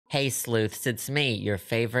Hey sleuths, it's me, your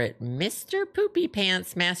favorite Mr. Poopy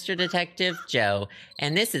Pants Master Detective Joe,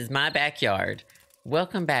 and this is my backyard.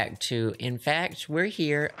 Welcome back to, in fact, we're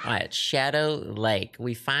here at Shadow Lake.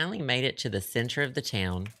 We finally made it to the center of the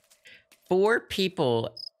town. 5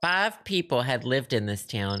 people had lived in this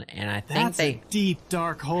town, and I think That's a deep,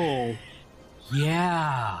 dark hole.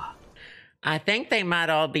 Yeah. I think they might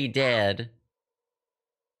all be dead.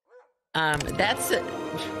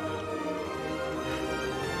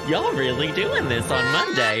 Y'all really doing this on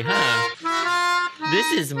Monday, huh?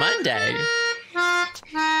 This is Monday.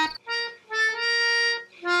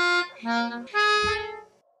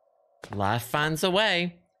 Life finds a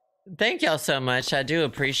way. Thank y'all so much. I do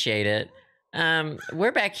appreciate it.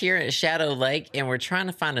 We're back here at Shadow Lake, and we're trying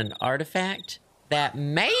to find an artifact that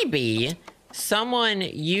maybe someone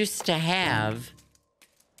used to have.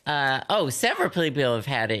 Several people have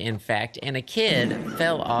had it, in fact, and a kid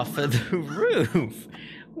fell off of the roof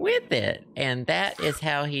with it, and that is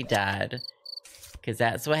how he died. Because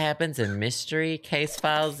that's what happens in Mystery Case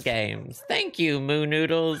Files games. Thank you, Moo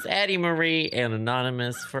Noodles, Addie Marie, and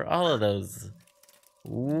Anonymous for all of those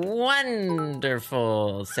wonderful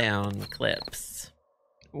sound clips.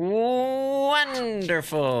 Wonderful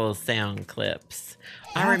sound clips.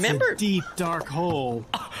 That's I remember a deep, dark hole.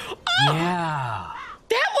 Yeah.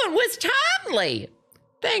 That one was timely.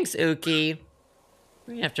 Thanks, Uki.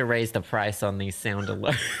 We have to raise the price on these sound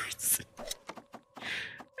alerts.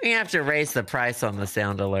 We have to raise the price on the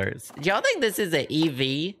sound alerts. Do y'all think this is an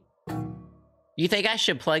EV? You think I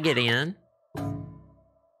should plug it in?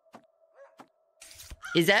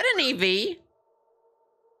 Is that an EV?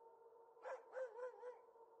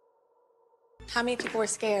 How many people were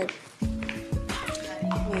scared?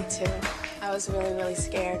 Me too. I was really, really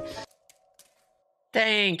scared.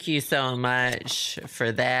 Thank you so much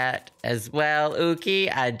for that as well, Uki.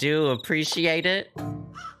 I do appreciate it.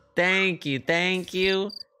 Thank you, thank you.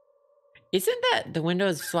 Isn't that the window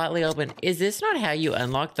is slightly open? Is this not how you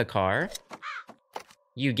unlock the car?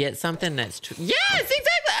 You get something that's yes, exactly.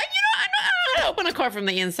 I know how to open a car from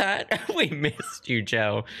the inside. We missed you,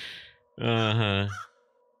 Joe. Uh-huh.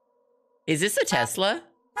 Is this a Tesla?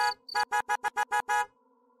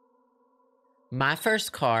 My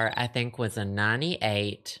first car, I think, was a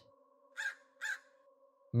 98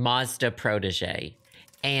 Mazda Protege.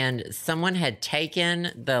 And someone had taken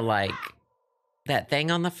the, that thing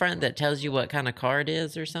on the front that tells you what kind of car it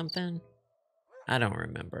is or something. I don't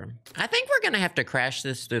remember. I think we're going to have to crash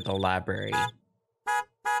this through the library.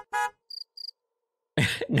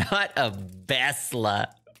 Not a Vesla.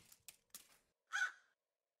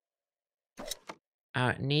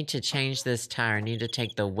 I need to change this tire. I need to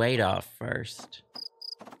take the weight off first.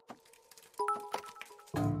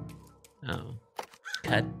 Oh.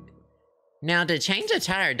 Cut. Now, to change a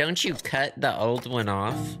tire, don't you cut the old one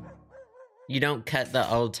off? You don't cut the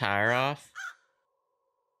old tire off?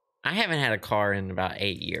 I haven't had a car in about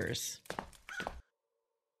 8 years.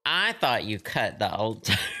 I thought you cut the old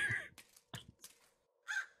tire.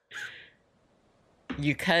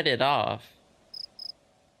 You cut it off.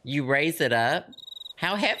 You raise it up?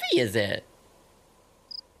 How heavy is it?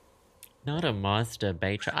 Not a Mazda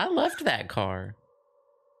Baytra. I loved that car.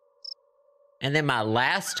 And then my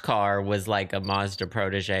last car was like a Mazda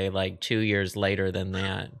Protege, 2 years later than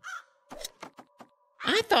that.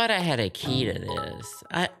 I thought I had a key to this.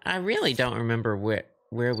 I really don't remember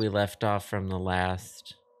where we left off from the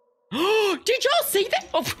last. Did y'all see that?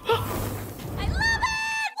 Oh. I love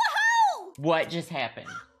it! Woohoo! What just happened?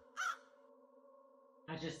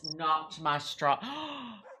 I just knocked my straw.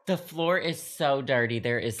 The floor is so dirty.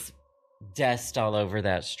 There is dust all over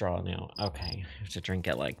that straw now. Okay, I have to drink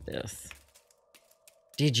it like this.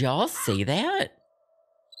 Did y'all see that?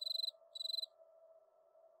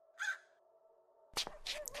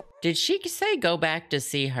 Did she say go back to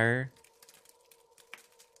see her?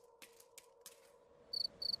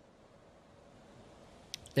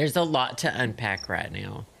 There's a lot to unpack right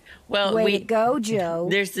now. Well, Way to go, Joe.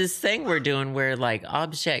 There's this thing we're doing where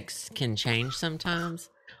objects can change sometimes.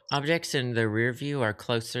 Objects in the rear view are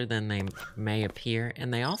closer than they may appear,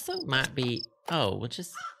 and they also might be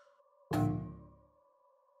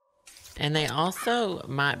and they also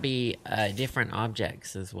might be different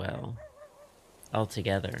objects as well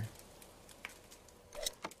altogether.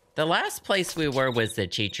 The last place we were was the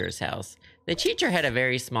teacher's house. The teacher had a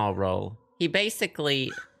very small role. He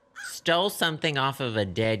basically stole something off of a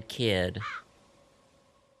dead kid.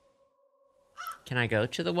 Can I go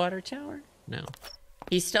to the water tower? No.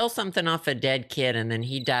 He stole something off a dead kid and then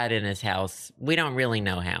he died in his house. We don't really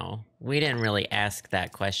know how. We didn't really ask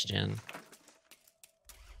that question.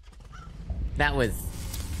 That was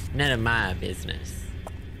none of my business.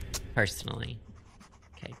 Personally.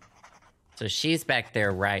 Okay. So she's back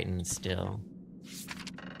there writing still.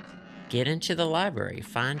 Get into the library.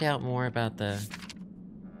 Find out more about the...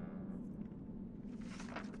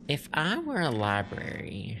 If I were a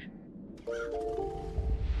library...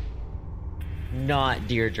 Not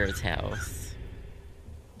Deirdre's house.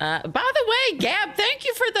 By the way, Gab, thank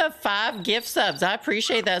you for the 5 gift subs. I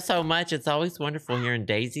appreciate that so much. It's always wonderful hearing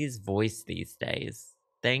Daisy's voice these days.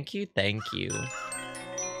 Thank you, thank you.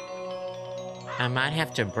 I might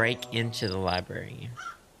have to break into the library.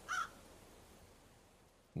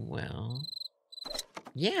 Well...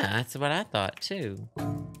 Yeah, that's what I thought, too.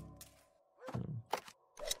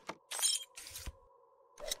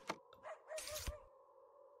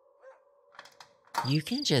 You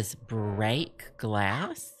can just break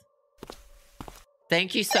glass?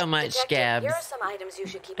 Thank you so much, Detective, Gabs. here are some items you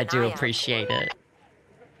should keep I an do eye out appreciate for. it.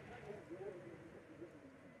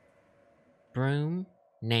 Broom,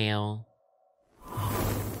 nail.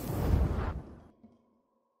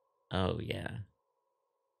 Oh, yeah.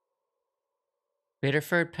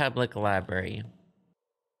 Biddeford Public Library.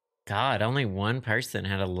 God, only one person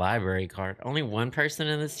had a library card. Only one person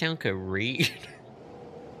in this town could read.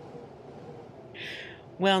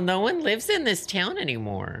 Well, no one lives in this town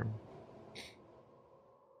anymore.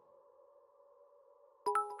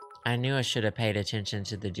 I knew I should have paid attention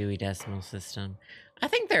to the Dewey Decimal System. I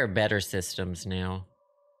think there are better systems now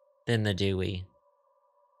than the Dewey.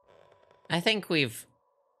 I think we're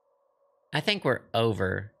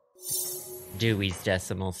over Dewey's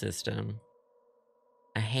Decimal System.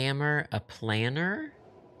 A hammer, a planner,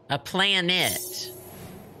 a planet,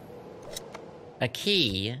 a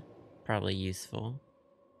key, probably useful.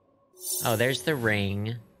 Oh, there's the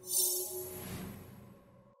ring.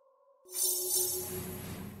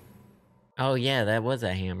 Oh yeah, that was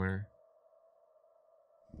a hammer.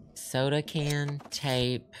 Soda can,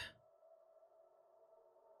 tape,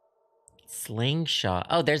 slingshot.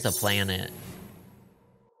 Oh, there's a planet.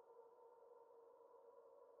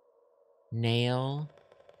 Nail,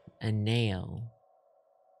 a nail.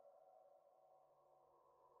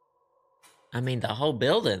 I mean, the whole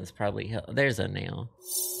building's probably held... There's a nail.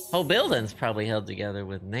 Whole building's probably held together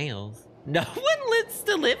with nails. No one lives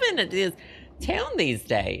to live in this town these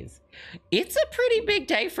days. It's a pretty big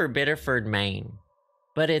day for Biddeford, Maine.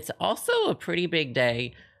 But it's also a pretty big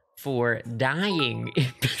day for dying in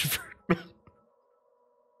Biddeford, Maine.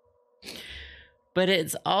 But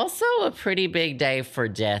it's also a pretty big day for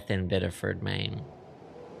death in Biddeford, Maine.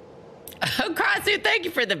 Oh, Crossu, thank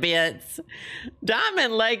you for the bits.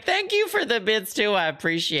 Diamond Lake, thank you for the bits too. I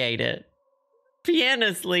appreciate it.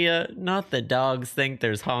 Pianist Leah, not the dogs think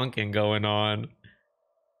there's honking going on.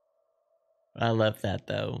 I love that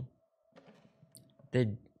though.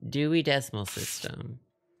 The Dewey Decimal System.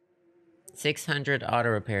 600 auto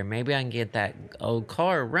repair. Maybe I can get that old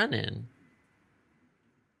car running.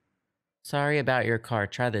 Sorry about your car.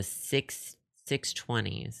 Try the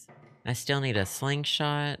 620s. I still need a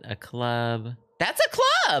slingshot, a club. That's a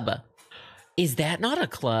club! Is that not a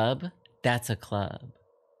club? That's a club.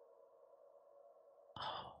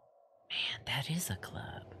 Oh, man, that is a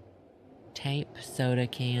club. Tape, soda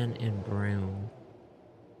can, and broom.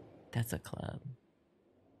 That's a club.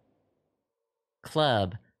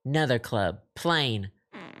 Club, another club. Plane,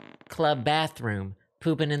 club bathroom.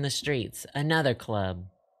 Pooping in the streets, another club.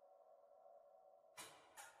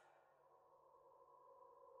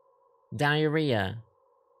 Diarrhea.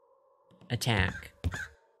 Attack.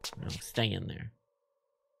 No, stay in there.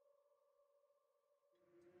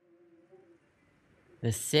 The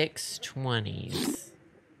 620s.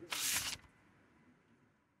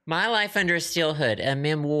 My Life Under a Steel Hood, a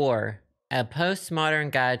memoir. A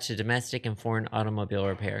postmodern guide to domestic and foreign automobile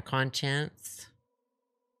repair. Contents.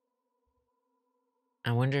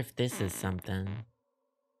 I wonder if this is something.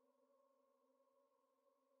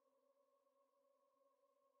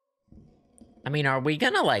 I mean, are we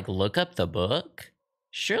gonna, like, look up the book?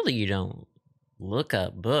 Surely you don't look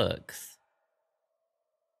up books.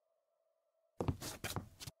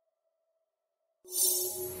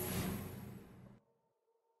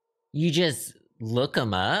 You just look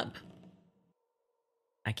them up?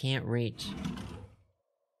 I can't reach.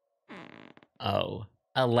 Oh,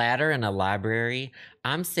 a ladder in a library?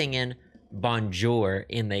 I'm singing Bonjour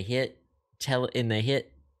in the hit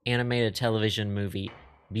animated television movie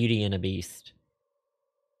Beauty and the Beast.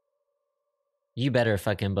 You better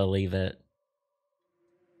fucking believe it.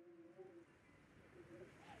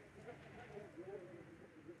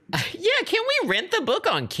 Yeah, can we rent the book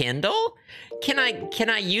on Kindle? Can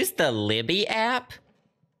I use the Libby app?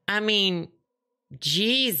 I mean,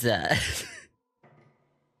 Jesus.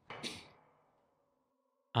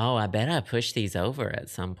 Oh, I bet I push these over at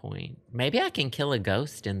some point. Maybe I can kill a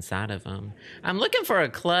ghost inside of them. I'm looking for a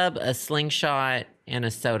club, a slingshot, and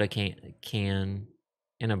a soda can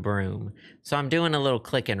and a broom. So I'm doing a little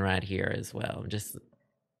clicking right here as well. Just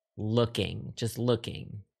looking.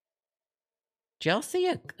 Do y'all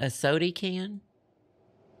see a soda can?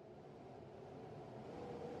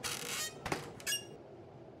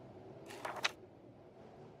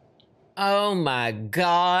 Oh my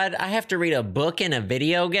god, I have to read a book in a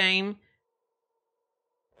video game?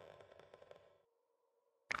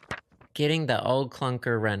 Getting the old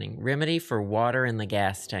clunker running. Remedy for water in the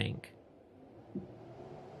gas tank.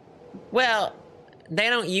 Well, they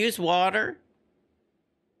don't use water.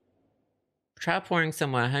 Try pouring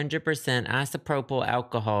some 100% isopropyl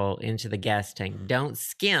alcohol into the gas tank. Don't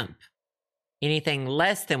skimp. Anything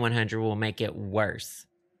less than 100 will make it worse.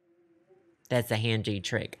 That's a handy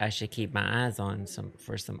trick. I should keep my eyes on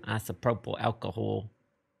for some isopropyl alcohol.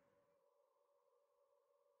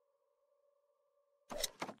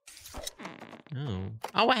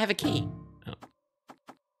 Oh, I have a key. Oh.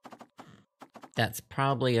 That's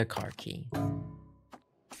probably a car key.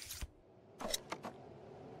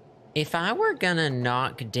 If I were gonna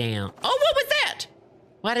knock down... Oh, what was that?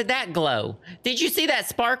 Why did that glow? Did you see that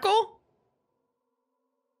sparkle?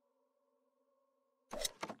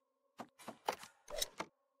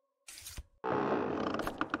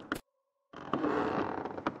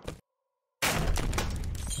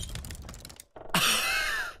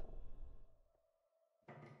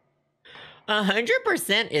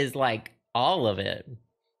 100% is like all of it.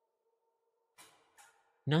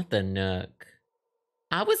 Not the nook.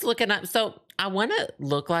 I was looking up, so I want to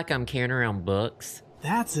look like I'm carrying around books.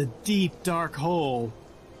 That's a deep, dark hole.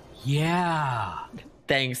 Yeah.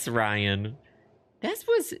 Thanks, Ryan. It's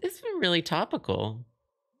been really topical.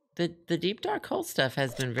 The deep dark hole stuff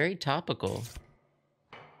has been very topical.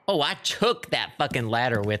 Oh, I took that fucking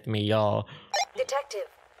ladder with me, y'all. Detective,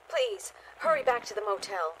 please, hurry back to the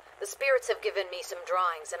motel. The spirits have given me some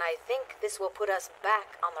drawings, and I think this will put us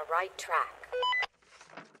back on the right track.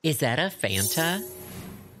 Is that a Fanta?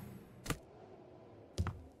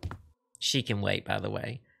 She can wait, by the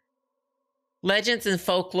way. Legends and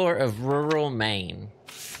folklore of rural Maine.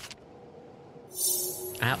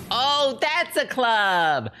 Oh, that's a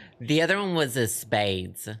club! The other one was a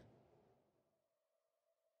spades.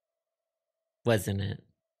 Wasn't it?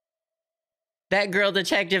 That girl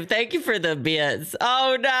detective, thank you for the bits.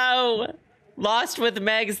 Oh no! Lost with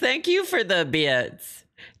Megs, thank you for the bits.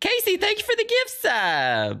 Casey, thank you for the gift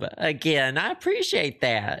sub. Again, I appreciate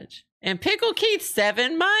that. And Pickle Keith,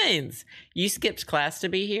 7 months. You skipped class to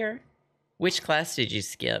be here? Which class did you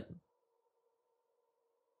skip?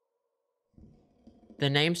 The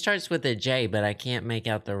name starts with a J, but I can't make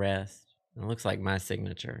out the rest. It looks like my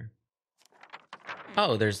signature.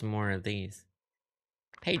 Oh, there's more of these.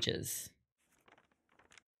 Pages.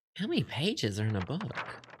 How many pages are in a book?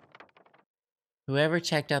 Whoever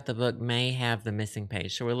checked out the book may have the missing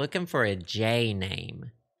page. So we're looking for a J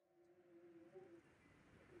name.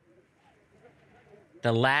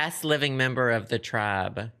 The last living member of the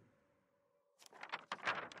tribe.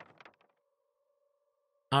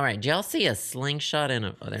 All right, do y'all see a slingshot in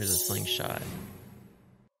a... Oh, there's a slingshot.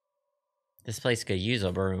 This place could use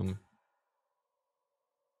a broom.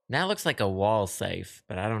 That looks like a wall safe,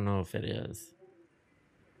 but I don't know if it is.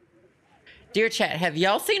 Dear chat, have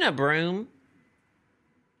y'all seen a broom?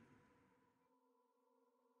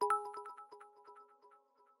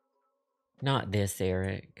 Not this,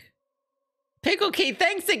 Eric. Pickle Key,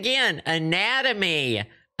 thanks again. Anatomy.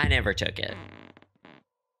 I never took it.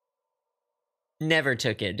 Never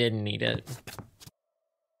took it. Didn't need it.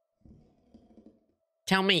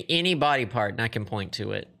 Tell me any body part and I can point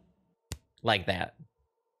to it. Like that.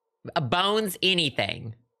 Bones,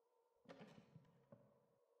 anything.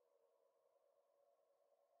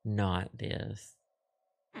 Not this.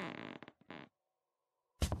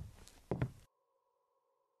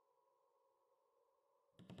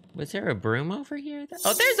 Was there a broom over here?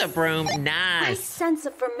 Oh, there's a broom. Nice. I sense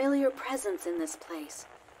a familiar presence in this place.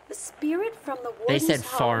 The spirit from the warden's They said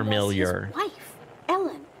home was familiar. his wife,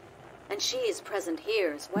 Ellen. And she is present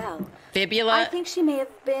here as well. Fibula I think she may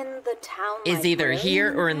have been the town is either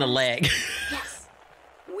here or in the leg. Yes.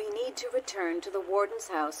 We need to return to the warden's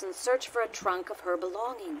house and search for a trunk of her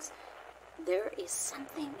belongings. There is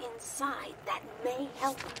something inside that may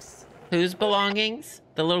help us. Whose belongings?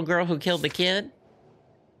 The little girl who killed the kid?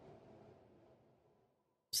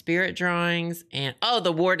 Spirit drawings and... Oh,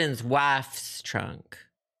 the warden's wife's trunk.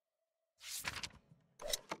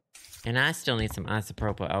 And I still need some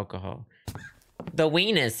isopropyl alcohol. The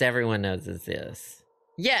weenus everyone knows is this.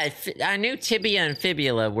 Yeah, I knew tibia and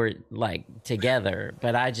fibula were, like, together,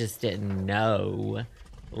 but I just didn't know,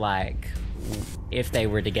 like, if they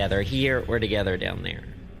were together here or together down there.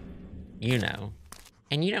 You know.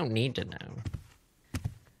 And you don't need to know.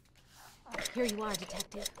 Here you are,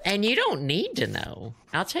 detective. And you don't need to know.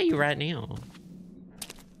 I'll tell you right now.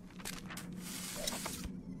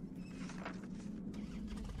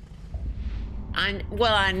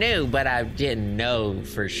 Well, I knew, but I didn't know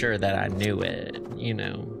for sure that I knew it, you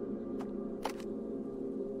know.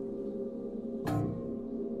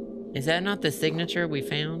 Is that not the signature we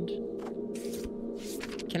found?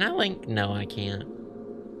 Can I link? No, I can't.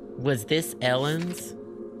 Was this Ellen's?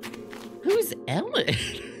 Who's Ellen?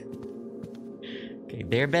 Okay,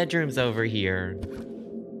 their bedroom's over here.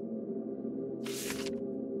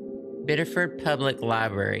 Biddeford Public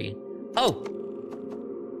Library. Oh!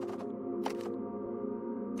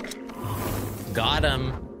 Got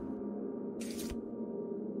him.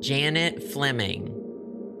 Janet Fleming.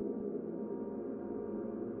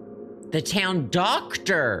 The town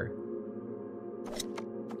doctor.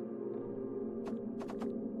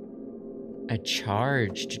 A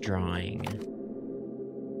charged drawing.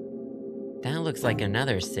 That looks like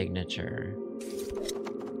another signature.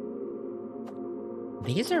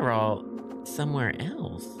 These are all somewhere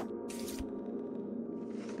else.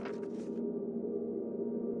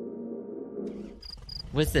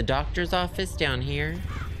 Was the doctor's office down here?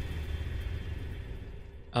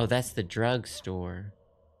 Oh, that's the drugstore.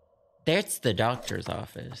 That's the doctor's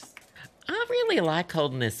office. I really like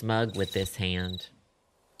holding this mug with this hand.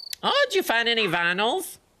 Oh, did you find any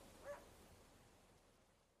vinyls?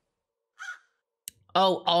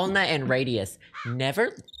 Oh, ulna and radius.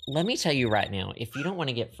 Never, let me tell you right now, if you don't want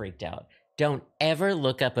to get freaked out, don't ever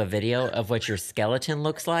look up a video of what your skeleton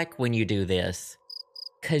looks like when you do this.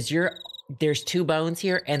 Because there's two bones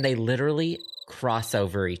here and they literally cross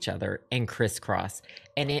over each other and crisscross.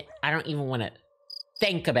 And I don't even want to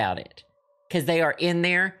think about it. Because they are in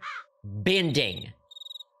there bending.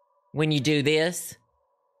 When you do this,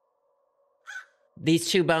 these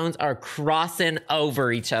two bones are crossing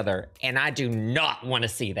over each other. And I do not want to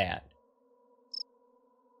see that.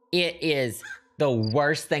 It is the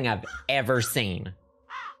worst thing I've ever seen.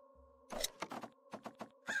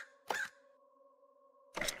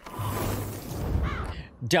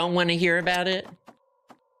 Don't want to hear about it.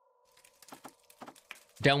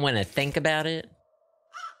 Don't want to think about it.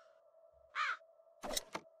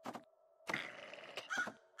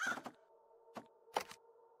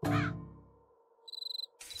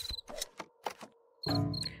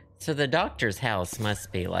 So the doctor's house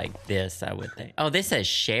must be like this, I would think. Oh, this says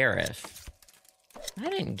sheriff. I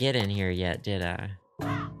didn't get in here yet, did I?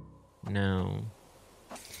 No.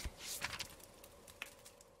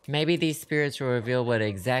 Maybe these spirits will reveal what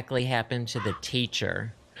exactly happened to the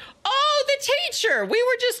teacher. Oh, the teacher! We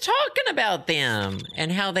were just talking about them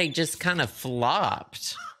and how they just kind of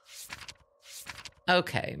flopped.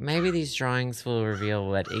 Okay, maybe these drawings will reveal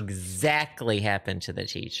what exactly happened to the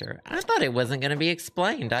teacher. I thought it wasn't going to be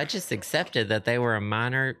explained. I just accepted that they were a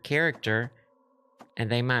minor character and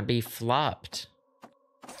they might be flopped.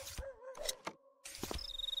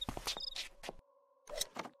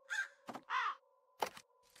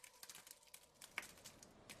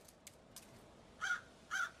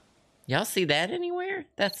 Y'all see that anywhere?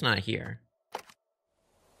 That's not here.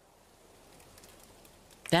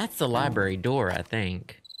 That's the library door, I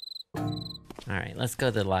think. Alright, let's go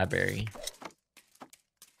to the library.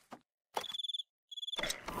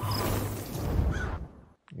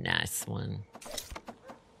 Nice one.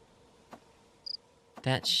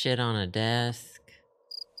 That shit on a desk.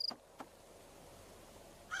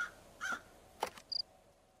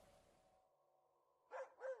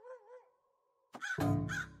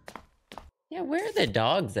 Yeah, where are the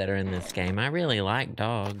dogs that are in this game? I really like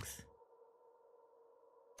dogs.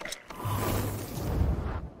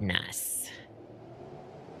 Nice.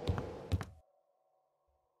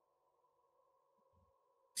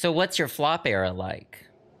 So what's your flop era like?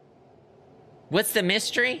 What's the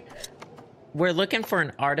mystery? We're looking for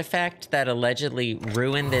an artifact that allegedly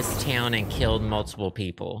ruined this town and killed multiple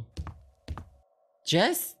people.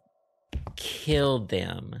 Just killed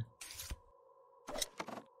them.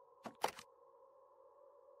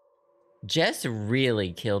 Just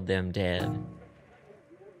really killed them dead.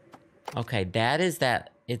 Okay, is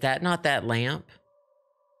that not that lamp?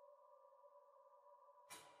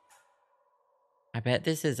 I bet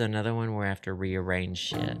this is another one where I have to rearrange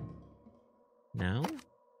shit. No?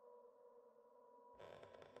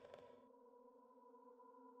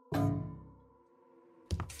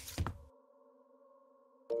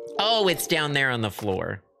 Oh, it's down there on the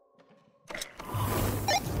floor.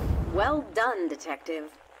 Well done,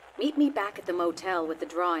 Detective. Meet me back at the motel with the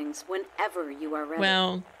drawings whenever you are ready.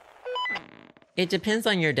 Well, it depends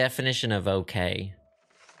on your definition of okay.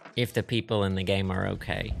 If the people in the game are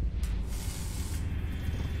okay.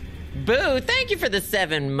 Boo, thank you for the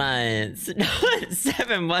 7 months.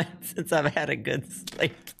 7 months since I've had a good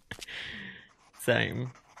sleep.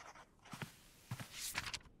 Same.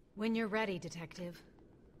 When you're ready, Detective.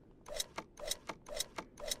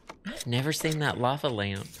 I've never seen that lava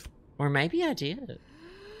lamp. Or maybe I did.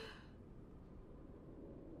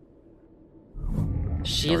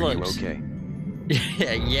 She looks okay?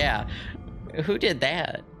 yeah. Who did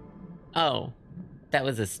that? Oh, that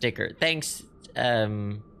was a sticker. Thanks.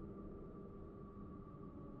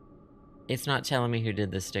 It's not telling me who did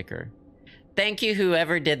the sticker. Thank you,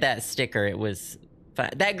 whoever did that sticker. It was fun.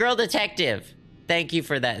 That girl detective. Thank you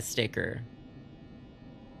for that sticker.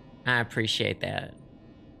 I appreciate that.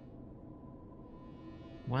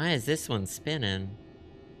 Why is this one spinning?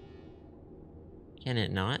 Can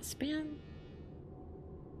it not spin?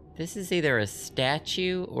 This is either a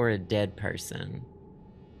statue or a dead person.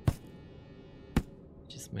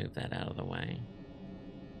 Just move that out of the way.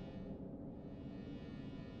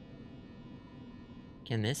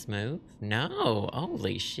 Can this move? No.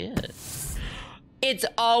 Holy shit. It's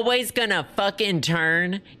always gonna fucking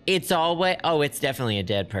turn. It's always... Oh, it's definitely a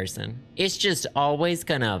dead person. It's just always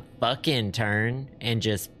gonna fucking turn and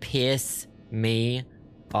just piss me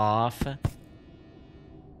off.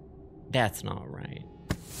 That's not right.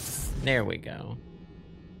 There we go.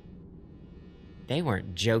 They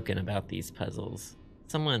weren't joking about these puzzles.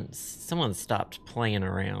 Someone stopped playing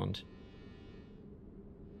around.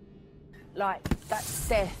 Like, that's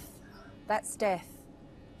death. That's death.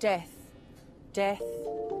 Death. Death.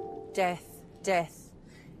 Death. Death.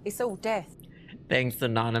 It's all death. Thanks,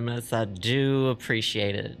 Anonymous. I do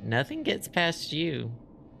appreciate it. Nothing gets past you.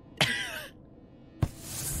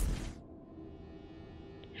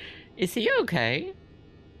 Is he okay?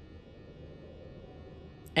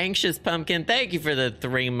 Anxious Pumpkin, thank you for the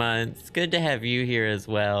 3 months. Good to have you here as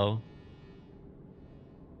well.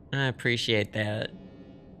 I appreciate that.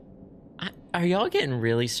 Are y'all getting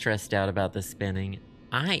really stressed out about the spinning?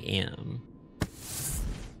 I am.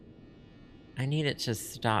 I need it to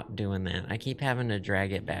stop doing that. I keep having to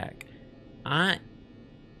drag it back.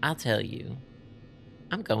 I'll tell you.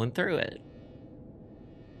 I'm going through it.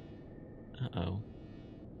 Uh-oh.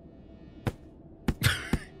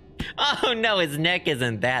 Oh no, his neck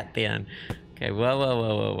isn't that thin. Okay, whoa, whoa,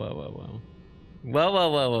 whoa, whoa, whoa, whoa, whoa. Whoa, whoa,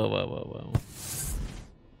 whoa, whoa, whoa, whoa,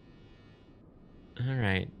 whoa.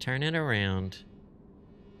 Alright, turn it around.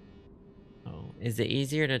 Oh, is it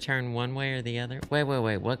easier to turn one way or the other? Wait, wait,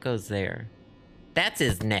 wait, what goes there? That's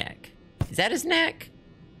his neck. Is that his neck?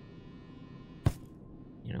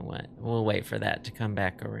 You know what? We'll wait for that to come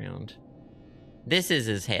back around. This is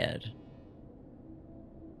his head.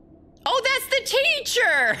 Oh, that's the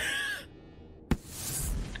teacher!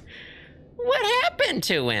 What happened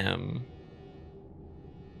to him?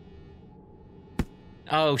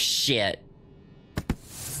 Oh, shit.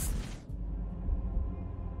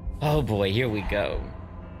 Oh boy, here we go.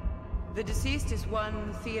 The deceased is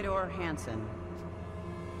one Theodore Hansen.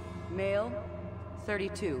 Male,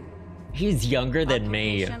 32. He's younger than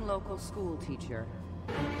me. Occupation, local school teacher.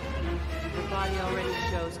 The body already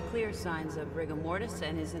shows clear signs of rigor mortis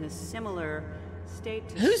and is in a similar state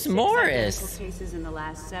to Who's 6 Morris? identical cases in the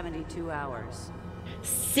last 72 hours.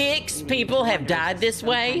 6 people have died this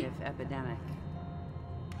way? Kind of epidemic.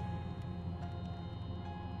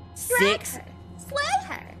 6? Slay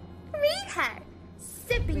her, read her,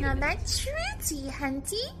 sipping on that true tea,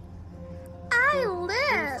 hunty. I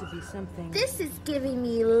live. To be something This is giving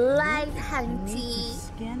me life, hunty.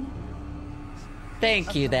 skin.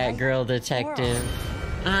 Thank you, that girl detective.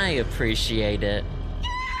 I appreciate it.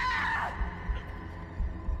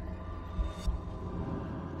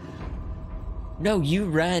 No, you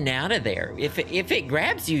run out of there. If it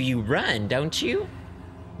grabs you, you run, don't you?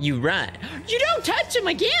 You run. You don't touch him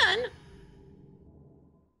again!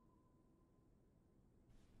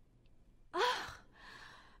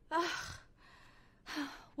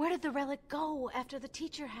 Where did the relic go after the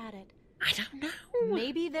teacher had it? I don't know.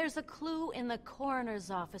 Maybe there's a clue in the coroner's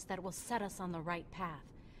office that will set us on the right path.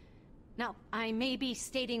 Now, I may be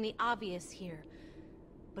stating the obvious here,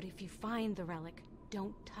 but if you find the relic,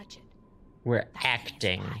 don't touch it. We're That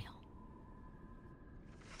acting. thing is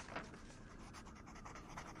vile.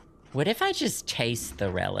 What if I just taste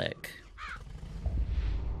the relic?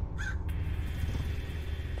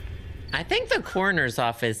 I think the coroner's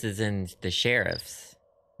office is in the sheriff's,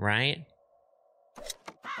 right?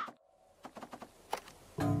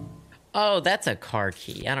 Oh, that's a car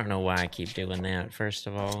key. I don't know why I keep doing that, first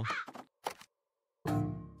of all.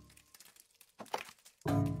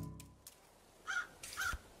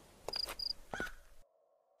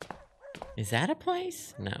 Is that a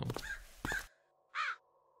place? No.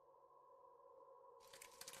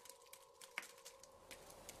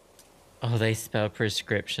 Oh, they spell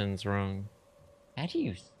prescriptions wrong. How do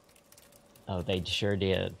you... Oh, they sure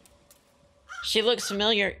did. She looks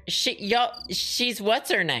familiar. She's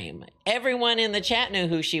what's her name? Everyone in the chat knew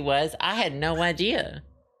who she was. I had no idea.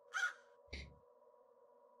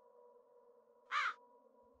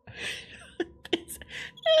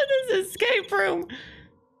 this escape room.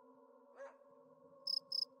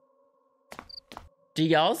 Do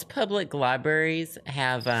y'all's public libraries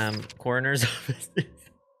have coroner's offices?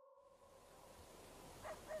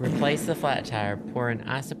 Replace the flat tire, pour an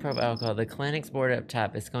isopropyl alcohol. The clinic's board up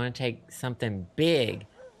top. It's going to take something big.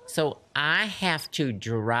 So I have to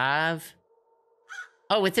drive.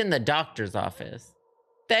 Oh, it's in the doctor's office.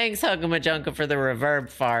 Thanks, Huggamajunka, for the reverb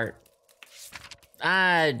fart.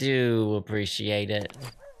 I do appreciate it.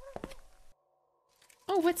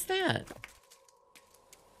 Oh, what's that?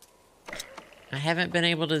 I haven't been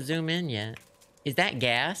able to zoom in yet. Is that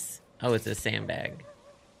gas? Oh, it's a sandbag.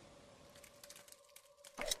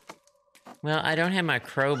 Well, I don't have my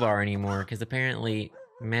crowbar anymore because apparently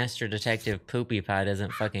Master Detective Poopy Pie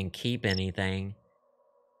doesn't fucking keep anything.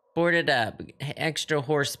 Boarded up. Extra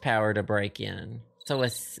horsepower to break in. So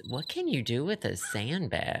what can you do with a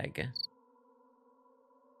sandbag?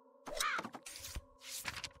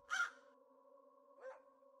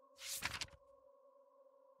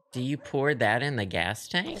 Do you pour that in the gas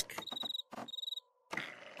tank?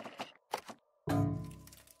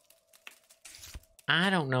 I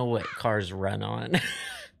don't know what cars run on.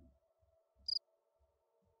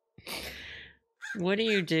 What do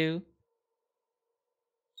you do?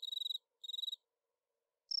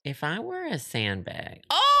 If I were a sandbag...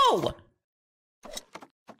 Oh!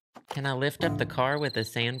 Can I lift up the car with a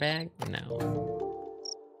sandbag? No.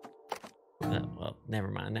 Well, never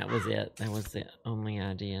mind. That was it. That was the only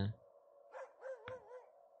idea.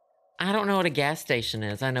 I don't know what a gas station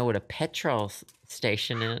is. I know what a petrol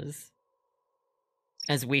station is.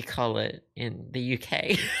 As we call it in the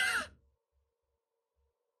UK.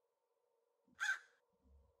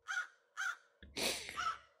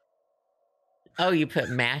 Oh, you put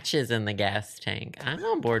matches in the gas tank. I'm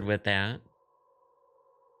on board with that.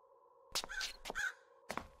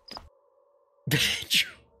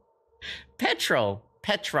 Petrol.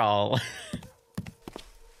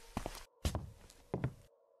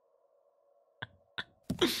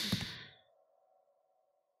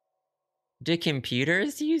 Do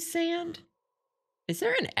computers use sand? Is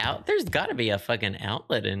there an out? There's gotta be a fucking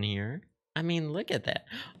outlet in here. I mean, look at that.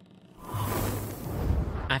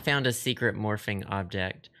 I found a secret morphing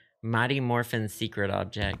object. Mighty Morphin's secret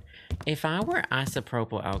object. If I were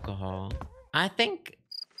isopropyl alcohol, I think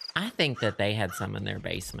that they had some in their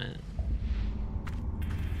basement.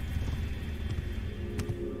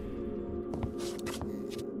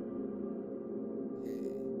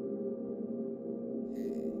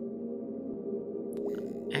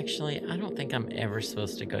 Actually, I don't think I'm ever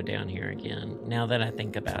supposed to go down here again, now that I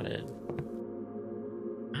think about it.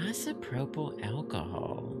 Isopropyl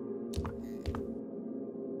alcohol.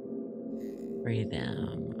 Breathe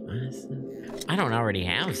in. I don't already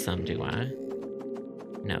have some, do I?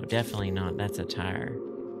 No, definitely not. That's a tire.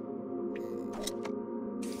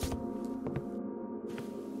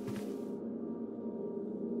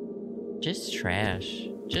 Just trash.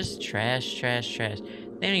 Just trash.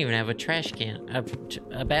 They don't even have a trash can,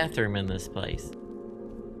 a bathroom in this place.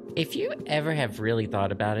 If you ever have really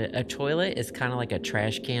thought about it, a toilet is kind of like a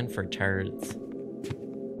trash can for turds.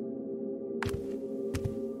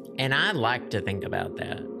 And I like to think about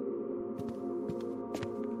that.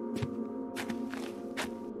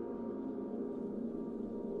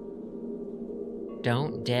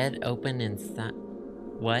 Don't dead open inside.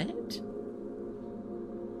 What?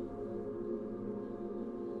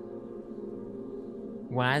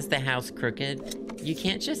 Why is the house crooked? You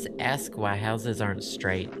can't just ask why houses aren't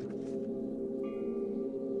straight.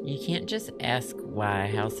 You can't just ask why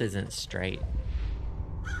a house isn't straight.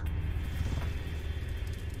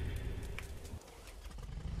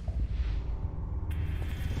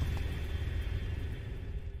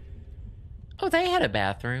 Oh, they had a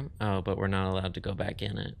bathroom. Oh, but we're not allowed to go back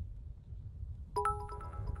in it.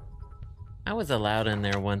 I was allowed in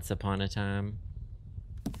there once upon a time.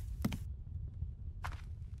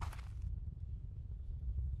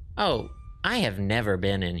 Oh, I have never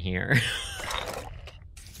been in here.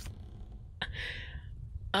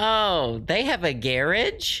 Oh, they have a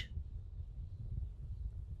garage?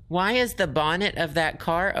 Why is the bonnet of that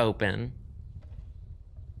car open?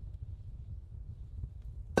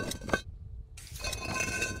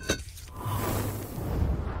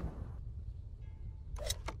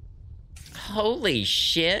 Holy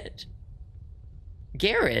shit.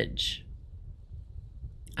 Garage.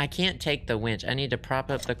 I can't take the winch. I need to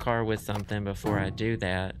prop up the car with something before I do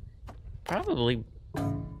that. Probably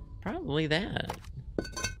that.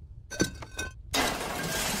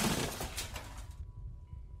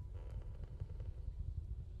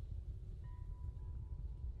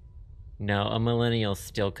 No, a millennial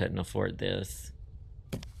still couldn't afford this.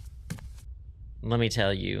 Let me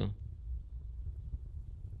tell you.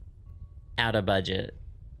 Out of budget.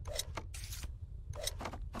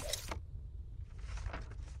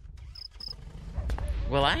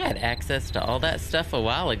 Well, I had access to all that stuff a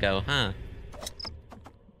while ago, huh?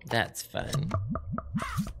 That's fun.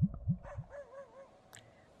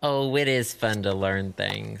 Oh, it is fun to learn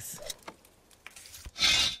things.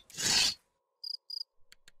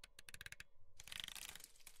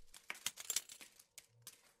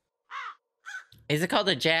 Is it called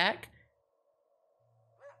a Jack?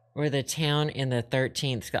 Or the town in the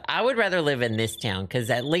 13th skull? I would rather live in this town, because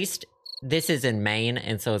at least this is in Maine,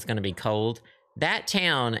 and so it's going to be cold. That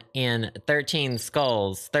town in 13th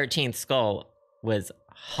Skull was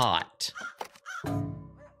hot.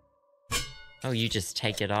 Oh, you just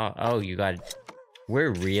take it off. Oh, you got...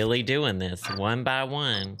 We're really doing this, one by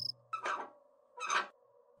one.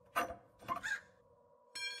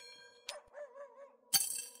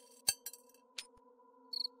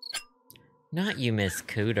 Not you, Miss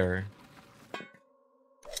Cooter.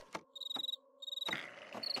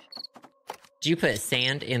 Do you put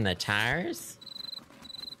sand in the tires?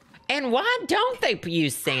 And why don't they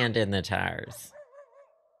use sand in the tires?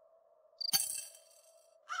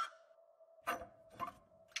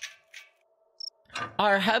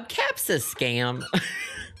 Are hubcaps a scam?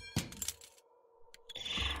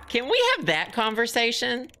 Can we have that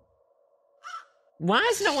conversation? Why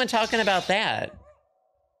is no one talking about that?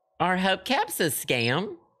 Are hubcaps a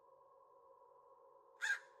scam?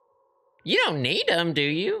 You don't need them, do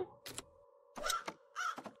you?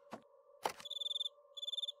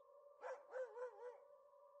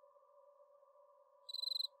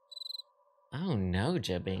 Oh no,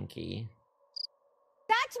 Jabinky.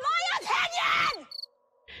 That's my opinion!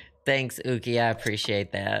 Thanks, Uki. I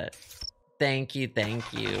appreciate that. Thank you,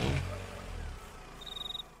 thank you.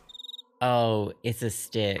 Oh, it's a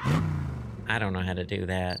stick. I don't know how to do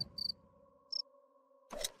that.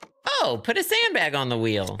 Oh, put a sandbag on the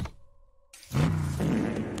wheel.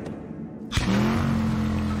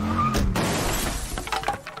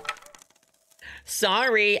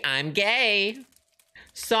 Sorry, I'm gay.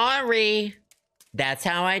 Sorry. That's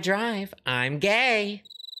how I drive. I'm gay.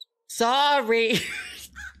 Sorry.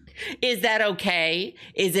 Is that okay?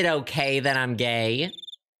 Is it okay that I'm gay?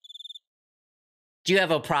 Do you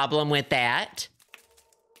have a problem with that?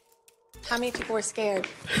 How many people were scared?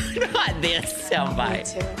 Not this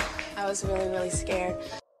soundbite. Me too. I was really, really scared.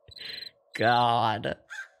 God.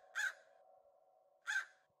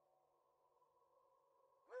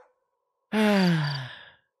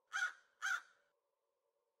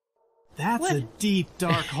 That's a deep,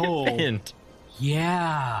 dark hole. And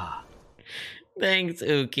Yeah. thanks,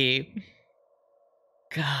 Uki.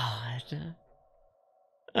 God.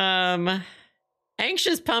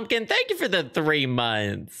 Anxious Pumpkin, thank you for the 3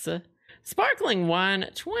 months. Sparkling Wine,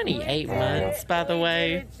 28 months, by the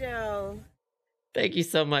way. Thank you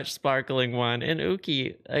so much, Sparkling Wine. And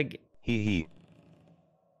Uki, Hee.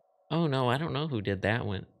 oh no, I don't know who did that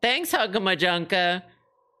one. Thanks, Huggamajunka.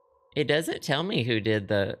 It doesn't tell me who did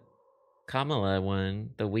the Kamala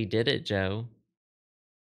one, the We Did It, Joe.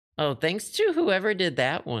 Oh, thanks to whoever did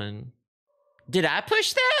that one. Did I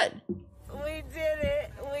push that? We did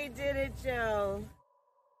it. We did it, Joe.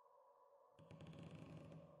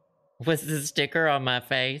 Was the sticker on my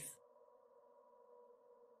face?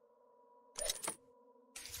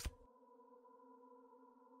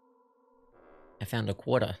 I found a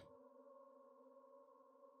quarter.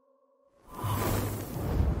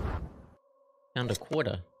 Found a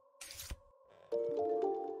quarter.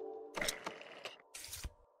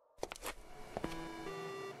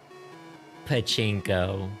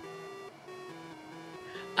 Pachinko.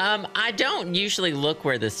 I don't usually look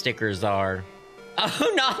where the stickers are.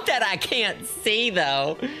 Oh, not that I can't see,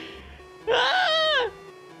 though. Ah!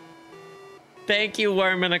 Thank you,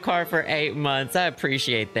 Worm in a Car, for 8 months. I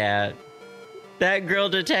appreciate that. That Girl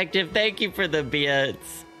Detective, thank you for the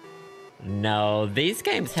bits. No, these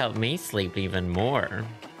games help me sleep even more.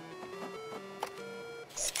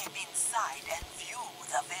 Step inside and view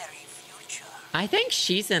the very future. I think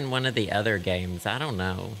she's in one of the other games. I don't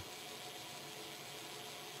know.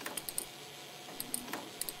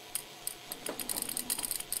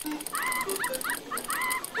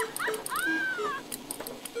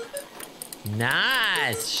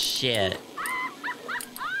 Nice shit.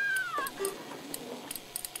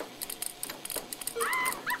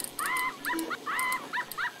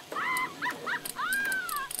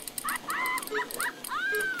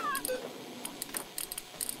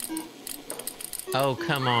 Oh,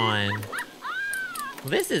 come on.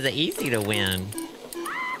 This is easy to win. Woo!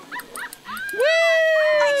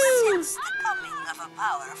 I sense the coming of a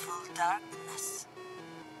powerful darkness.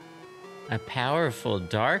 A powerful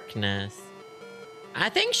darkness? I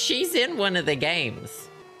think she's in one of the games.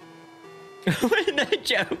 The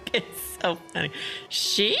joke is so funny.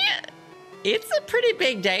 It's a pretty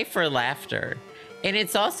big day for laughter. And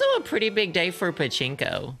it's also a pretty big day for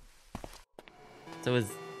pachinko. So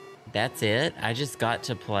that's it? I just got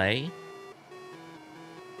to play?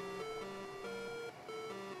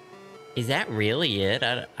 Is that really it?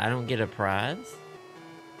 I don't get a prize?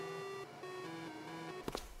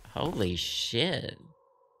 Holy shit.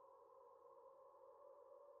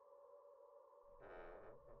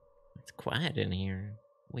 It's quiet in here.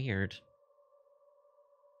 Weird.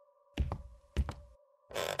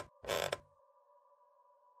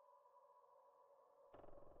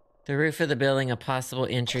 The roof of the building, a possible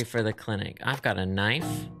entry for the clinic. I've got a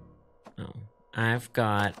knife. Oh, I've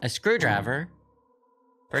got a screwdriver.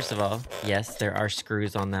 First of all, yes, there are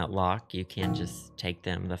screws on that lock. You can just take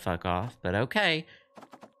them the fuck off, but okay.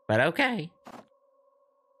 But okay.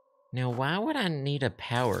 Now, why would I need a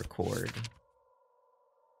power cord?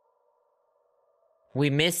 We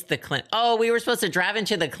missed the clinic. Oh, we were supposed to drive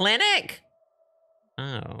into the clinic?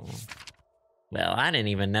 Oh. Well, I didn't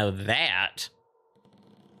even know that.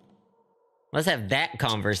 Let's have that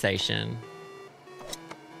conversation.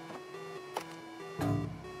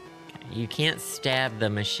 Okay, you can't stab the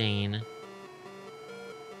machine.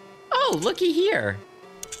 Oh, looky here.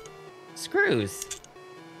 Screws.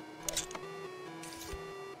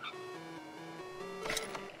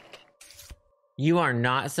 You are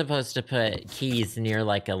not supposed to put keys near,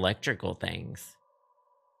 like, electrical things.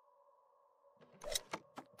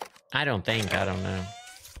 I don't think. I don't know.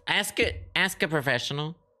 Ask a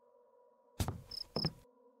professional.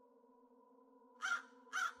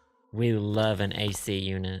 We love an AC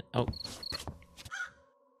unit. Oh.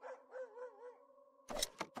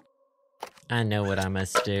 I know what I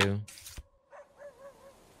must do.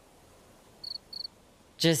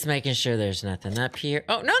 Just making sure there's nothing up here.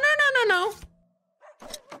 Oh, no, no, no, no, no.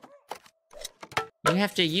 You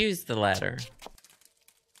have to use the ladder.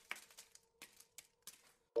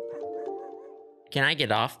 Can I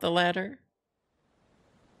get off the ladder?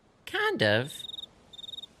 Kind of.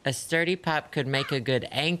 A sturdy pipe could make a good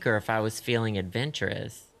anchor if I was feeling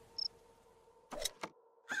adventurous.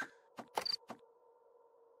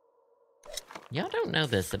 Y'all don't know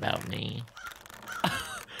this about me.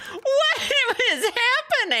 What is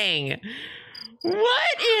happening?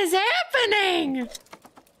 What is happening?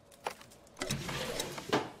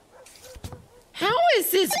 How is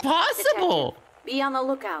this possible? Detective, be on the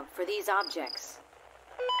lookout for these objects.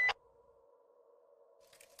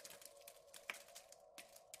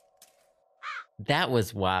 That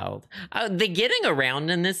was wild. The getting around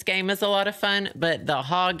in this game is a lot of fun, but the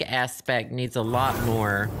hog aspect needs a lot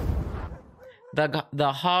more.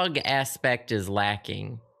 The hog aspect is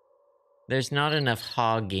lacking. There's not enough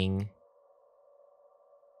hogging.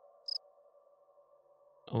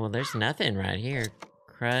 Well, there's nothing right here.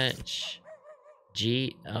 Crutch.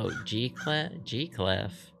 G-clef.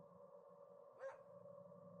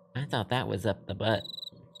 I thought that was up the butt.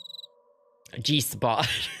 G-spot.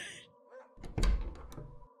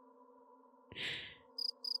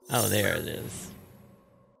 Oh, there it is.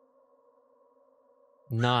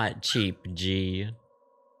 Not cheap G.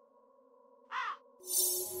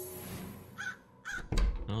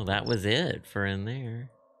 Oh, that was it for in there.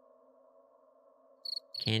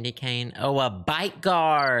 Candy cane. Oh, a bite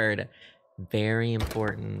guard. Very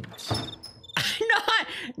important.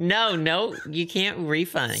 No, you can't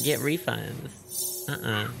get refunds.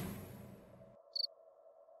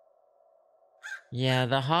 Yeah,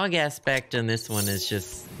 the hog aspect in this one is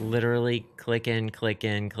just literally clicking,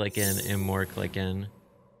 and more clicking.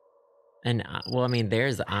 And, well, I mean,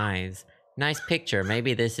 there's eyes. Nice picture.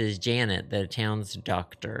 Maybe this is Janet, the town's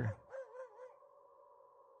doctor.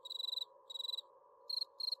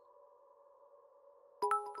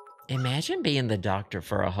 Imagine being the doctor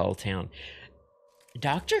for a whole town.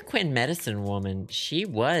 Dr. Quinn Medicine Woman, she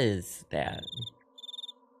was that.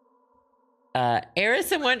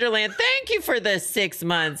 Eris in Wonderland, thank you for the 6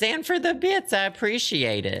 months and for the bits. I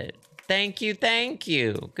appreciate it. Thank you, thank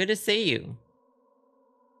you. Good to see you.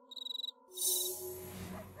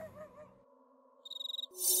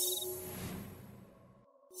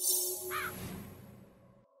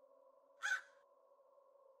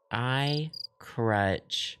 Eye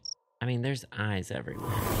crutch. I mean, there's eyes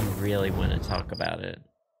everywhere. You really want to talk about it.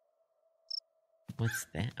 What's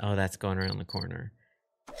that? Oh, that's going around the corner.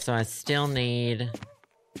 So I still need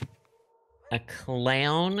a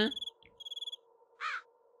clown.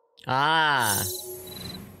 Ah.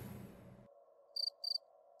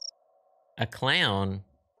 A clown.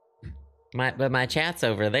 But my chat's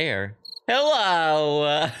over there.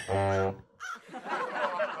 Hello.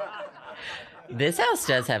 This house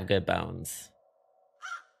does have good bones.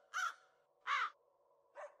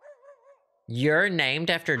 You're named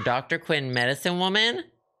after Dr. Quinn Medicine Woman?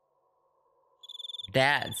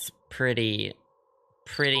 That's pretty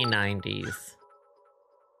 90s. It's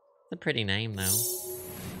a pretty name, though.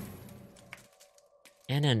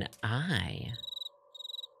 And an eye.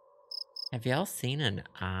 Have y'all seen an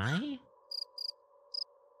eye?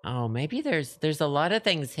 Oh, maybe there's a lot of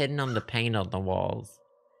things hidden on the paint on the walls.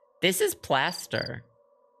 This is plaster.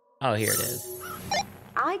 Oh, here it is.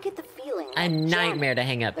 I get the feeling A nightmare to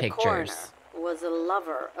hang up the pictures. coroner was a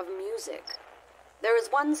lover of music. There is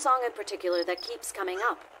one song in particular that keeps coming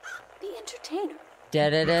up. The Entertainer.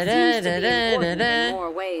 Da da da Seems da to be da da important da. in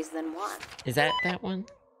more ways than one. Is that one?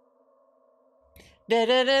 Da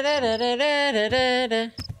da da da da da da da da.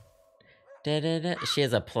 Da da da. She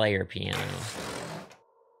has a player piano.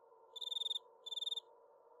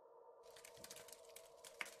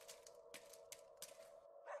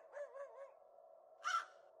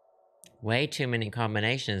 Way too many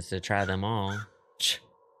combinations to try them all.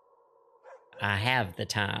 I have the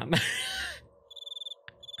time.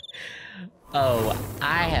 Oh,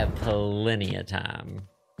 I have plenty of time.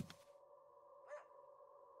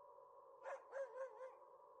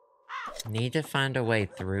 Need to find a way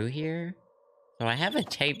through here? So I have a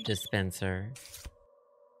tape dispenser.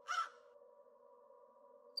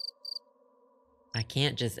 I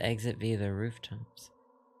can't just exit via the rooftops.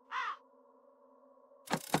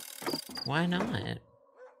 Why not?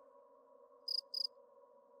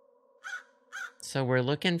 So we're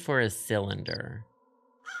looking for a cylinder.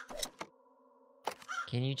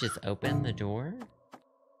 Can you just open the door?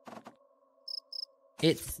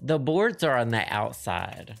 The boards are on the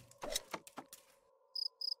outside.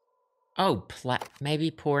 Oh,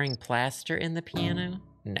 maybe pouring plaster in the piano?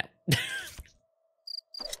 No.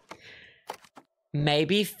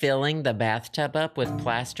 Maybe filling the bathtub up with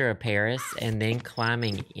plaster of Paris and then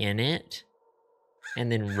climbing in it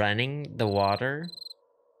and then running the water.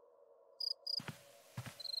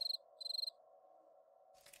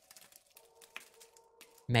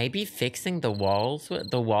 Maybe fixing the walls.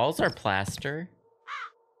 The walls are plaster.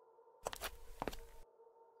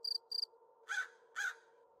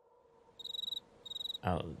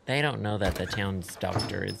 Oh, they don't know that the town's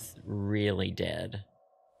doctor is really dead.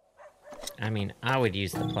 I mean, I would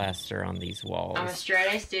use the plaster on these walls. I'm a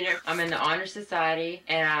straight A student. I'm in the Honor Society,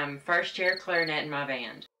 and I'm first chair clarinet in my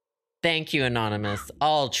band. Thank you, Anonymous.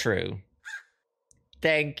 All true.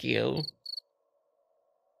 Thank you.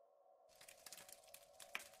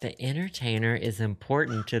 The entertainer is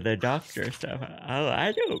important to the doctor, so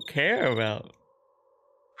I don't care about...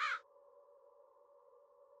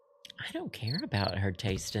 I don't care about her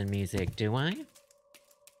taste in music, do I?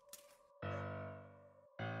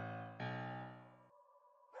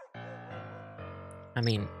 I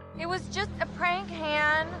mean... It was just a prank,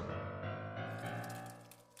 Han.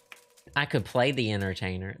 I could play the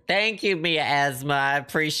entertainer. Thank you, Mia Asma. I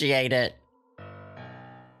appreciate it.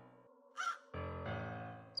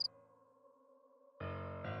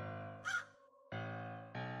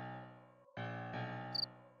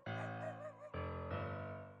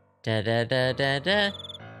 Da da da da da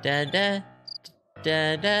da da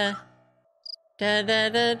da da da da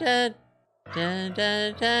da da da da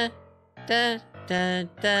da da da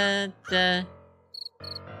da da.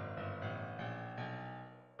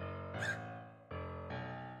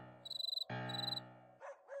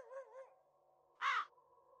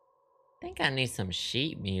 I think I need some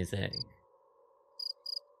sheet music.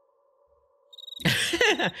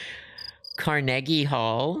 Carnegie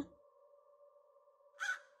Hall.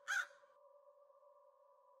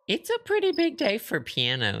 It's a pretty big day for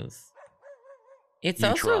pianos. It's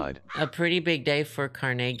also a pretty big day for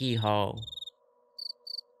Carnegie Hall.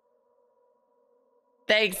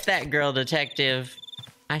 Thanks, that girl detective.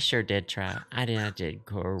 I sure did try. I did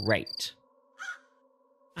great.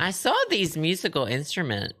 I saw these musical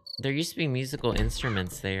instrument There used to be musical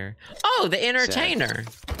instruments there. Oh, the entertainer.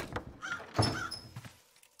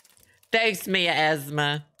 Thanks, Mia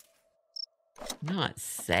Asthma. Not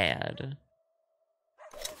sad.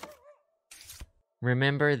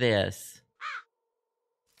 Remember this.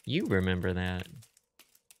 You remember that.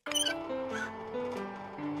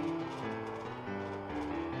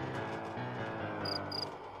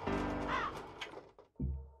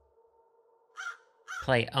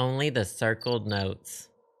 Play only the circled notes.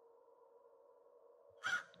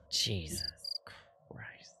 Jesus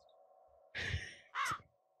Christ.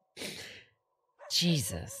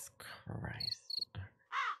 Jesus Christ.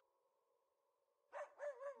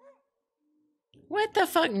 What the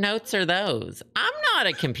fuck notes are those? I'm not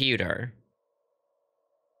a computer.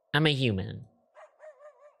 I'm a human.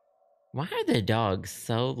 Why are the dogs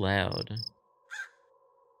so loud?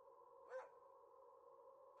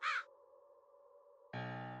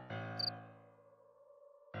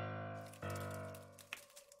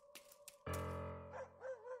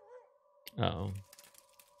 Uh-oh.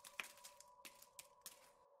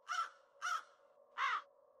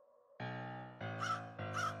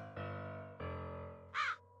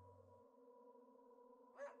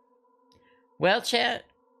 Well, chat.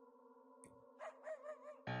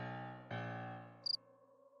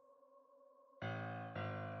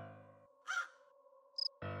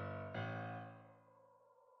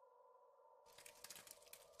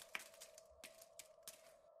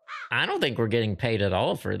 I don't think we're getting paid at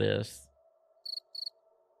all for this.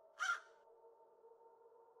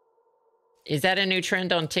 Is that a new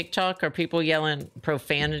trend on TikTok? Are people yelling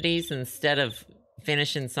profanities instead of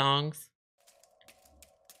finishing songs?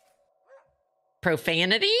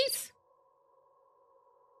 Profanities?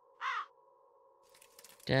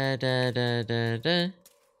 Da da da da da.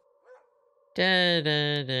 Da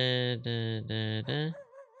da da da da da.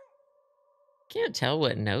 Can't tell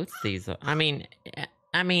what notes these are. I mean,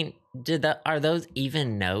 are those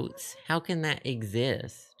even notes? How can that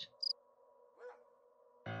exist?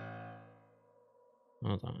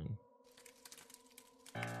 Hold on.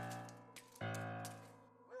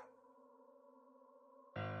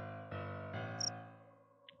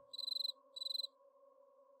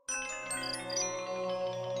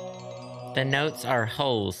 The notes are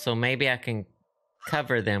holes, so maybe I can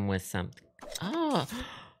cover them with something. Oh.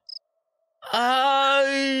 Oh!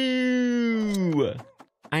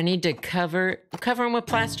 I need to cover them with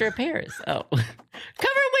plaster of Paris. Oh. Cover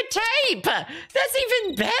them with tape! That's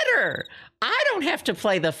even better! I don't have to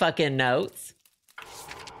play the fucking notes.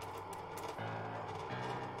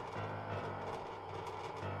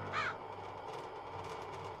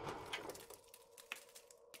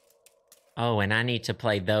 Oh, and I need to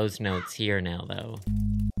play those notes here now, though.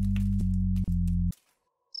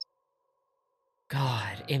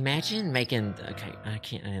 God, imagine making... Okay, I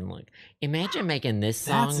didn't look. Imagine making this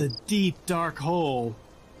song... That's a deep, dark hole.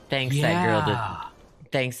 Thanks, yeah.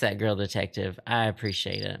 Thanks, that girl detective. I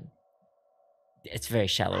appreciate it. It's a very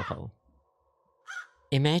shallow hole.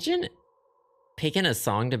 Imagine picking a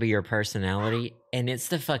song to be your personality, and it's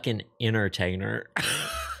the fucking entertainer.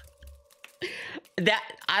 That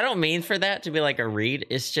I don't mean for that to be like a read.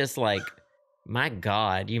 It's just like, my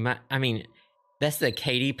God, I mean, that's the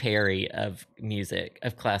Katy Perry of music,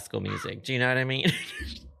 of classical music. Do you know what I mean?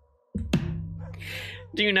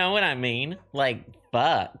 Do you know what I mean? Like,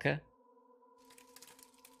 fuck.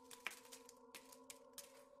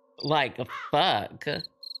 Like, fuck.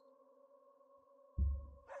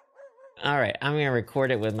 All right, I'm gonna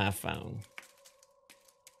record it with my phone.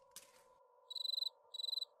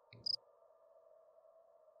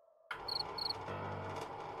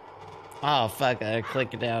 Oh, fuck, I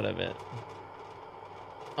clicked it out of it.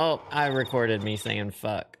 Oh, I recorded me saying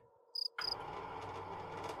fuck.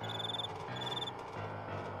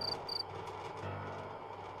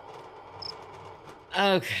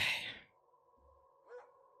 Okay.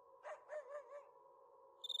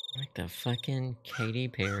 Like the fucking Katy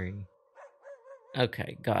Perry.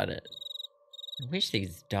 Okay, got it. I wish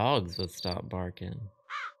these dogs would stop barking.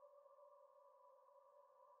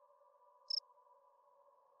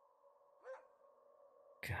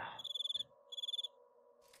 God.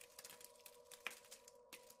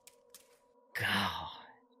 God.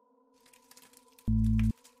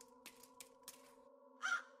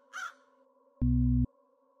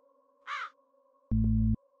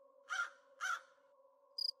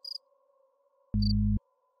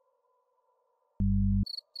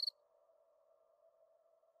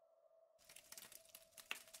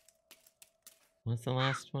 What's the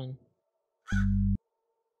last one?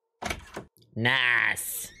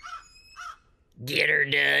 Nice. Get her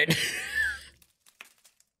done.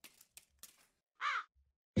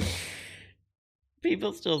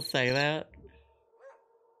 People still say that.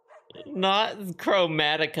 Not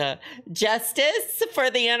Chromatica. Justice for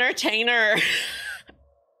the entertainer.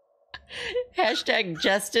 Hashtag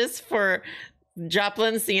justice for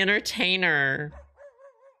Joplin's the entertainer.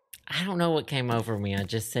 I don't know what came over me. I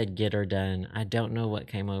just said get her done. I don't know what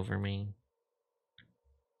came over me.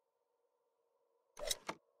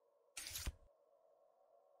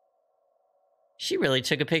 She really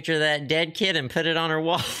took a picture of that dead kid and put it on her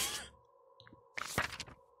wall.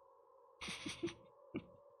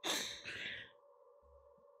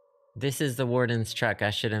 This is the warden's truck. I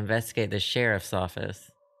should investigate the sheriff's office.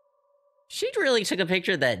 She really took a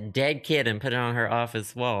picture of that dead kid and put it on her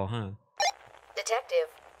office wall, huh? Detective,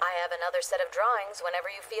 I have another set of drawings whenever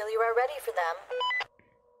you feel you are ready for them.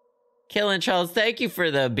 Killing Charles, thank you for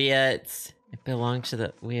the bits. It belonged to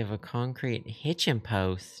the... We have a concrete hitching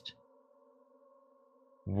post.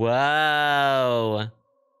 Whoa.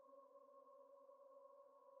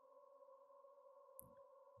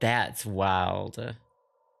 That's wild.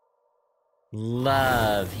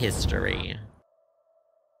 Love history.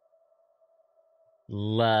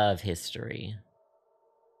 Love history.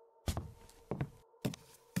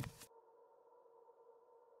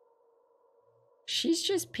 She's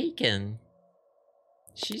just peeking.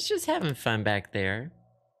 She's just having fun back there.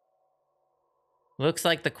 Looks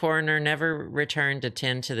like the coroner never returned to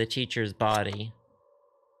tend to the teacher's body.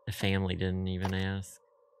 The family didn't even ask.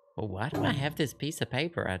 Well, why do I have this piece of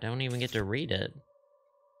paper? I don't even get to read it.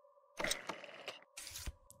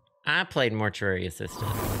 I played mortuary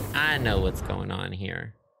assistant. I know what's going on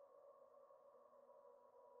here.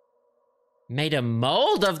 Made a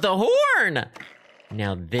mold of the horn!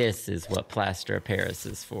 Now this is what plaster of Paris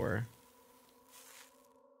is for.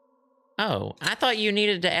 Oh, I thought you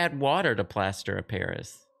needed to add water to plaster of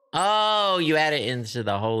Paris. Oh, you add it into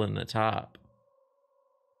the hole in the top.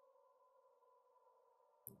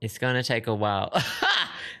 It's gonna take a while.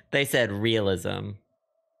 They said realism.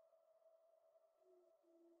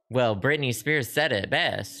 Well, Britney Spears said it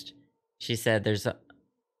best. She said there's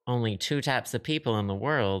only two types of people in the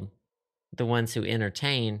world. The ones who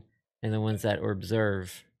entertain and the ones that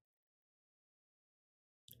observe.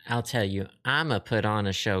 I'll tell you, I'm a put on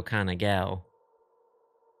a show kind of gal.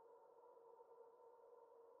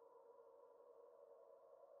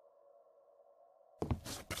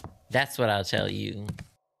 That's what I'll tell you.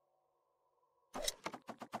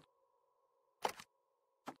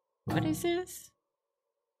 What is this?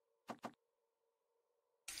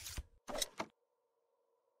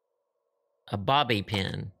 A bobby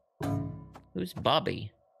pin. Who's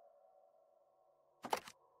Bobby?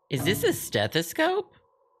 Is this a stethoscope?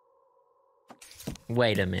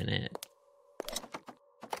 Wait a minute.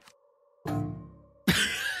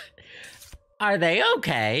 Are they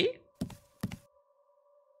okay?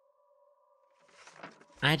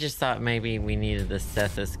 I just thought maybe we needed the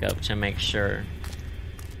stethoscope to make sure.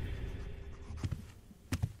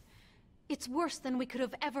 It's worse than we could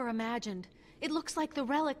have ever imagined. It looks like the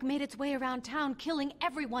relic made its way around town, killing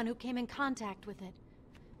everyone who came in contact with it.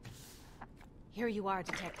 Here you are,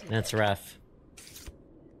 Detective. That's rough.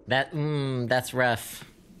 That's rough.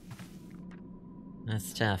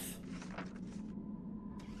 That's tough.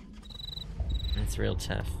 That's real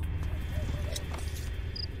tough.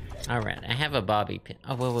 Alright, I have a bobby pin.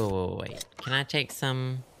 Oh, wait. Can I take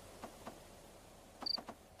some...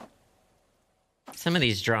 Some of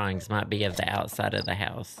these drawings might be of the outside of the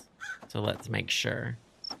house. So let's make sure.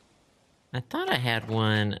 I thought I had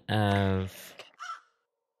one of...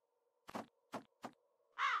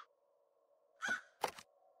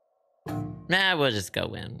 Nah, we'll just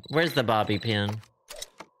go in. Where's the bobby pin?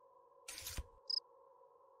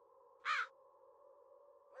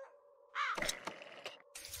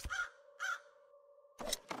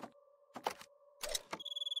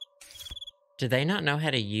 Do they not know how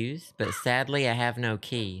to use? But sadly, I have no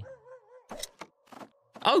key.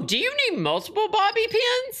 Oh, do you need multiple bobby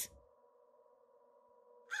pins?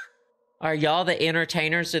 Are y'all the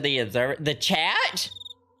entertainers or the observer? The chat?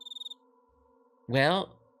 Well,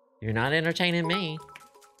 you're not entertaining me.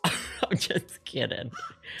 I'm just kidding.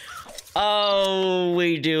 Oh,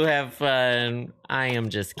 we do have fun. I am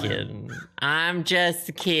just kidding. I'm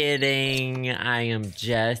just kidding. I am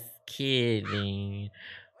just kidding.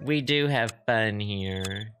 We do have fun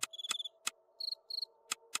here.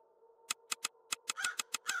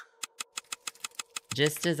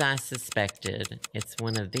 Just as I suspected, it's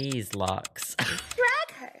one of these locks.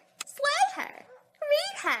 Drag her, slay her,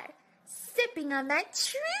 read her, sipping on that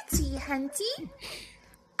true tea, hunty.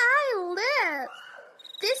 I live.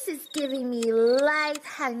 This is giving me life,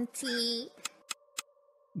 hunty.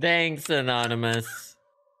 Thanks, Anonymous.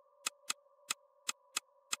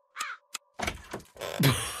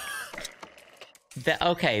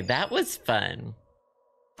 Okay, that was fun.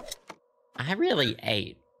 I really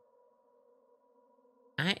ate.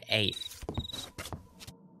 I ate.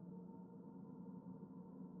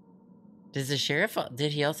 Does the sheriff,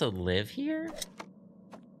 did he also live here?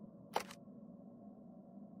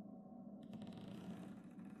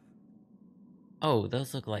 Oh,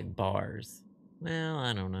 those look like bars. Well,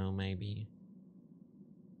 I don't know, maybe.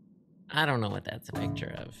 I don't know what that's a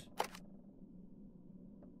picture of.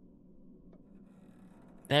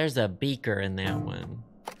 There's a beaker in that one.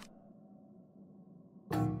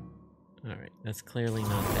 Alright, that's clearly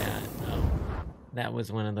not that. Oh, that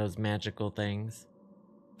was one of those magical things.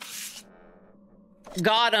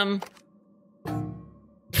 Got him!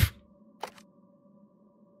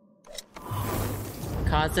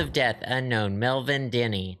 Cause of death unknown. Melvin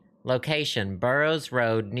Denny. Location Burroughs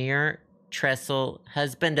Road near Trestle.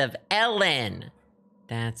 Husband of Ellen.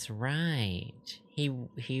 That's right.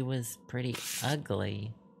 He was pretty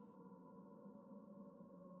ugly.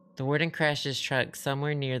 The warden crashed his truck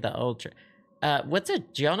somewhere near the old. Do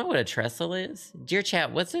y'all know what a trestle is? Dear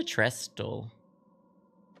chat, what's a trestle?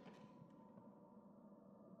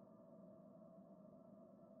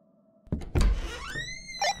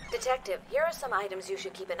 Detective, here are some items you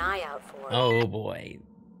should keep an eye out for. Oh boy.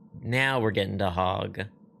 Now we're getting to hog.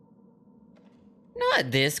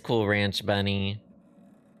 Not this cool ranch bunny.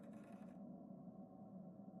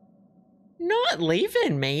 Not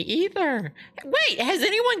leaving me either. Wait, has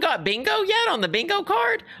anyone got bingo yet on the bingo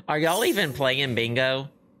card? Are y'all even playing bingo?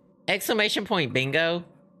 Exclamation point bingo?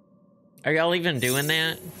 Are y'all even doing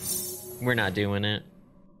that? We're not doing it.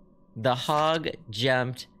 The hog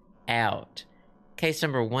jumped out. Case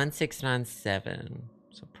number 1697.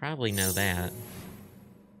 So probably know that.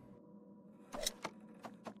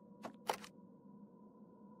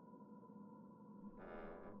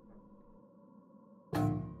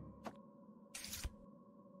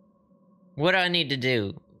 What do I need to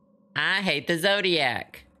do? I hate the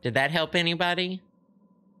Zodiac. Did that help anybody?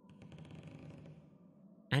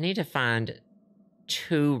 I need to find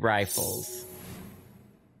 2 rifles.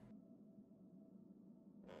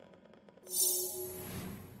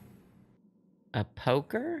 A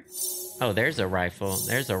poker? Oh, there's a rifle.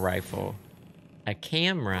 There's a rifle. A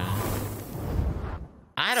camera.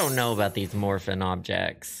 I don't know about these morphin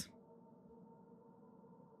objects.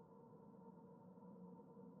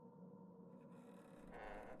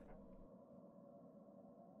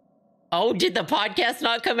 Oh, did the podcast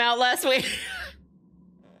not come out last week?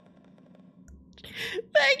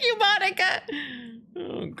 Thank you, Monica.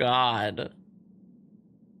 Oh, God.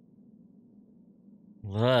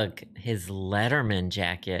 Look, his Letterman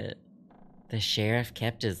jacket. The sheriff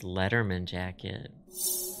kept his Letterman jacket.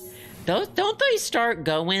 Don't they start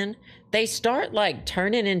going? They start, like,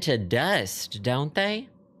 turning into dust, don't they?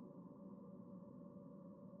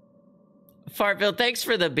 Fartville, thanks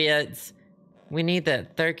for the bits. We need the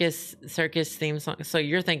circus theme song. So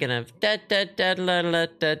you're thinking of da da da da da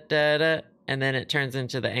da da da, and then it turns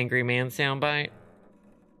into the Angry Man soundbite.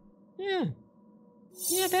 Yeah.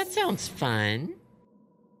 Yeah, that sounds fun.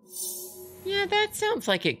 Yeah, that sounds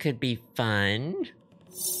like it could be fun.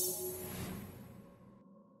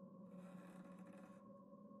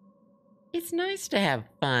 It's nice to have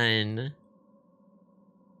fun.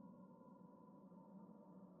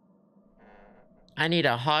 I need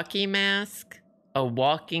a hockey mask, a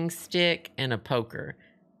walking stick, and a poker.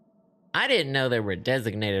 I didn't know there were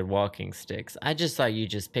designated walking sticks. I just thought you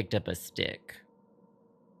just picked up a stick.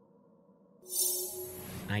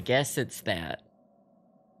 I guess it's that.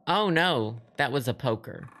 Oh no, that was a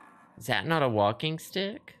poker. Is that not a walking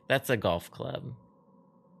stick? That's a golf club.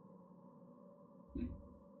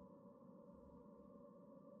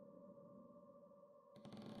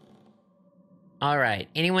 All right,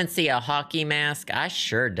 anyone see a hockey mask? I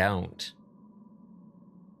sure don't.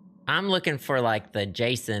 I'm looking for like the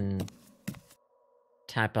Jason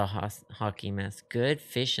type of hockey mask. Good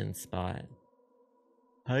fishing spot.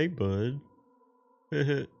 Hey, bud.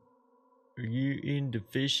 Are you into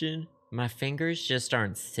fishing? My fingers just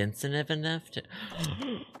aren't sensitive enough to...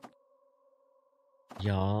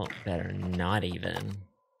 Y'all better not even.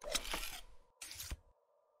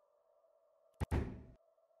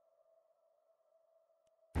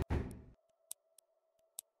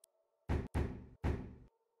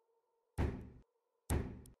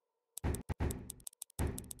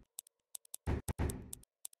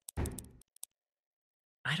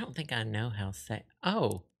 I don't think I know how to say...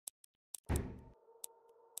 Oh.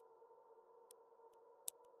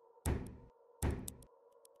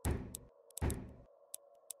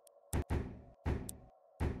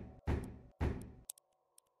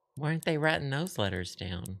 Why aren't they writing those letters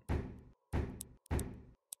down?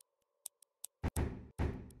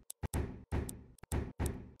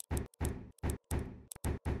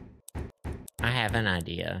 have an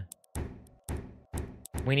idea.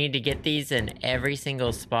 We need to get these in every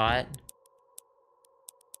single spot.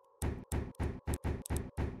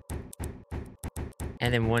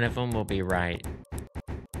 And then one of them will be right.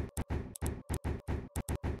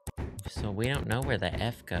 So we don't know where the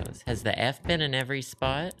F goes. Has the F been in every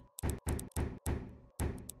spot?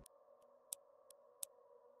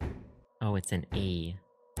 Oh, it's an E.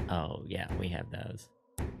 Oh, yeah, we have those.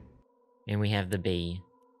 And we have the B.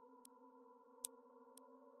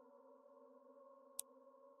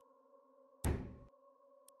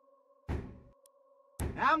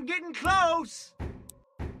 I'm getting close.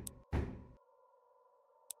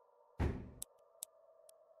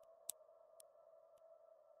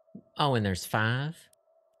 Oh, and there's 5?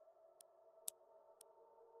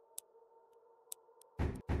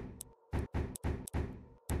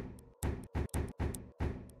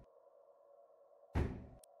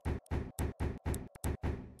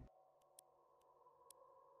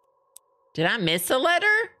 Did I miss a letter?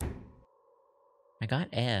 I got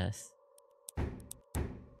S.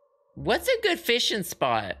 What's a good fishing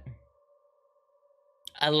spot?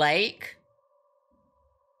 A lake?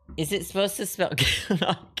 Is it supposed to spell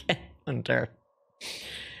calendar?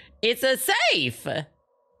 It's a safe.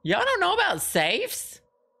 Y'all don't know about safes?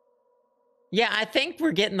 Yeah, I think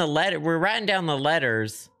we're getting the letter. We're writing down the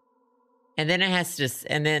letters. And then it has to,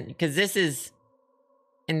 and then, because this is,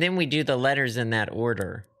 and then we do the letters in that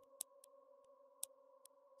order.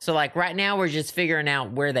 So like right now we're just figuring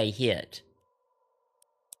out where they hit.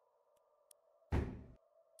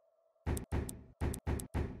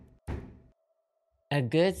 A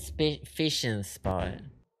good fishing spot.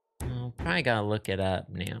 Oh, probably gotta look it up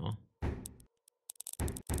now.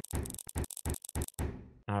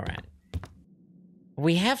 Alright.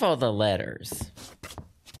 We have all the letters.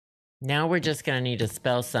 Now we're just gonna need to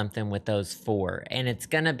spell something with those 4. And it's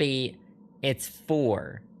gonna be, it's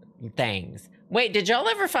 4 things. Wait, did y'all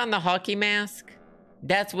ever find the hockey mask?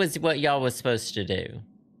 That was what y'all was supposed to do.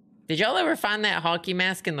 Did y'all ever find that hockey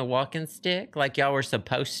mask in the walking stick like y'all were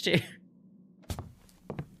supposed to?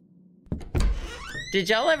 Did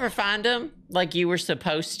y'all ever find them like you were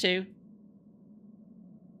supposed to?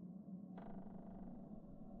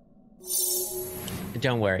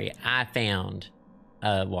 Don't worry, I found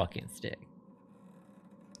a walking stick.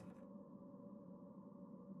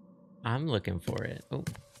 I'm looking for it. Oh.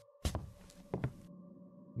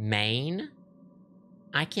 Maine?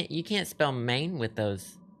 You can't spell Maine with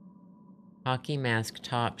those. Hockey mask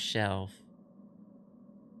top shelf.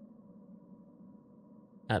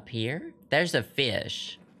 Up here? There's a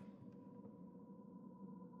fish.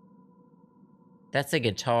 That's a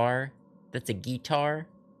guitar. That's a guitar.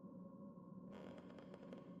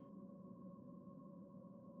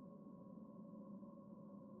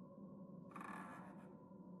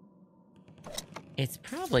 It's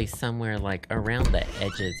probably somewhere like around the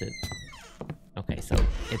edges. Okay, so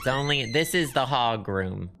it's only, this is the hog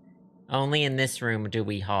room. Only in this room do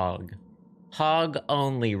we hog. Hog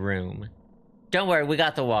only room. Don't worry, we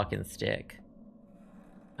got the walking stick.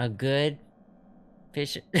 A good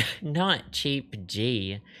fish, not cheap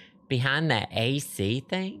G. Behind that AC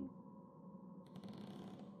thing?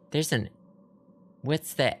 There's an,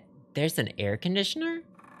 what's that? There's an air conditioner?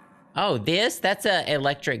 Oh, that's a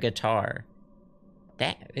electric guitar.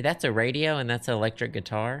 That's a radio and that's an electric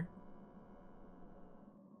guitar?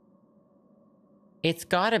 It's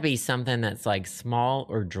gotta be something that's like small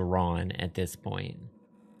or drawn at this point.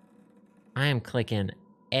 I am clicking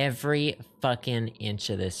every fucking inch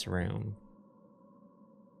of this room.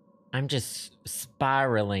 I'm just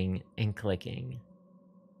spiraling and clicking.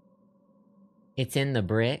 It's in the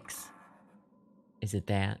bricks. Is it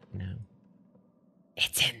that? No.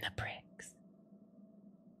 It's in the bricks.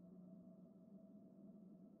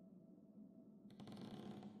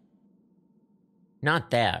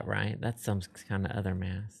 Not that, right? That's some kind of other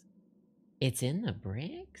mask. It's in the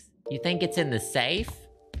bricks? You think it's in the safe?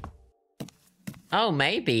 Oh,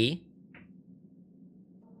 maybe.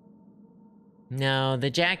 No,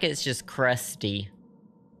 the jacket's just crusty.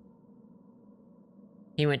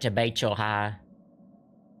 He went to Bachel High.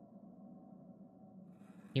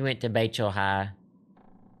 He went to Bachel High.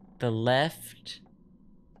 The left.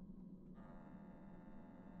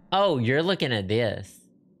 Oh, you're looking at this.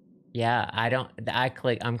 Yeah,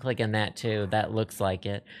 I'm clicking that too. That looks like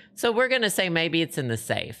it. So we're gonna say maybe it's in the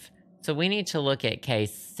safe. So we need to look at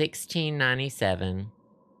case 1697.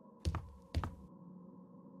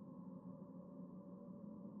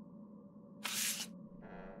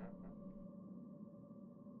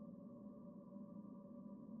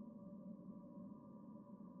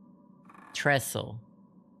 Trestle.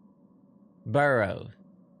 Burrow.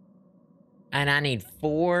 And I need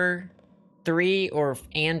 3 or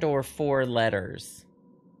 4 letters.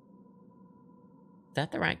 Is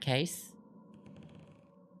that the right case?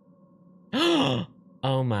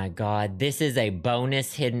 Oh my god, this is a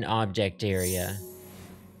bonus hidden object area.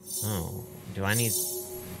 Oh, do I need...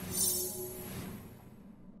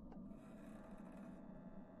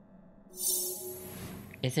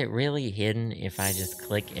 Is it really hidden if I just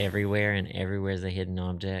click everywhere and everywhere's a hidden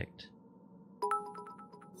object?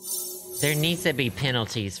 There needs to be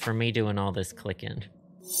penalties for me doing all this clicking.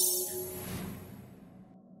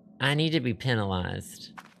 I need to be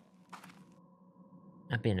penalized.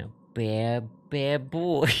 I've been a bad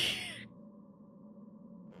boy.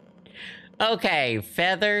 Okay,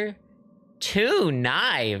 feather, 2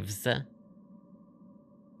 knives.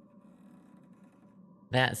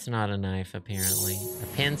 That's not a knife, apparently. A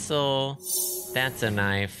pencil, that's a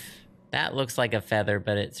knife. That looks like a feather,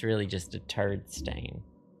 but it's really just a turd stain.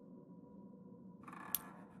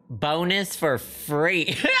 Bonus for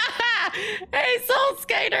free. Hey, Soul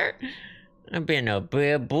Skater. I've been a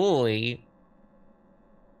bad boy.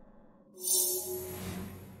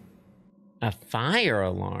 A fire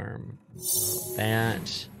alarm.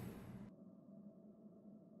 That.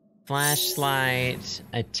 Flashlight.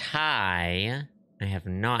 A tie. I have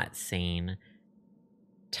not seen.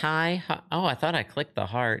 Tie. Oh, I thought I clicked the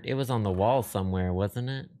heart. It was on the wall somewhere, wasn't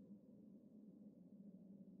it?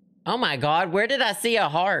 Oh my god, where did I see a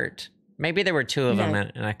heart? Maybe there were 2 of them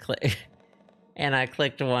and I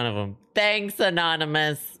clicked one of them. Thanks,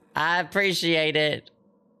 Anonymous. I appreciate it.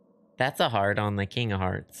 That's a heart on the King of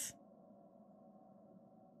Hearts.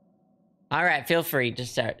 All right, feel free to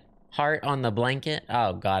start. Heart on the blanket.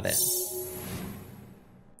 Oh, got it.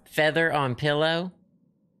 Feather on pillow.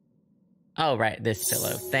 Oh, right, this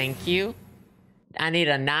pillow. Thank you. I need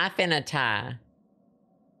a knife and a tie.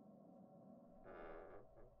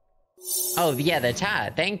 Oh, yeah, the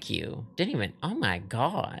tie. Thank you. Didn't even... Oh, my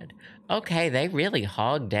God. Okay, they really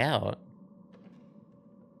hogged out.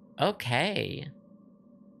 Okay.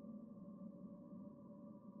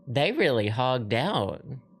 They really hogged out.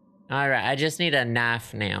 All right, I just need a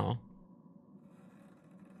knife now.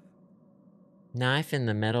 Knife in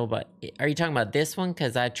the middle, but... Are you talking about this one?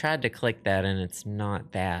 Because I tried to click that and it's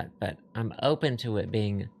not that. But I'm open to it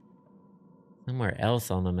being somewhere else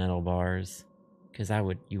on the metal bars. Because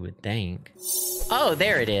you would think. Oh,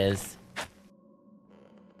 there it is.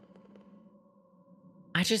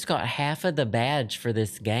 I just got half of the badge for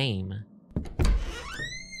this game.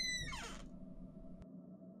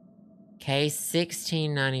 Case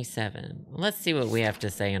 1697. Let's see what we have to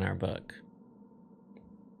say in our book.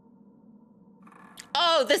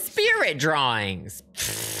 Oh, the spirit drawings.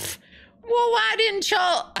 Well, why didn't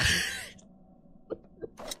y'all...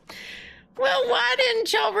 Well, why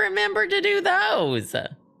didn't y'all remember to do those?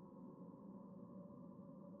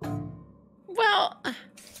 Well,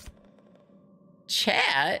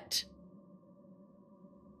 chat.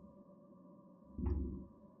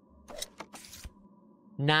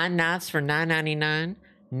 $9 knives for $9.99.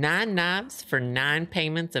 9 knives for 9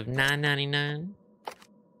 payments of $9.99.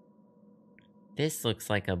 This looks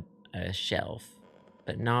like a shelf,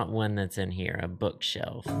 but not one that's in here, a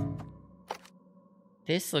bookshelf.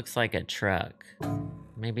 This looks like a truck.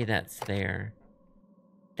 Maybe that's there.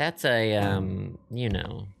 That's a, you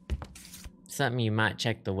know, something you might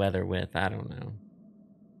check the weather with. I don't know.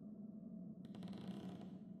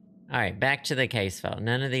 All right, back to the case file.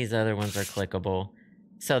 None of these other ones are clickable.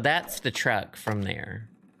 So that's the truck from there.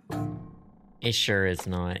 It sure is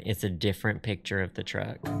not. It's a different picture of the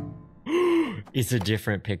truck. It's a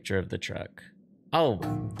different picture of the truck. Oh,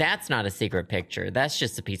 that's not a secret picture. That's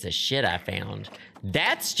just a piece of shit I found.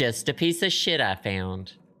 That's just a piece of shit I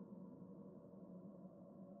found.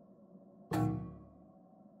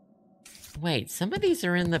 Wait, some of these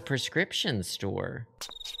are in the prescription store.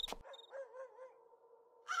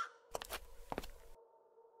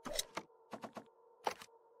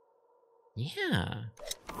 Yeah.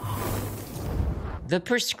 The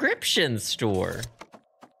prescription store.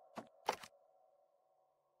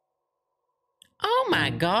 Oh my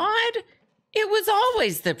God. It was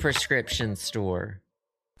always the prescription store.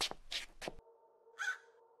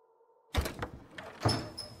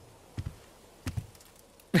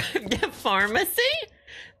 The pharmacy?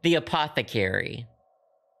 The apothecary.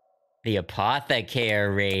 The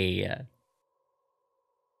apothecary.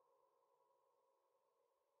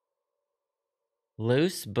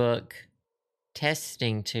 Loose book,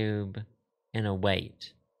 testing tube, and a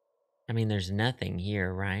weight. I mean, there's nothing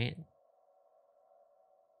here, right?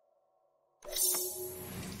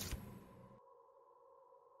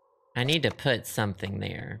 I need to put something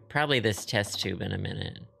there. Probably this test tube in a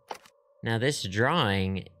minute. Now this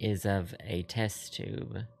drawing is of a test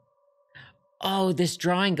tube. Oh, this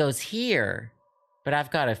drawing goes here. But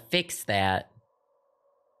I've got to fix that.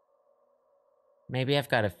 Maybe I've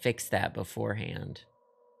got to fix that beforehand.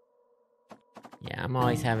 Yeah, I'm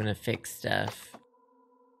always having to fix stuff.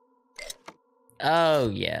 Oh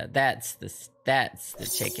yeah, that's the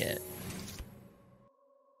ticket.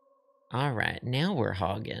 All right, now we're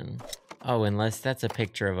hogging. Oh, unless that's a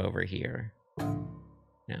picture of over here.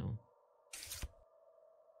 No.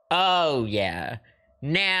 Oh yeah,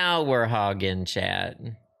 now we're hogging, chat.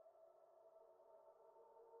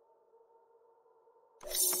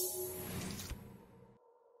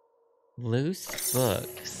 Loose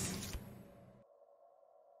books.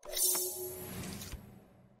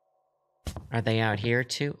 Are they out here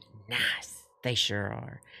too? Nice. They sure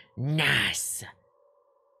are. Nice.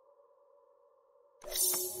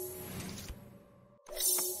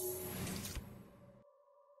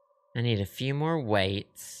 I need a few more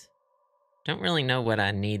weights. Don't really know what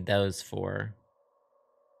I need those for.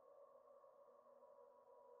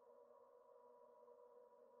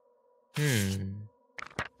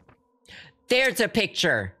 There's a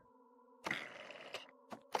picture.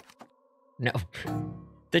 No.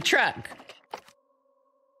 The truck.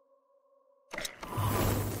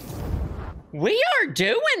 We are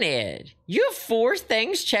doing it. You have 4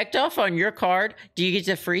 things checked off on your card. Do you get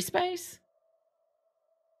to free space?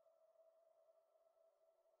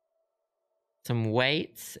 Some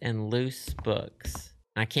weights and loose books.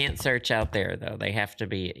 I can't search out there, though. They have to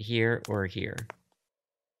be here or here.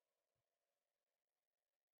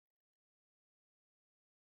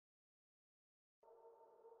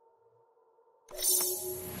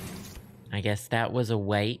 I guess that was a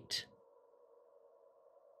weight.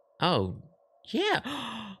 Oh, yeah.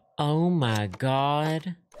 Oh my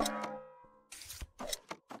God.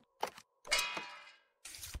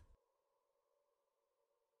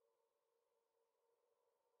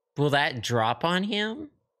 Will that drop on him?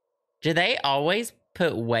 Do they always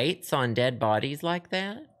put weights on dead bodies like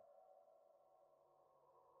that?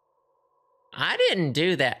 I didn't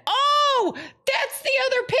do that. Oh, that's the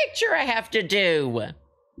other picture I have to do.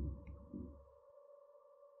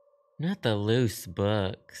 Not the loose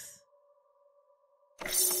books.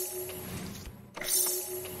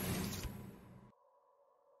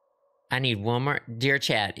 I need one more. Dear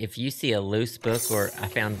chat, if you see a loose book or I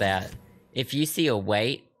found that, if you see a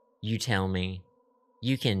weight, you tell me.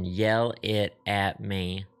 You can yell it at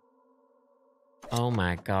me. Oh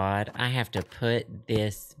my God, I have to put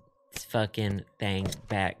this fucking thing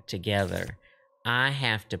back together. I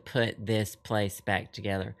have to put this place back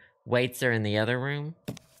together. Weights are in the other room.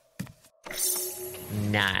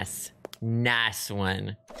 Nice. Nice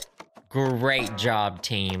one. Great job,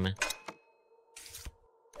 team. Is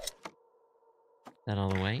that all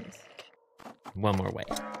the weights? One more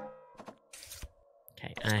weight.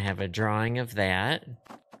 Okay, I have a drawing of that.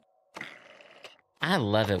 I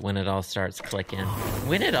love it when it all starts clicking.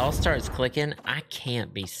 When it all starts clicking, I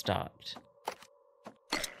can't be stopped.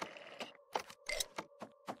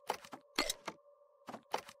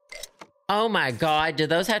 Oh my God, do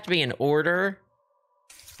those have to be in order?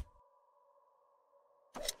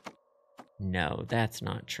 No, that's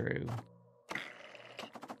not true.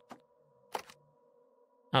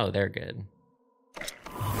 Oh, they're good.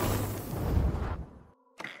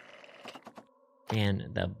 And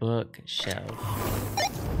the bookshelf.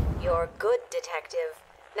 You're good, detective.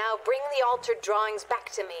 Now bring the altered drawings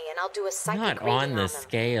back to me and I'll do a psychic Not reading on the them.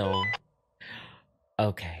 scale.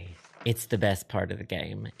 Okay, it's the best part of the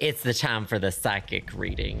game. It's the time for the psychic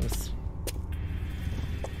readings.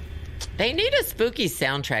 They need a spooky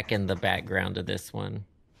soundtrack in the background of this one.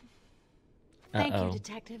 Thank you,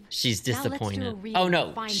 detective. She's disappointed. Now let's do a reading Oh no,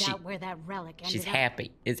 and find out where that relic ended she's up.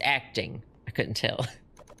 happy. It's acting. I couldn't tell.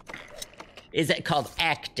 Is it called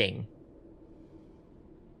acting?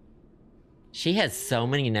 She has so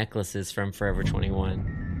many necklaces from Forever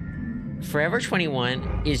 21. Forever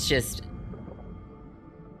 21 is just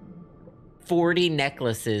 40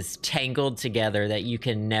 necklaces tangled together that you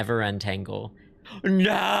can never untangle.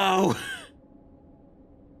 No!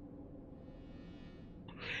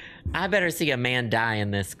 I better see a man die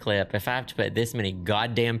in this clip if I have to put this many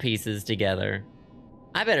goddamn pieces together.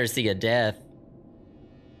 I better see a death.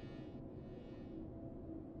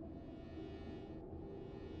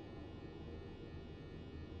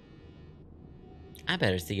 I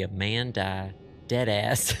better see a man die. Dead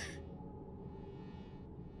ass.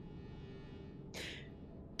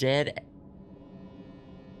 Dead.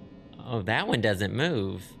 Oh, that one doesn't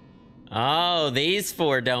move. Oh, these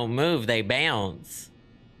 4 don't move. They bounce.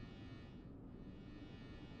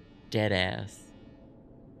 Dead ass.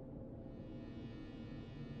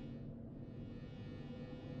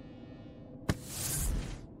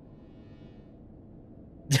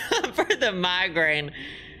 For the migraine.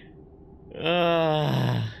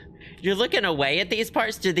 You're looking away at these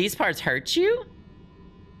parts? Do these parts hurt you?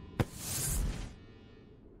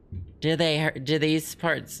 Do these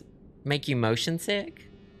parts make you motion sick?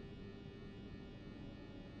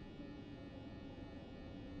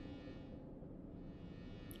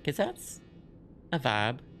 Because that's a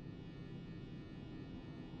vibe.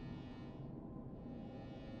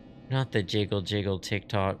 Not the jiggle jiggle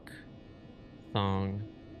TikTok song.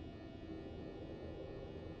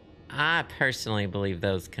 I personally believe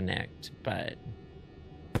those connect, but...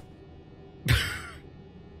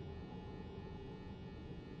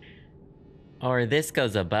 Or this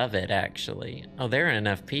goes above it, actually. Oh, there are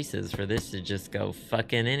enough pieces for this to just go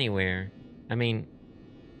fucking anywhere. I mean,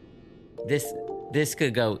 this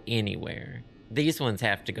could go anywhere. These ones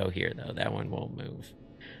have to go here, though. That one won't move.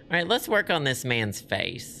 All right, let's work on this man's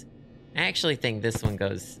face. I actually think this one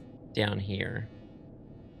goes down here.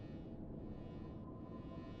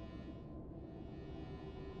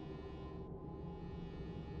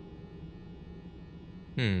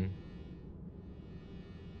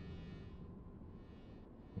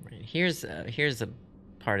 Right, here's a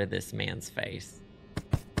part of this man's face.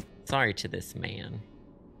 Sorry to this man.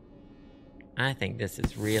 I think this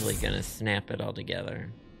is really gonna snap it all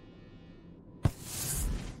together.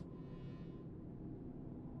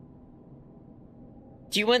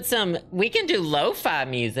 Do you want some... We can do lo-fi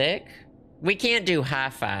music. We can't do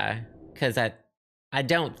hi-fi, because I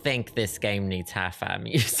don't think this game needs hi-fi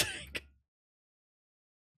music.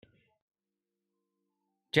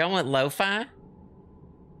 Do y'all want lo-fi?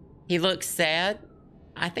 He looks sad.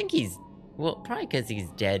 I think he's... Well, probably because he's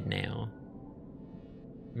dead now.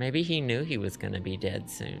 Maybe he knew he was going to be dead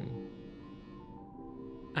soon.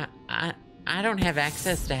 I don't have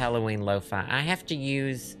access to Halloween lo-fi. I have to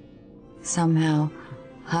use... Somehow,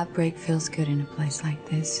 heartbreak feels good in a place like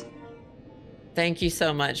this. Thank you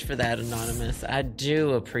so much for that, Anonymous. I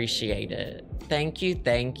do appreciate it. Thank you,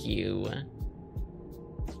 thank you.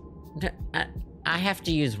 I have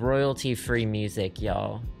to use royalty-free music,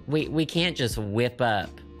 y'all. We can't just whip up.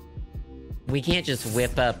 We can't just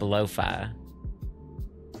whip up lo-fi.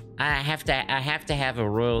 I have to have a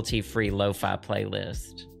royalty-free lo-fi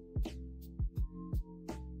playlist.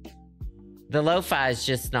 The lo-fi is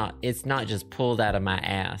just not, it's not just pulled out of my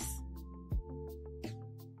ass.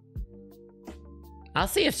 I'll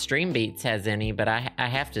see if Stream Beats has any, but I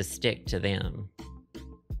have to stick to them.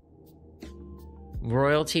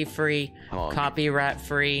 Royalty-free,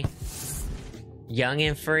 copyright-free, young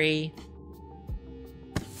and free.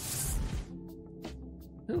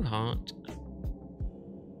 Who honked?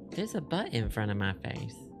 There's a butt in front of my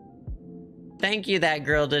face. Thank you, that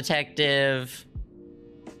girl detective.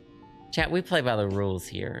 Chat, we play by the rules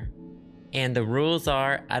here. And the rules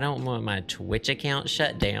are, I don't want my Twitch account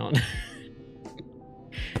shut down.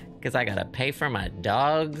 Because I gotta pay for my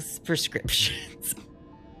dog's prescriptions.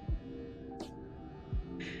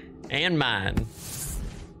 And mine.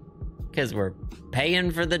 Because we're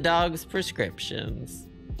paying for the dog's prescriptions.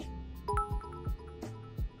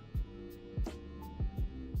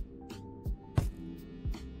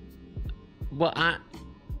 Well,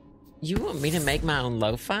 you want me to make my own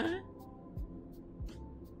lo-fi?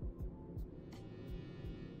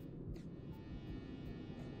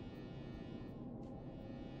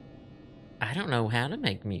 I don't know how to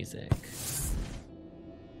make music.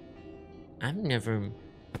 I've never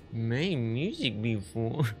made music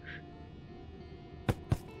before.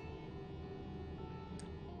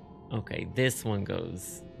 Okay, this one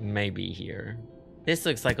goes maybe here. This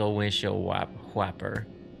looks like a windshield whopper.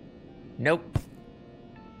 Nope.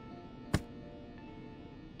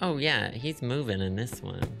 Oh yeah, he's moving in this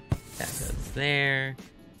one. That goes there.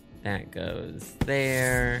 That goes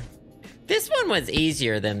there. This one was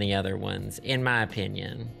easier than the other ones, in my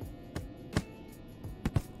opinion.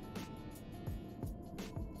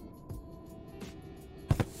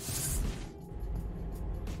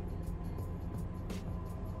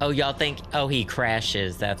 Oh, y'all think... Oh, he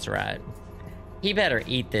crashes. That's right. He better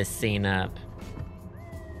eat this scene up.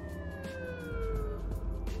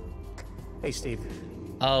 Hey, Steve.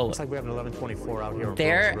 Oh. Looks like we have an 1124 out here.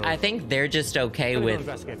 They're... I think they're just okay with...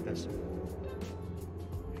 Investigate this.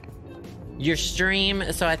 Your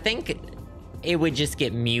stream... So I think it would just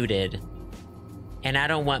get muted. And I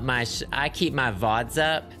don't want my... I keep my VODs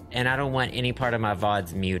up, and I don't want any part of my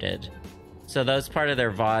VODs muted. So those part of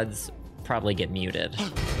their VODs probably get muted.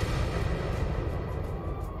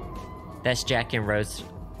 That's Jack and Rose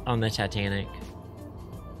on the Titanic.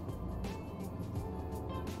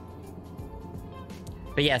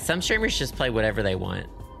 But yeah, some streamers just play whatever they want.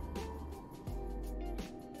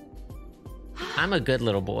 I'm a good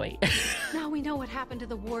little boy. Now we know what happened to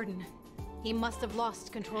the warden. He must have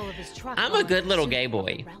lost control of his truck. I'm a good little gay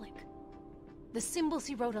boy. Relic. The symbols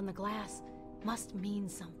he wrote on the glass must mean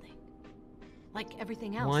something. Like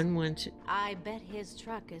everything else. 112. I bet his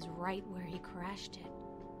truck is right where he crashed it.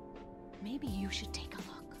 Maybe you should take a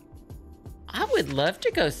look. I would love to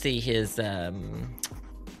go see his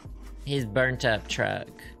burnt up truck.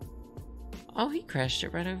 Oh, he crashed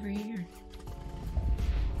it right over here.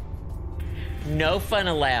 No fun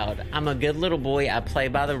allowed. I'm a good little boy. I play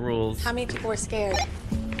by the rules. How many people were scared?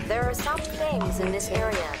 There are some things in this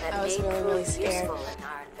area that I was may really, prove really scared. useful in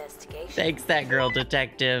our investigation. Thanks, that girl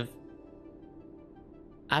detective.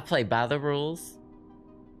 I play by the rules.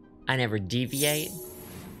 I never deviate.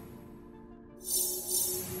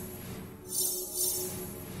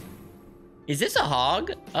 Is this a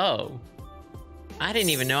hog? Oh. I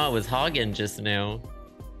didn't even know I was hogging just now.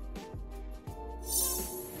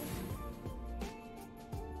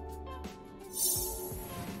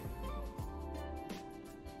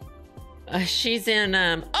 She's in,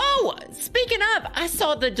 oh, speaking of, I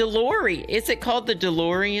saw the DeLorean. Is it called the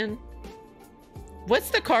DeLorean?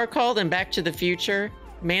 What's the car called in Back to the Future?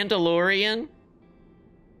 Mandalorian?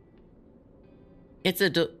 It's a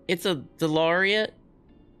DeLorean.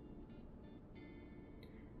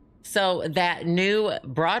 So that new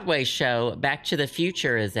Broadway show, Back to the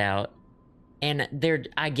Future, is out. And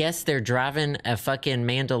I guess they're driving a fucking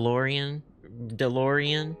DeLorean.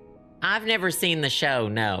 I've never seen the show,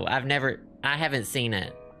 no. I haven't seen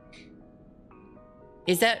it.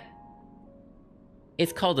 It's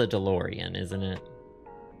called a DeLorean, isn't it?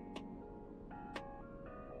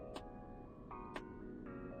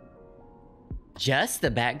 Just the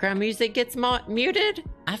background music gets muted?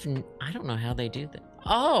 I don't know how they do that.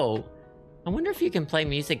 Oh, I wonder if you can play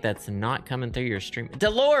music that's not coming through your stream.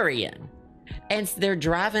 DeLorean! And they're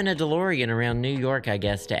driving a DeLorean around New York, I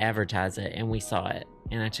guess, to advertise it, and we saw it.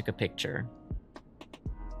 And I took a picture.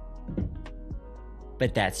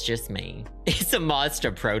 But that's just me. It's a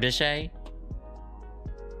Mazda Protege.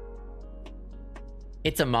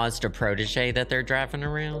 It's a Mazda Protege that they're driving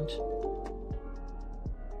around.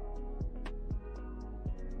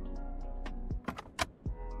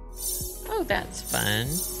 Oh, that's fun.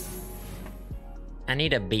 I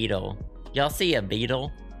need a beetle. Y'all see a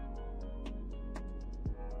beetle?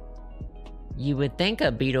 You would think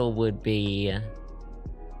a beetle would be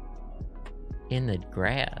in the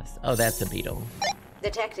grass. Oh, that's a beetle.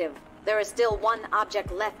 Detective, there is still one object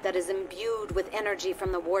left that is imbued with energy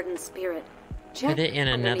from the warden's spirit. Put it in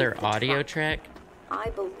another audio truck. track. I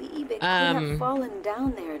believe it could have fallen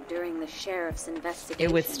down there during the sheriff's investigation.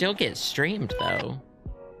 It would still get streamed, though.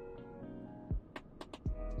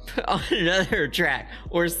 On another track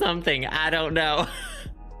or something. I don't know.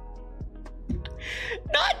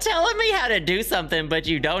 Not telling me how to do something, but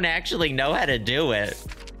you don't actually know how to do it.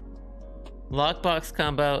 Lockbox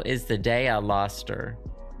combo is the day I lost her.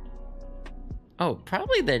 Oh,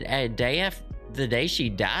 probably the day after the day she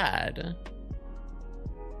died.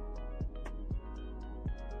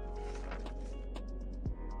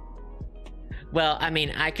 Well, I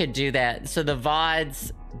mean, I could do that. So the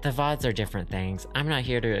VODs are different things. I'm not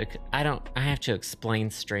here to, I have to explain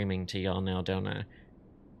streaming to y'all now, don't I?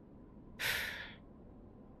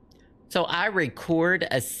 So I record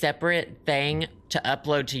a separate thing to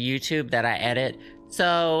upload to YouTube that I edit.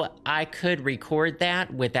 So I could record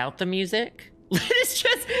that without the music. Let us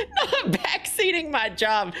just, no, I'm backseating my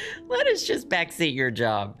job. Let us just backseat your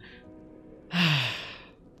job.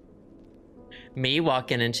 Me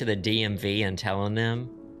walking into the DMV and telling them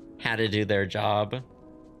how to do their job.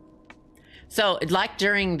 So like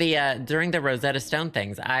during the Rosetta Stone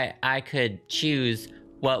things, I could choose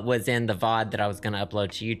what was in the VOD that I was going to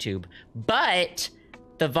upload to YouTube. But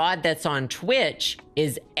the VOD that's on Twitch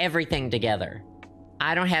is everything together.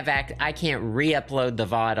 I can't re-upload the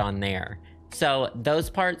VOD on there. So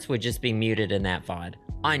those parts would just be muted in that VOD.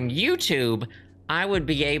 On YouTube, I would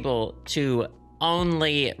be able to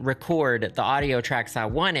only record the audio tracks I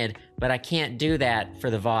wanted, but I can't do that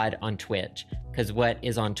for the VOD on Twitch. Because what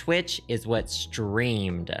is on Twitch is what's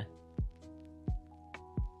streamed.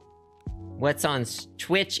 What's on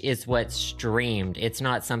Twitch is what's streamed. It's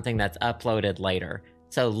not something that's uploaded later.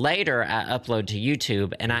 So later I upload to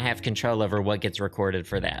YouTube and I have control over what gets recorded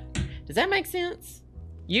for that. Does that make sense?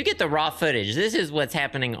 You get the raw footage. This is what's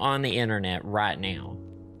happening on the internet right now.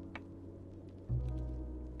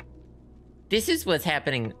 This is what's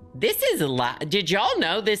happening. This is live. Did y'all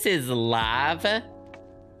know this is live?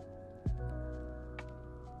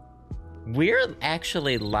 We're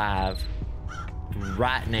actually live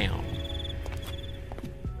right now.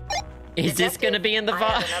 Is this gonna be in the I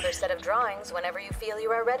have VOD? another set of drawings whenever you feel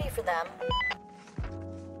you are ready for them.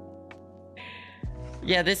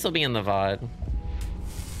 Yeah, this will be in the VOD.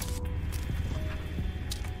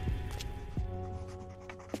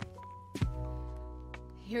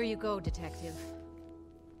 Here you go, Detective.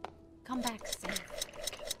 Come back safe.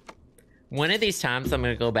 One of these times I'm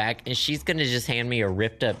gonna go back and she's gonna just hand me a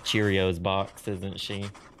ripped up Cheerios box, isn't she?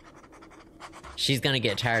 She's gonna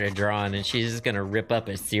get tired of drawing and she's just gonna rip up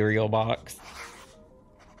a cereal box.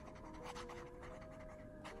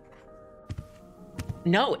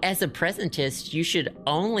 No, as a presentist, you should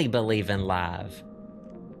only believe in live.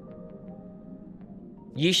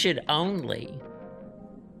 You should only.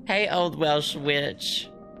 Hey, old Welsh witch.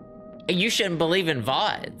 You shouldn't believe in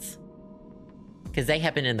VODs. Because they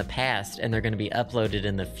happened in the past and they're going to be uploaded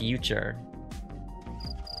in the future.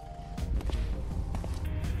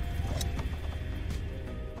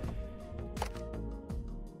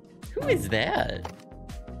 Who is that?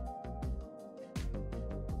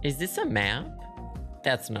 Is this a map?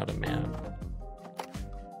 That's not a map.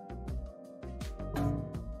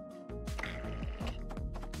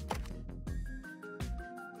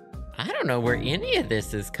 I don't know where any of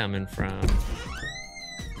this is coming from.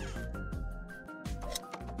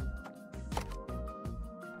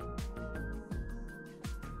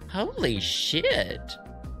 Holy shit.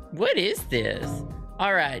 What is this?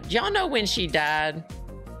 All right, y'all know when she died?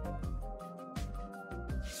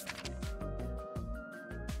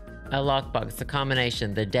 A lockbox, a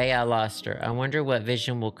combination, the day I lost her. I wonder what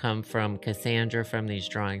vision will come from Cassandra from these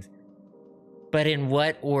drawings. But in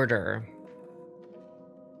what order?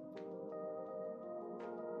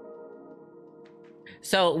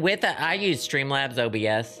 So with I use Streamlabs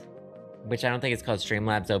OBS, which I don't think it's called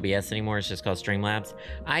Streamlabs OBS anymore. It's just called Streamlabs.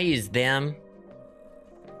 I use them.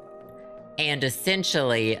 And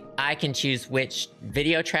essentially, I can choose which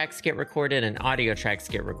video tracks get recorded and audio tracks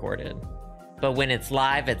get recorded. But when it's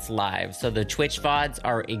live, it's live. So the Twitch VODs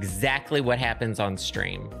are exactly what happens on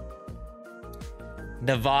stream.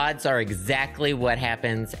 The VODs are exactly what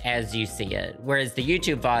happens as you see it. Whereas the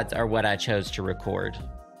YouTube VODs are what I chose to record.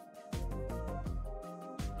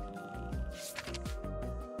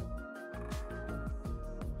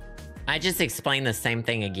 I just explained the same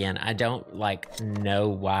thing again. I don't, know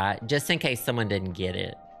why. Just in case someone didn't get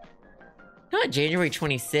it. Not January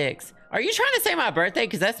 26th. Are you trying to say my birthday?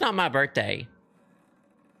 Because that's not my birthday.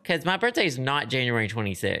 Because my birthday is not January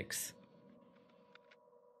 26th.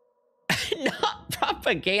 Not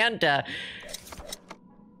propaganda.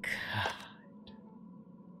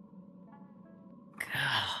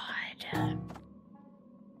 God.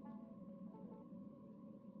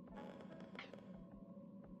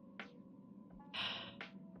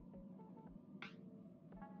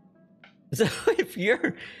 So if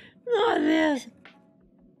you're on this,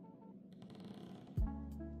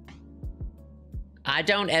 I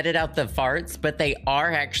don't edit out the farts, but they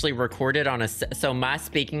are actually recorded on a, so my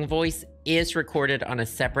speaking voice is recorded on a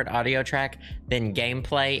separate audio track than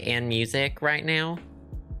gameplay and music right now.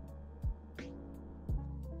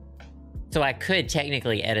 So I could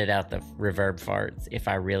technically edit out the reverb farts if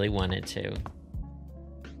I really wanted to.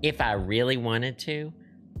 If I really wanted to,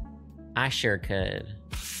 I sure could.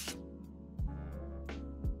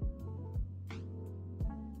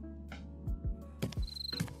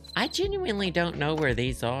 I genuinely don't know where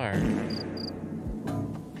these are.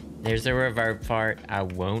 There's a reverb fart. I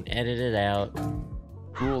won't edit it out.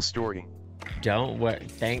 Cool story. Don't worry.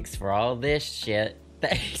 Thanks for all this shit.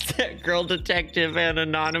 Thanks, Girl Detective and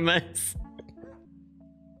Anonymous.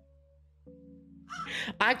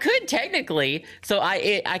 I could technically, so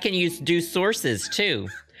I can do sources too.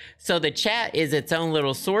 So the chat is its own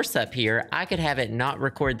little source up here. I could have it not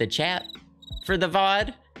record the chat for the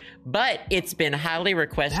VOD. But it's been highly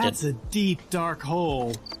requested. That's a deep, dark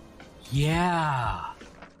hole. Yeah.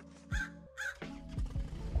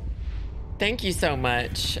 Thank you so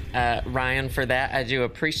much, Ryan, for that. I do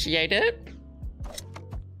appreciate it.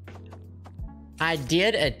 I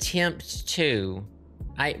did attempt to,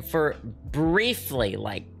 for briefly,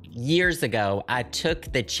 like years ago, I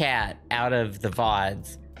took the chat out of the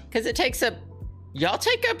VODs because it takes up, y'all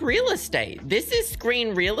take up real estate. This is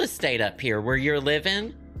screen real estate up here where you're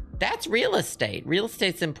living. That's real estate. Real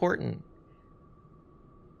estate's important.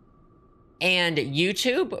 And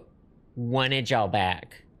YouTube wanted y'all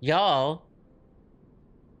back. Y'all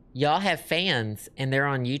have fans and they're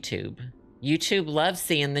on YouTube. YouTube loves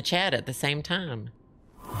seeing the chat at the same time.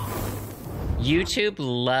 YouTube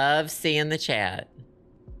loves seeing the chat.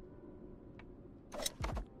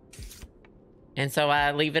 And so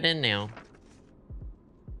I leave it in now.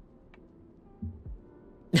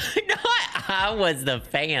 I was the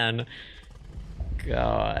fan.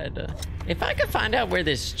 God. If I could find out where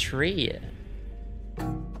this tree is.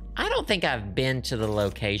 I don't think I've been to the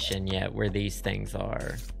location yet where these things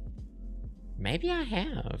are. Maybe I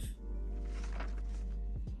have.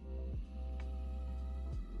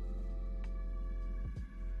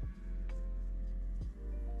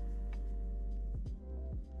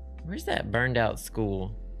 Where's that burned out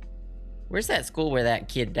school? Where's that school where that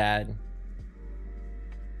kid died?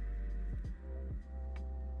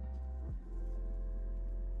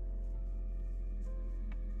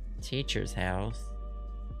 Teacher's house.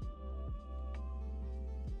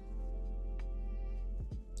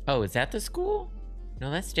 Oh, is that the school? No,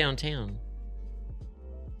 that's downtown.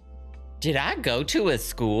 Did I go to a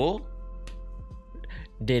school?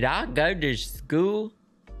 Did I go to school?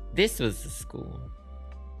 This was the school.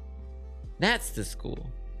 That's the school.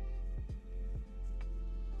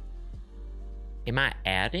 Am I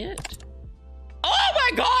at it? Oh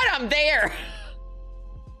my God, I'm there!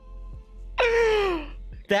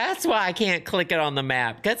 That's why I can't click it on the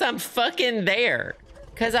map, because I'm fucking there.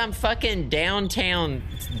 Because I'm fucking downtown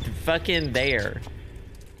fucking there.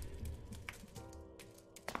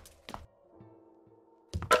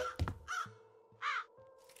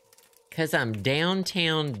 Because I'm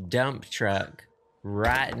downtown dump truck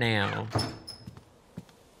right now.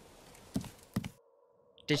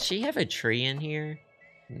 Did she have a tree in here?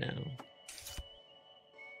 No.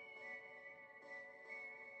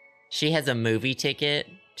 She has a movie ticket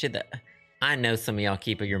to the... I know some of y'all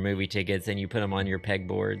keep your movie tickets and you put them on your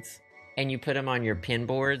pegboards. And you put them on your pin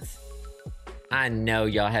boards. I know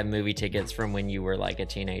y'all have movie tickets from when you were like a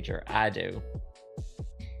teenager. I do.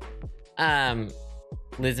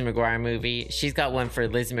 Lizzie McGuire movie. She's got one for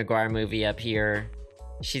Lizzie McGuire movie up here.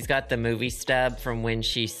 She's got the movie stub from when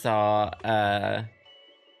she saw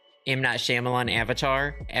M. Night Shyamalan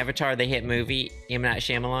Avatar. Avatar, the hit movie. M. Night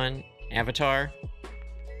Shyamalan Avatar.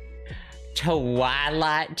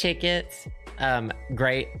 Twilight tickets.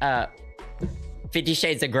 Great. 50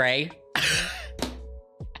 Shades of Grey.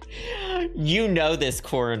 You know this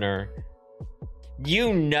coroner.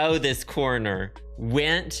 You know this coroner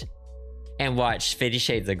went and watched 50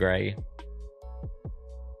 Shades of Grey.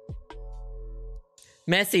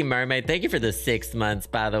 Messy Mermaid, thank you for the 6 months,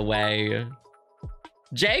 by the way.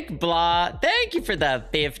 Jake Blah, thank you for the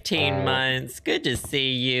 15 months. Good to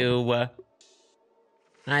see you.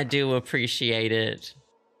 I do appreciate it.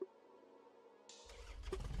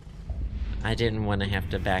 I didn't want to have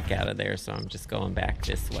to back out of there, so I'm just going back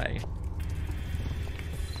this way.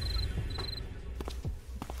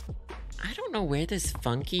 I don't know where this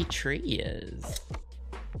funky tree is.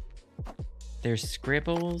 There's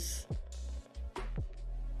scribbles.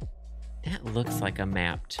 That looks like a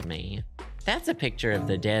map to me. That's a picture of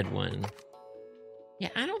the dead one. Yeah,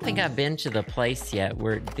 I don't think I've been to the place yet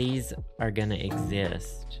where these are gonna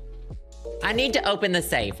exist. I need to open the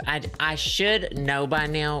safe. I should know by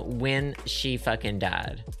now when she fucking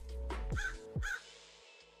died.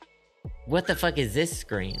 What the fuck is this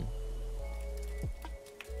screen?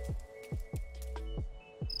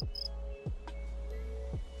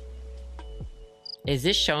 Is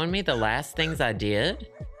this showing me the last things I did?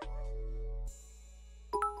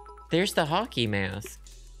 There's the hockey mask.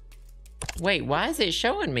 Wait, why is it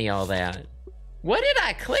showing me all that? What did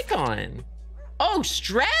I click on? Oh,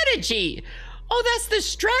 strategy! Oh, that's the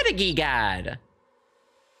strategy guide.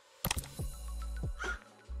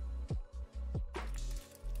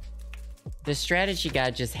 The strategy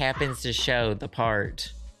guide just happens to show the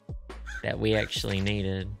part that we actually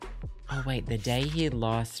needed. Oh wait, the day he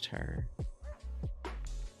lost her.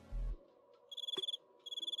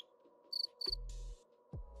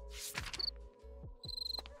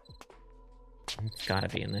 It's gotta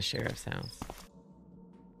be in the sheriff's house.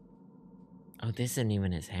 Oh, this isn't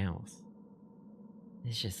even his house.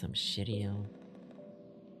 It's just some shitty old...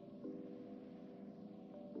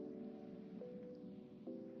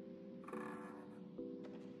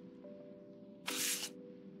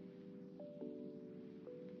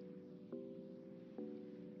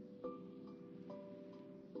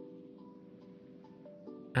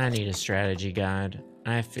 I need a strategy guide.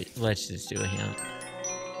 Let's just do a hint.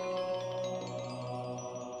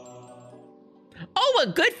 Oh,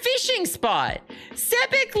 a good fishing spot!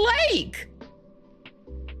 Sepik Lake!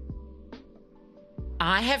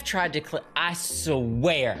 I have tried to click, I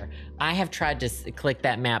swear, I have tried to click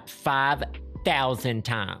that map 5,000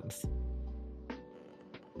 times.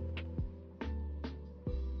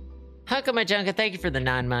 Huckamajunka, thank you for the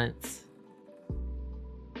 9 months.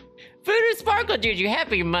 Voodoo Sparkle Juju,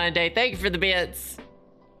 happy Monday. Thank you for the bits.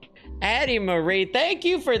 Addie Marie, thank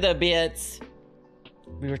you for the bits.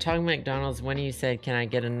 We were talking McDonald's. One of you said, can I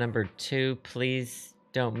get a number 2? Please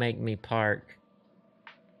don't make me park.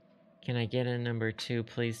 Can I get a number 2?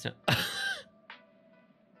 Please don't.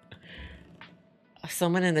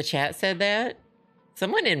 Someone in the chat said that?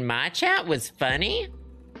 Someone in my chat was funny?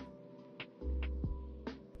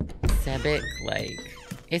 Sebic Lake.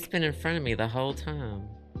 It's been in front of me the whole time.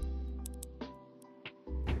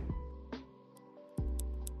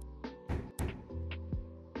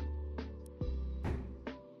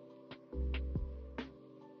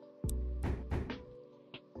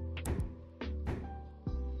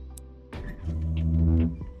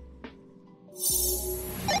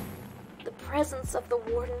 The presence of the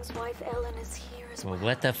warden's wife, Ellen, is here as well. Well,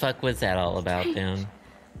 what the fuck was that all about then?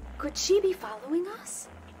 Could she be following us?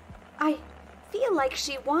 I feel like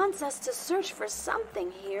she wants us to search for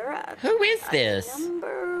something here. Who is this?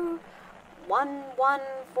 Number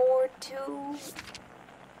 1142.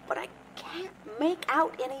 But I can't make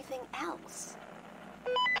out anything else.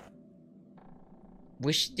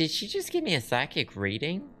 Did she just give me a psychic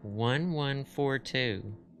reading?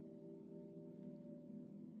 1142.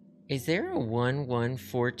 Is there a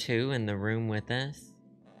 1142 in the room with us?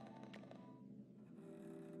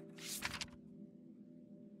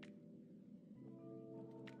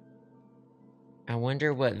 I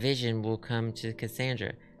wonder what vision will come to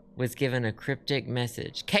Cassandra. Was given a cryptic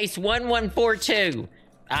message. Case 1142!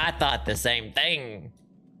 I thought the same thing.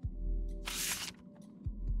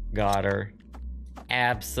 Got her.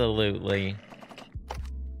 Absolutely.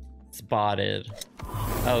 Spotted.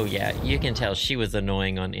 Oh yeah, you can tell she was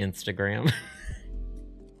annoying on Instagram.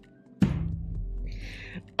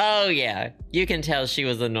 Oh yeah, you can tell she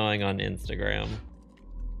was annoying on Instagram.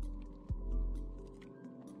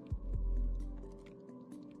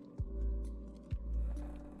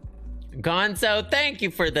 Gonzo, thank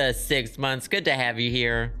you for the 6 months. Good to have you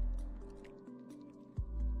here.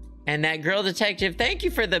 And that girl detective, thank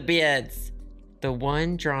you for the bits. The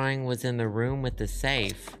one drawing was in the room with the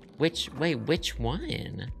safe. Wait, which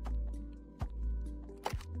one?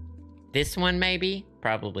 This one, maybe?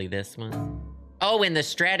 Probably this one. Oh, in the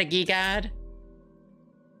strategy guide?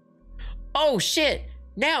 Oh, shit.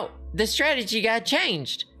 Now, the strategy guide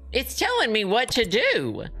changed. It's telling me what to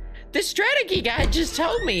do. The strategy guide just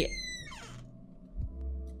told me.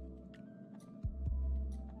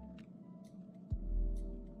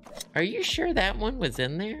 Are you sure that one was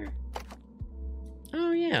in there?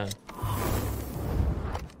 Oh, yeah.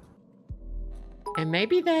 And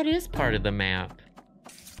maybe that is part of the map.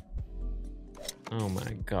 Oh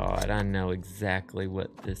my god, I know exactly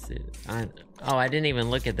what this is. Oh, I didn't even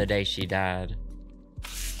look at the day she died.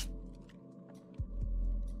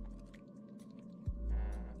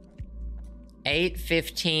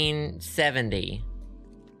 $8/15/70.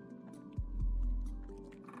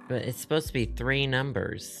 But it's supposed to be 3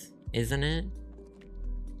 numbers, isn't it?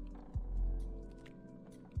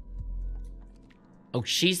 Oh,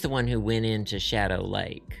 she's the one who went into Shadow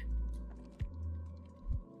Lake.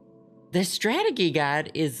 The strategy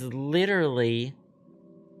guide is literally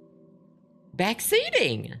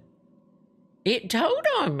backseating. It told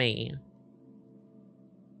on me.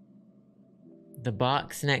 The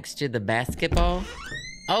box next to the basketball?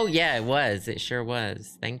 Oh yeah, it was. It sure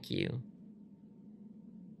was. Thank you.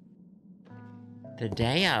 The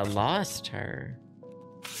day I lost her.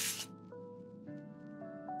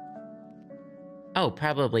 Oh,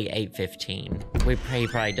 probably 8/15. He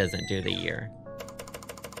probably doesn't do the year.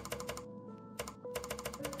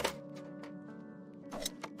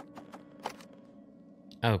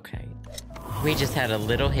 Okay. We just had a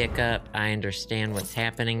little hiccup. I understand what's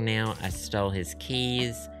happening now. I stole his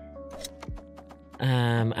keys.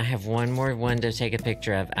 I have one more one to take a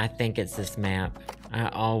picture of. I think it's this map. I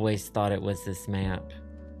always thought it was this map.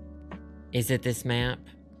 Is it this map?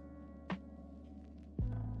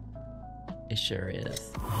 It sure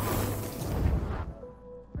is.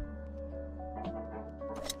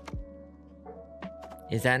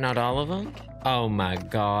 Is that not all of them? Oh my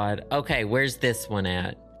god. Okay, where's this one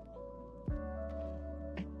at?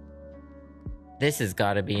 This has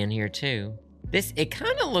got to be in here too. It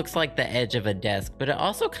kind of looks like the edge of a desk, but it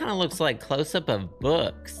also kind of looks like close-up of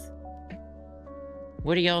books.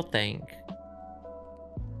 What do y'all think?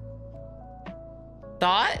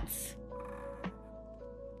 Thoughts?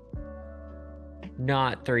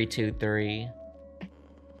 Not 323.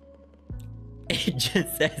 It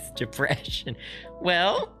just says depression.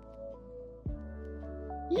 Well,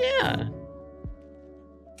 yeah.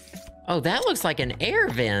 Oh, that looks like an air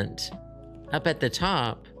vent up at the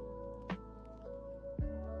top.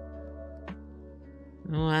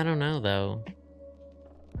 Oh, I don't know though.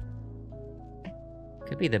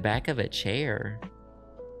 Could be the back of a chair.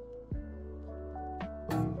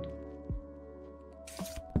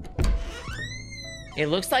 It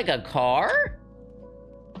looks like a car?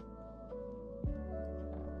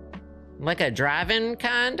 Like a driving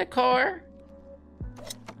kind of car?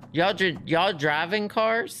 Y'all driving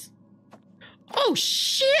cars? Oh,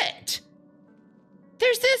 shit!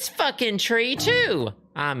 There's this fucking tree, too!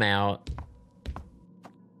 I'm out.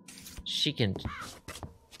 She can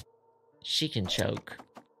choke.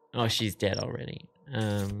 Oh, she's dead already.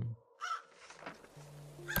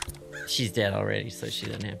 She's dead already, so she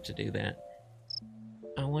doesn't have to do that.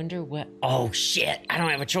 I wonder what... Oh, shit! I don't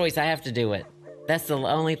have a choice. I have to do it. That's the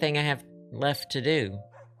only thing I have left to do.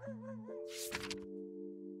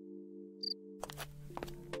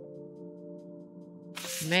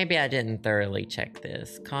 Maybe I didn't thoroughly check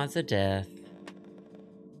this. Cause of death.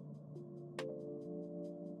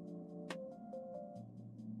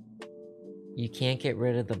 You can't get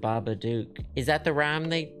rid of the Babadook. Is that the rhyme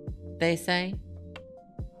they say?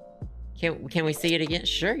 Can we see it again?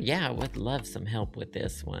 Sure, yeah, I would love some help with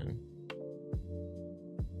this one.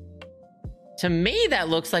 To me, that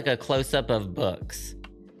looks like a close-up of books.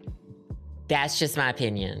 That's just my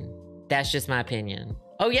opinion. That's just my opinion.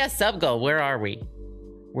 Oh yeah, sub goal, where are we?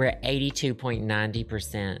 We're at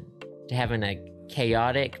 82.90% to having a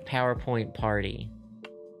chaotic PowerPoint party.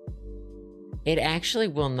 It actually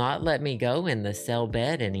will not let me go in the cell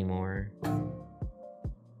bed anymore.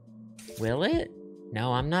 Will it?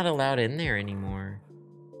 No, I'm not allowed in there anymore.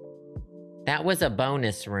 That was a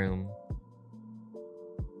bonus room.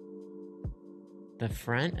 The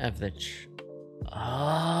front of the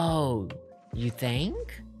oh, you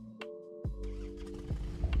think?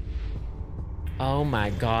 Oh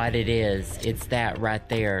my god, it is. It's that right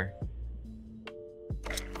there.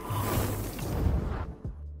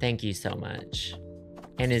 Thank you so much.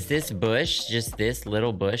 And is this bush just this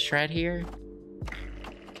little bush right here?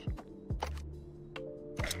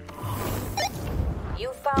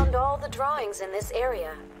 You found all the drawings in this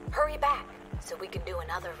area. Hurry back so we can do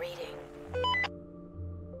another reading.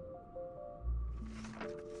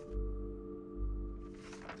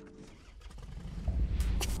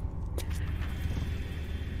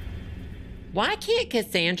 Why can't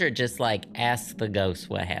Cassandra just, like, ask the ghost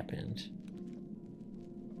what happened?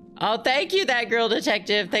 Oh, thank you, that girl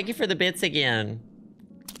detective. Thank you for the bits again.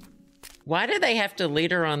 Why do they have to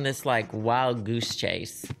lead her on this, like, wild goose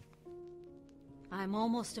chase? I'm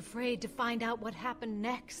almost afraid to find out what happened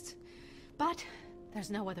next. But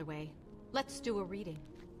there's no other way. Let's do a reading.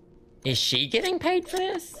 Is she getting paid for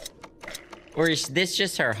this? Or is this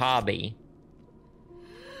just her hobby?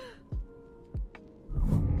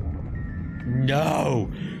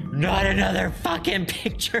 No, not another fucking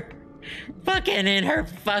picture. Fucking in her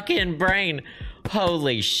fucking brain.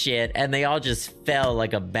 Holy shit. And they all just fell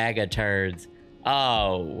like a bag of turds.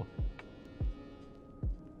 Oh.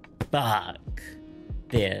 Fuck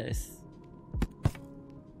this.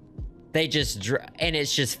 They just, and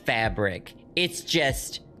it's just fabric. It's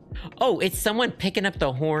just, oh, it's someone picking up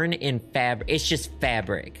the horn in fabric. It's just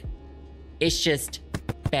fabric. It's just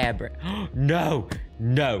fabric. No,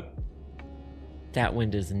 no. That one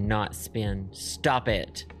does not spin. Stop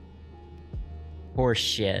it. Horse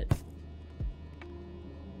shit.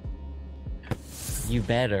 You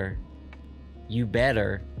better. You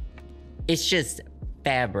better. It's just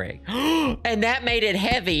fabric. And that made it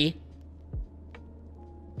heavy.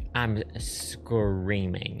 I'm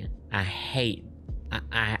screaming. I hate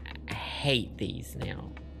these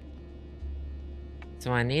now.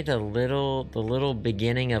 So I need the little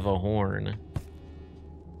beginning of a horn.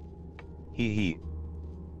 Hee hee.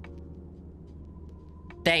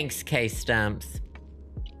 Thanks, K-Stumps.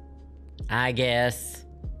 I guess.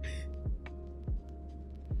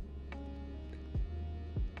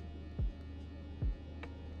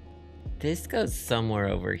 This goes somewhere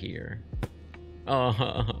over here.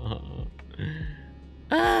 Oh.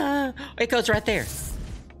 Ah, it goes right there.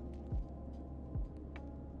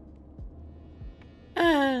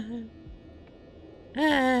 Ah.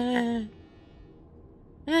 Ah.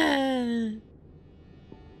 Ah.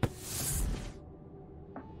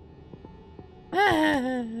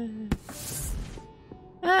 Ah.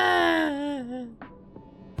 Ah.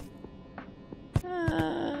 Ah.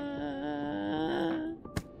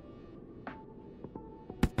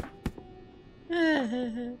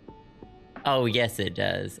 Oh, yes, it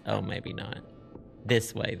does. Oh, maybe not.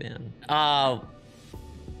 This way, then. Oh,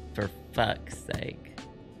 for fuck's sake.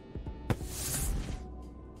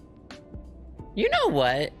 You know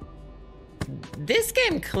what? This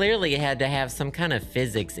game clearly had to have some kind of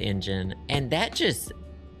physics engine, and that just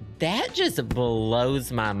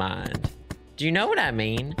blows my mind. Do you know what I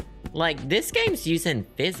mean? Like, this game's using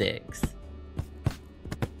physics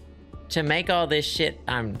To make all this shit,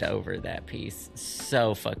 I'm over that piece.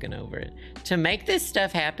 So fucking over it. To make this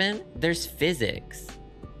stuff happen, there's physics.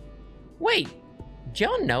 Wait, do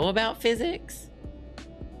y'all know about physics?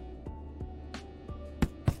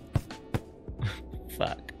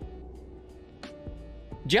 Fuck.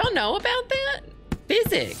 Do y'all know about that?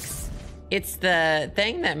 Physics. It's the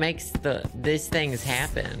thing that makes these things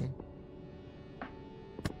happen.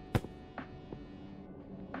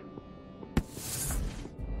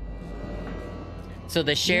 So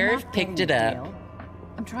the sheriff picked it up. Dale.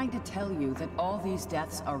 I'm trying to tell you that all these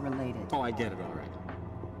deaths are related. Oh, I get it, all right.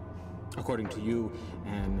 According to you,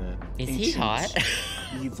 an Is he hot?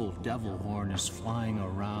 evil devil horn is flying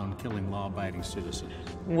around killing law-abiding citizens.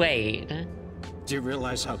 Wait. Do you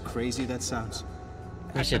realize how crazy that sounds?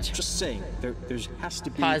 We should just saying, there has to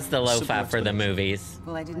be pause the a lo-fi simple for the explanation. movies.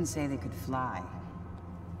 Well, I didn't say they could fly.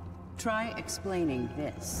 Try explaining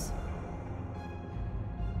this.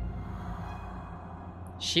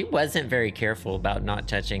 She wasn't very careful about not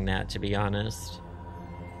touching that, to be honest.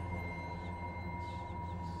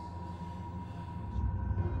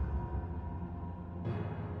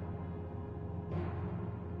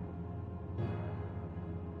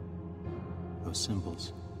 Those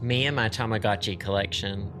symbols. Me and my Tamagotchi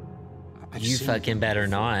collection. You seen fucking better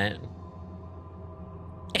not.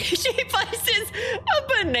 She places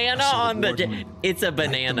a banana on the... It's a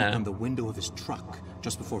banana. On the window of his truck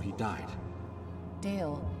just before he died.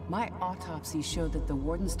 Dale, my autopsy showed that the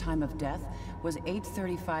warden's time of death was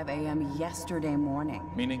 8:35 a.m. yesterday morning.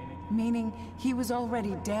 Meaning? Meaning he was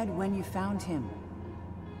already dead when you found him.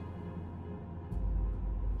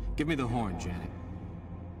 Give me the horn, Janet.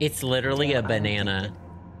 It's literally a banana.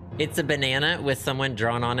 It's a banana with someone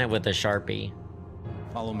drawn on it with a Sharpie.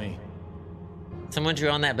 Follow me. Someone drew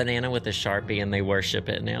on that banana with a Sharpie and they worship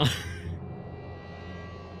it now.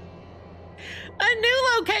 A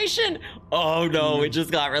new location! Oh no, it just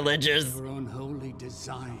got religious. Your unholy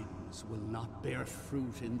designs will not bear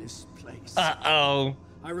fruit in this place. Uh-oh.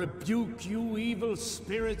 I rebuke you, evil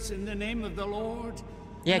spirits, in the name of the Lord.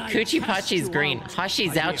 Yeah, Coochie Pachi's green.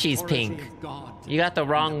 Hashi's Ouchie's pink. You got the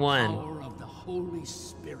wrong one. Of the Holy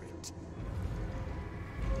Spirit.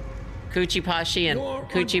 Coochie Pachi and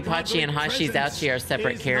Hashi's Ouchie are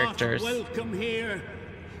separate characters. Welcome here.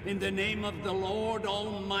 In the name of the Lord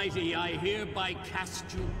Almighty, I hereby cast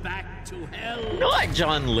you back to hell. Not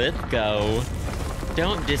John Lithgow.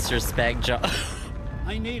 Don't disrespect John.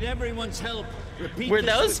 I need everyone's help. Repeat Were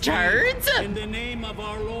this those with me. turds? In the name of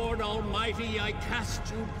our Lord Almighty, I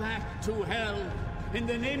cast you back to hell. In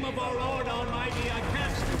the name of our Lord Almighty, I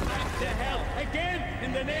cast you back to hell. Again,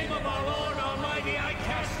 in the name of our Lord Almighty, I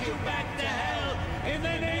cast you back to hell. In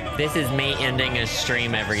the name of This is me ending a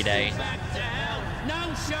stream every day.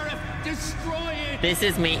 now, Sheriff, destroy it. This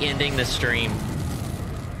is me ending the stream.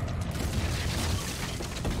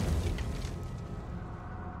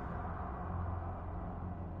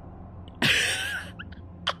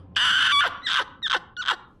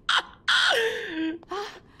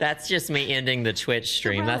 That's just me ending the Twitch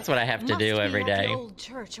stream. That's what I have to do every day. The old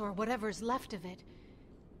church or whatever's left of it.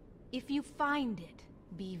 If you find it,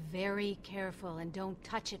 be very careful and don't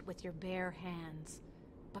touch it with your bare hands.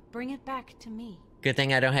 But bring it back to me. Good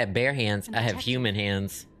thing I don't have bare hands. I have human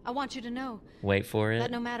hands. I want you to know Wait for that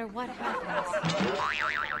it. no matter what happens,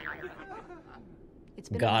 it's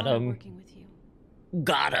been Got an honor him. working with you.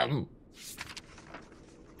 Got him.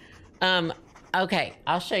 Okay,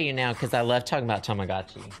 I'll show you now because I love talking about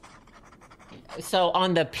Tamagotchi. So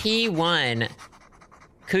on the P1,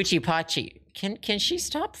 Coochie Pachi. Can she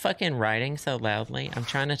stop fucking writing so loudly? I'm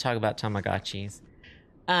trying to talk about Tamagotchis.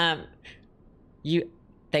 Thank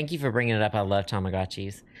you for bringing it up. I love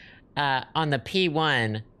Tamagotchis. On the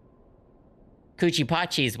P1, Coochie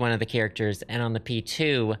Pachi is one of the characters, and on the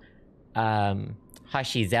P2,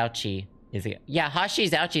 Hashi's Ouchie is.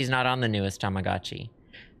 Hashi's Ouchie is not on the newest Tamagotchi.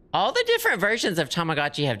 All the different versions of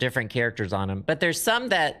Tamagotchi have different characters on them, but there's some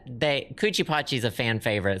that Coochie Pachi's a fan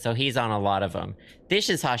favorite, so he's on a lot of them. This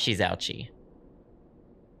is Hashi's Ouchie.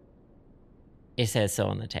 It says so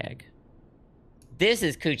on the tag. This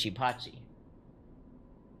is Coochie Pachi.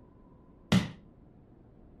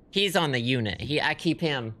 He's on the unit. I keep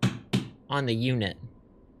him on the unit.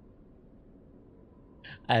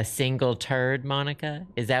 A single turd, Monica?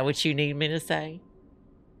 Is that what you need me to say?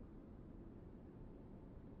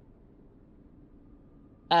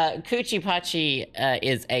 Coochie Pachi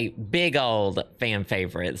is a big old fan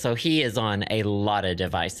favorite, so he is on a lot of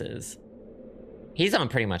devices. He's on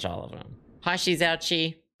pretty much all of them. Hashi's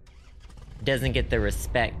Ouchie doesn't get the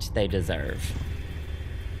respect they deserve.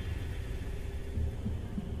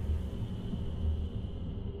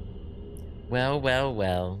 Well, well,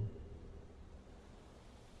 well.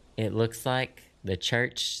 It looks like the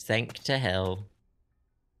church sank to hell.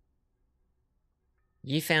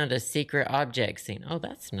 You found a secret object scene. Oh,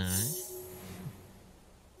 that's nice.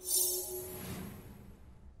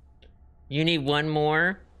 You need one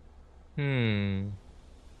more?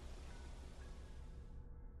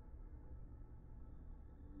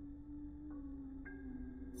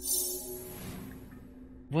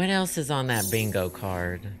 What else is on that bingo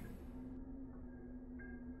card?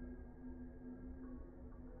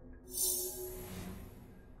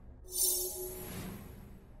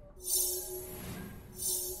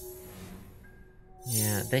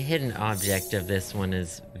 Yeah, the hidden object of this one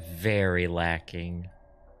is very lacking.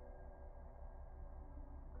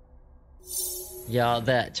 Y'all,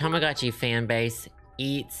 the Tamagotchi fan base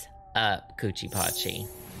eats up Coochie Pachi.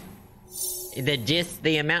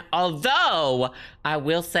 The amount, although I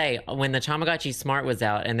will say, when the Tamagotchi Smart was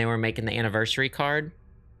out and they were making the anniversary card,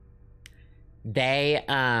 they,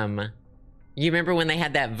 you remember when they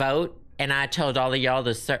had that vote and I told all of y'all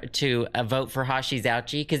to vote for Hashi's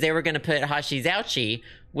Ouchie? Because they were going to put Hashi's Ouchie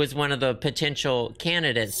was one of the potential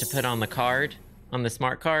candidates to put on the card, on the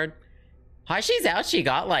Smart card. Hashi's Ouchie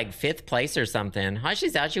got like 5th place or something.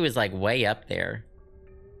 Hashi's Ouchie was like way up there.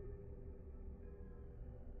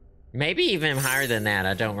 Maybe even higher than that,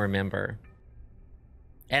 I don't remember.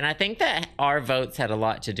 And I think that our votes had a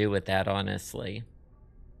lot to do with that, honestly.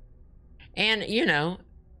 And, you know,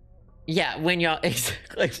 yeah, when y'all,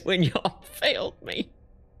 exactly, when y'all failed me.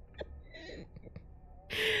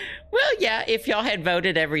 Well, yeah, if y'all had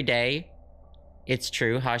voted every day, it's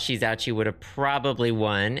true, Hashi's Ouchie would have probably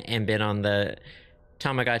won and been on the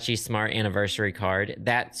Tamagotchi Smart anniversary card.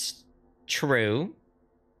 That's true.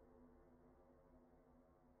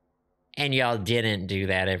 And y'all didn't do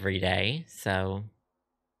that every day, so.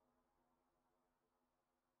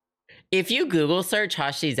 If you Google search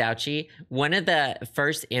Hashi's Ouchie, one of the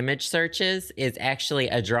first image searches is actually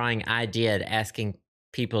a drawing I did asking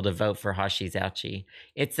people to vote for Hashi's Ouchie.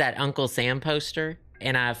 It's that Uncle Sam poster,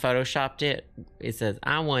 and I photoshopped it. It says,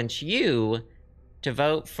 I want you to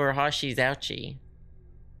vote for Hashi's Ouchie.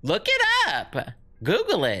 Look it up.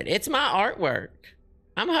 Google it. It's my artwork.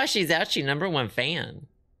 I'm Hashi's Ouchie #1 fan.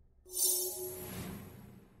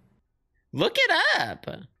 Look it up.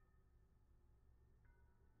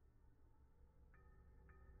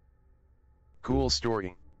 Cool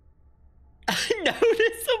story.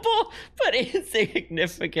 Noticeable but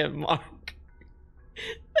insignificant mark.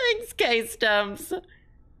 Thanks, K-Stumps.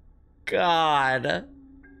 God.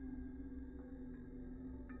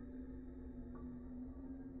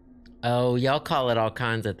 Oh, y'all call it all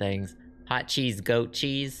kinds of things. Hot cheese, goat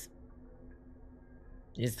cheese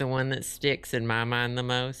is the one that sticks in my mind the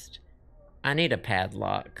most. I need a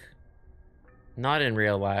padlock. Not in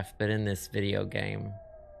real life, but in this video game.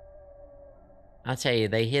 I'll tell you,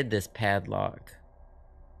 they hid this padlock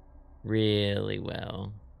really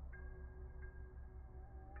well.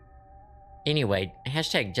 Anyway,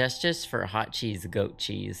 hashtag justice for hot cheese, goat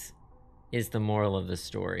cheese is the moral of the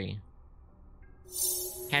story.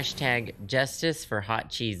 Hashtag justice for hot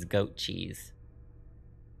cheese, goat cheese.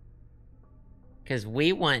 Because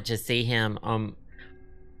we want to see him,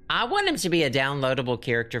 I want him to be a downloadable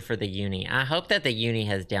character for the uni. I hope that the uni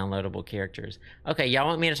has downloadable characters. Okay, y'all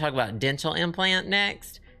want me to talk about dental implant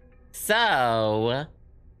next? So,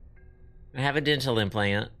 I have a dental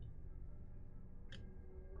implant.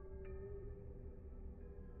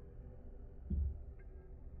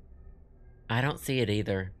 I don't see it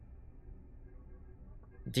either.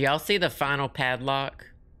 Do y'all see the final padlock?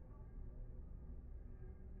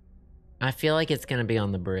 I feel like it's gonna be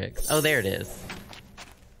on the bricks. Oh, there it is.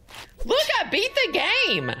 Look, I beat the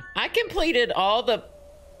game! I completed all the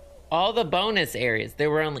bonus areas. There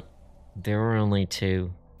were only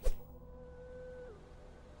 2.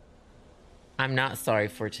 I'm not sorry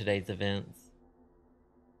for today's events.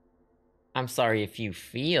 I'm sorry if you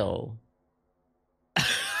feel.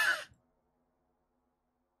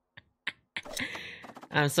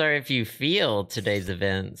 I'm sorry if you feel today's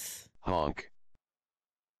events. Honk.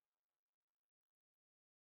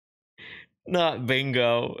 Not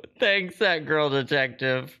bingo. Thanks, that girl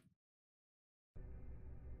detective.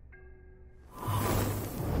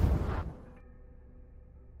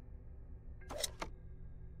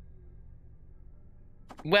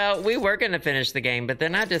 Well, we were going to finish the game, but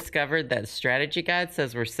then I discovered that strategy guide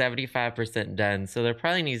says we're 75% done, so there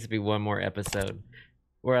probably needs to be one more episode,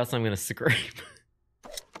 or else I'm going to scream.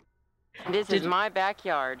 This is my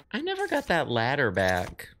backyard. I never got that ladder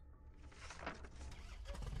back.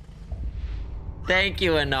 Thank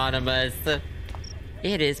you, Anonymous.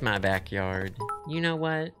 It is my backyard. You know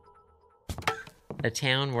what? A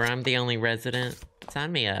town where I'm the only resident.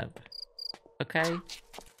 Sign me up. Okay?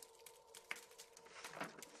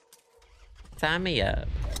 Sign me up.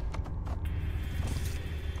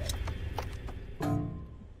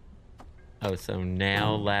 Oh, so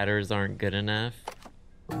now ladders aren't good enough?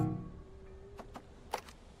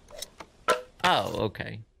 Oh,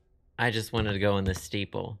 okay. I just wanted to go in the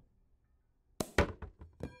steeple.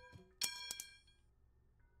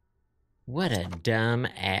 What a dumb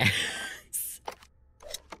ass.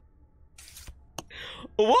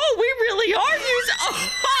 Whoa, we really are using...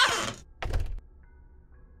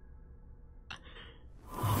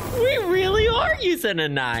 Oh, we really are using a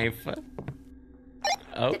knife.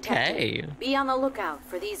 Okay. Detective, be on the lookout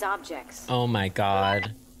for these objects. Oh my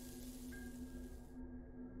god.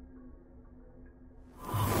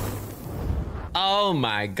 Oh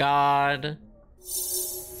my god.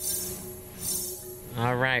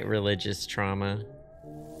 All right, religious trauma.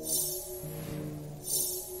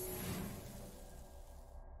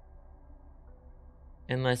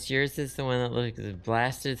 Unless yours is the one that looks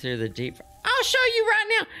blasted through the deep... I'll show you right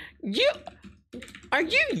now. Are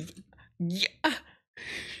you...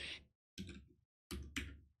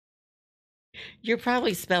 You're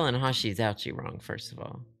probably spelling Hashi's Ouchie wrong, first of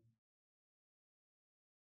all.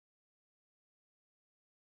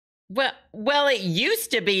 Well, it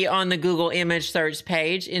used to be on the Google image search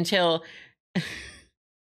page until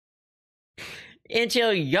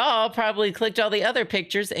y'all probably clicked all the other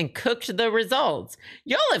pictures and cooked the results.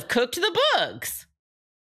 Y'all have cooked the books.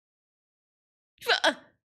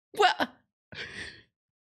 Well,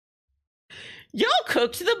 y'all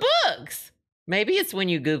cooked the books. Maybe it's when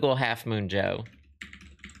you Google Half Moon Joe.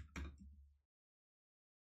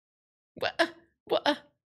 What?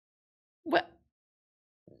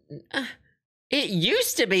 It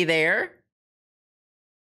used to be there.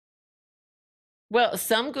 Well,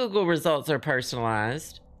 some Google results are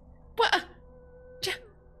personalized. What?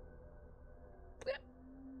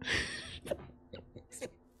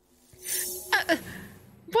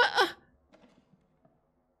 What?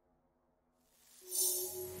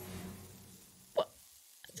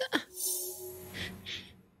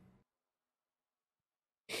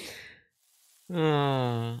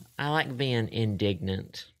 Oh, I like being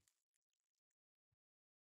indignant.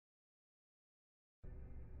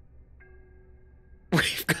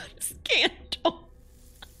 We've got a scandal.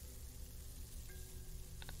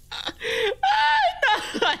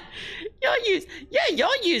 Y'all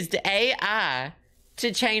used AI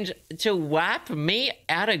to wipe me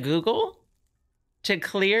out of Google, to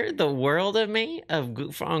clear the world of me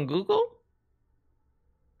on Google.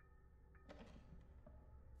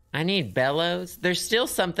 I need bellows. There's still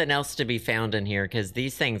something else to be found in here because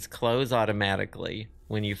these things close automatically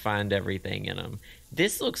when you find everything in them.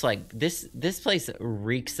 This looks like this place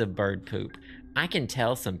reeks of bird poop. I can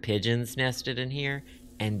tell some pigeons nested in here,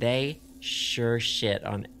 and they sure shit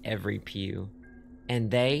on every pew.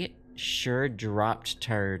 And they sure dropped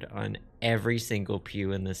turd on every single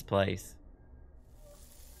pew in this place.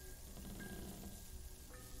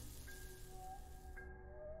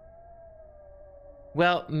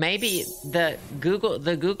 Well, maybe the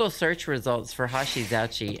Google search results for Hashi's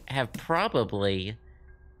Ouchie have probably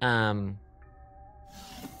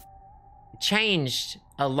changed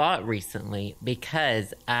a lot recently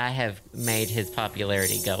because I have made his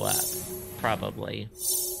popularity go up. Probably.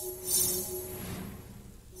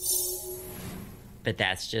 But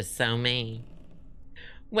that's just so me.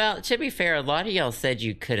 Well, to be fair, a lot of y'all said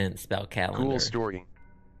you couldn't spell calendar. Cool story.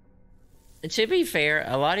 To be fair,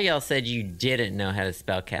 a lot of y'all said you didn't know how to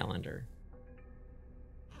spell calendar.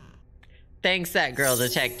 Thanks, that girl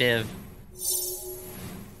detective.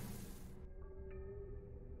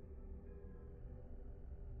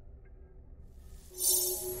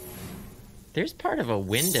 There's part of a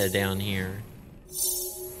window down here.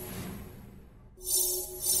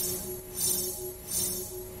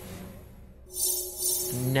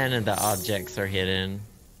 None of the objects are hidden.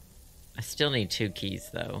 I still need 2 keys,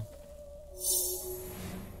 though.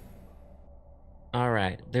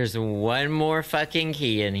 Alright, there's one more fucking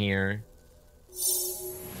key in here.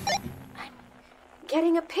 I'm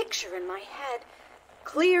getting a picture in my head,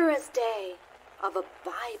 clear as day, of a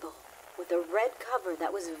Bible with a red cover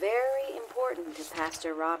that was very important to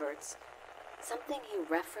Pastor Roberts. Something he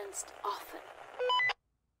referenced often.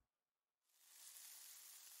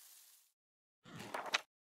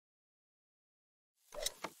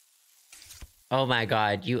 Oh my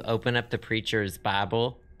god, you open up the preacher's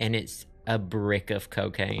Bible and it's a brick of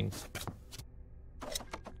cocaine.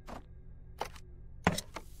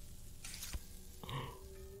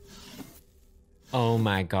 Oh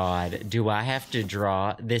my god, do I have to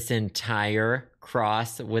draw this entire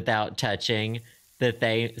cross without touching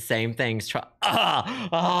the same things.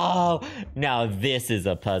 Oh, now this is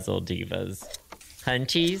a puzzle, divas.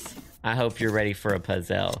 Hunties, I hope you're ready for a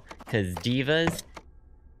puzzle. Because divas,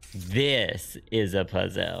 this is a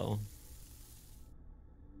puzzle.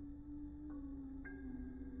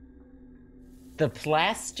 The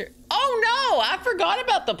plaster. Oh no, I forgot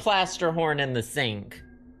about the plaster horn in the sink.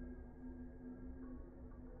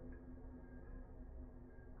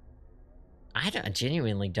 I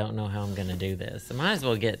genuinely don't know how I'm gonna do this. I might as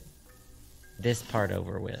well get this part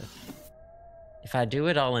over with. If I do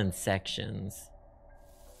it all in sections.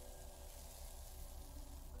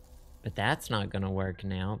 But that's not gonna work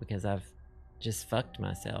now because I've just fucked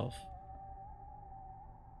myself.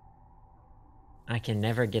 I can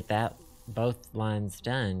never get that both lines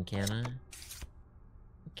done, can I?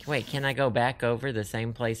 Wait, can I go back over the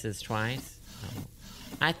same places twice? Oh.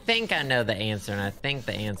 I think I know the answer, and I think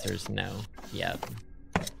the answer is no. Yep.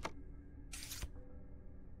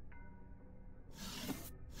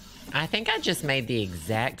 I think I just made the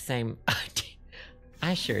exact same...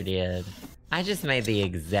 I sure did. I just made the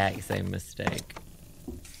exact same mistake.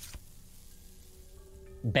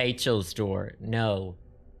 Bachel's door. No.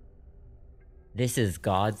 This is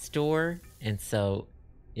God's door, and so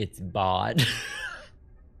it's bod.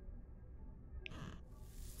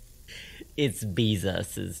 It's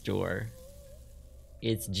Bezos's door.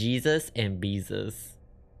 It's Jesus and Bezos.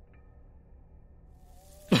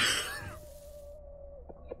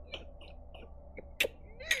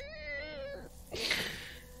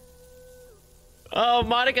 Oh,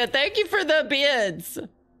 Monica, thank you for the bids.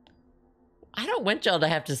 I don't want y'all to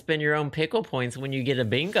have to spend your own pickle points when you get a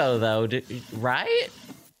bingo, though, right?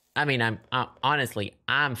 I mean, I'm honestly,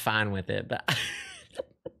 I'm fine with it, but...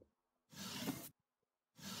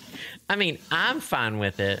 I mean, I'm fine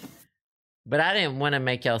with it, but I didn't want to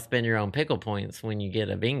make y'all spend your own pickle points when you get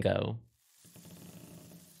a bingo.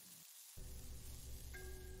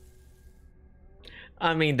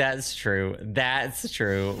 I mean, that's true. That's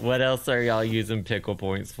true. What else are y'all using pickle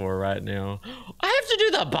points for right now? I have to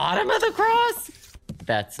do the bottom of the cross?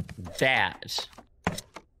 That's that.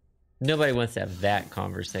 Nobody wants to have that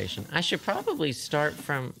conversation. I should probably start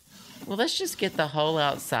from... Well, let's just get the whole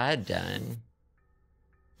outside done.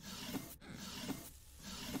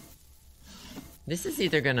 This is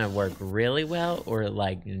either gonna work really well or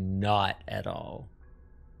like not at all.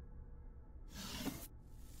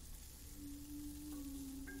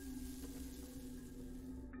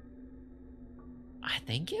 I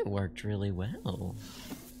think it worked really well.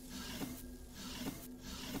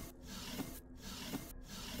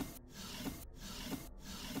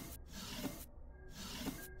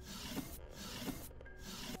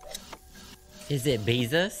 Is it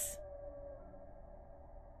Bezos?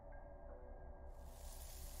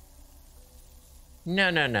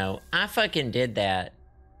 No, no, no. I fucking did that.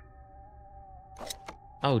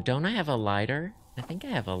 Oh, don't I have a lighter? I think I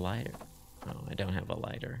have a lighter. Oh, I don't have a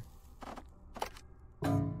lighter.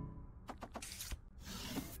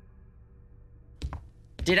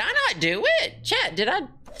 Did I not do it? Chat, did I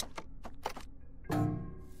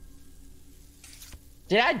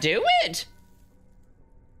do it?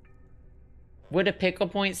 What do pickle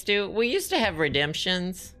points do? We used to have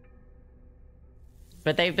redemptions.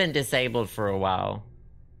 But they've been disabled for a while.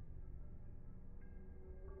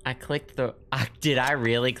 I clicked the... did I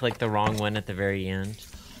really click the wrong one at the very end?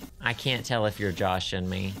 I can't tell if you're joshing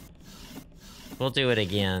me. We'll do it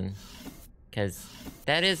again. Because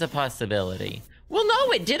that is a possibility. Well,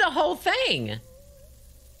 no, it did a whole thing.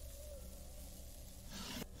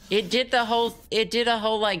 It did a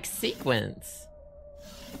whole, like, sequence.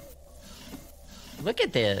 Look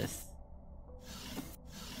at this.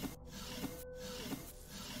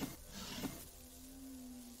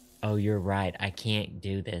 Oh, you're right. I can't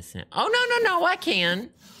do this now. Oh, no, no, no, I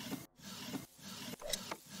can.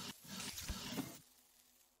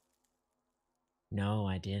 No,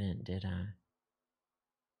 I didn't, did I?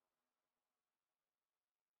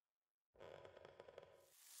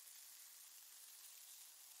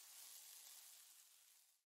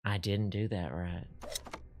 I didn't do that right.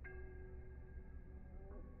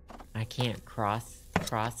 I can't cross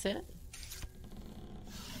it?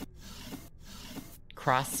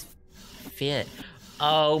 Cross fit.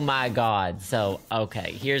 Oh my god. So,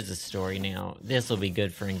 okay, here's the story now. This will be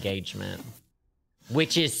good for engagement.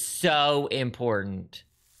 Which is so important.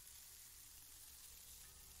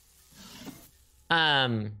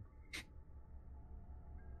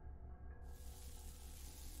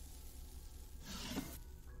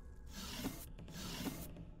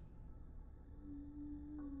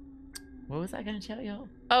 What was I gonna tell y'all?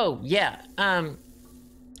 Oh, yeah.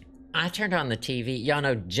 I turned on the TV. Y'all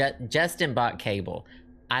know Justin bought cable.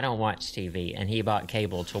 I don't watch TV, and he bought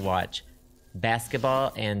cable to watch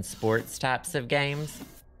basketball and sports types of games.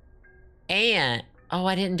 And, oh,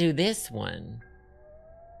 I didn't do this one.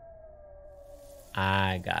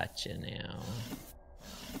 I got you now.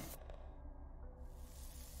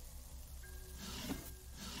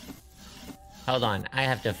 Hold on, I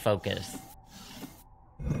have to focus.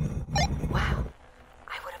 Wow,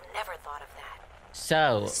 I would have never thought of that.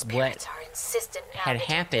 So, Spirits are insistent now, had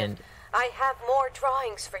Detective. happened... I have more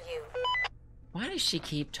drawings for you. Why does she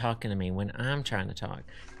keep talking to me when I'm trying to talk?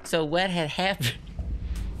 So what had happened...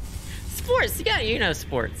 Sports, yeah, you know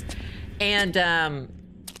sports. And,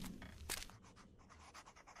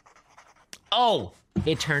 oh,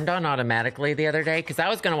 it turned on automatically the other day because I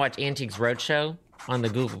was going to watch Antiques Roadshow on the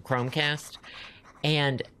Google Chromecast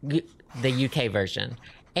and the UK version.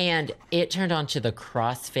 And it turned on to the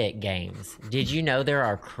CrossFit games. Did you know there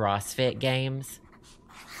are CrossFit games?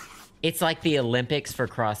 It's like the Olympics for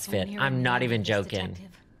CrossFit. I'm not even joking.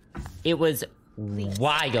 It was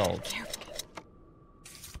wild.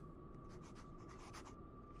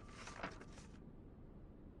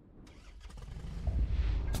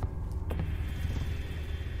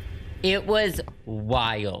 It was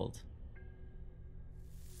wild.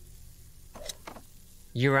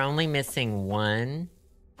 You're only missing one.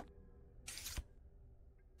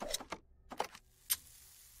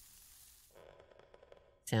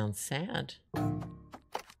 Sounds sad.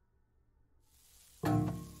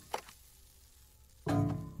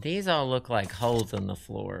 These all look like holes in the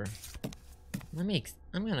floor. I'm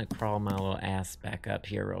gonna crawl my little ass back up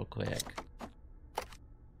here real quick.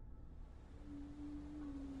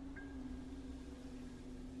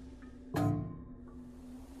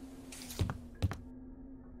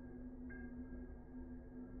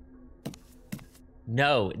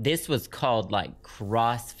 No, this was called like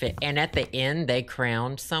CrossFit. And at the end, they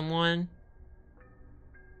crowned someone.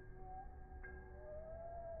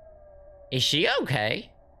 Is she okay?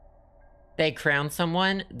 They crowned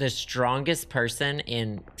someone the strongest person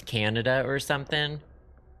in Canada or something.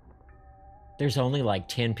 There's only like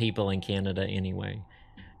 10 people in Canada anyway.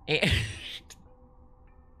 And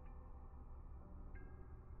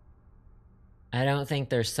I don't think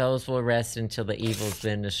their souls will rest until the evil's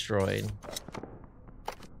been destroyed.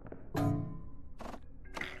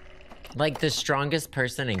 Like the strongest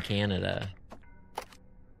person in Canada.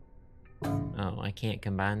 Oh, I can't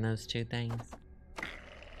combine those two things?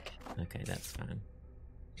 Okay, that's fine.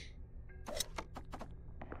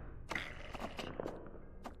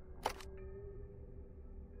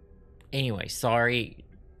 Anyway, sorry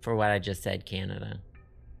for what I just said, Canada.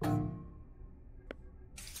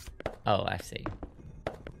 Oh, I see.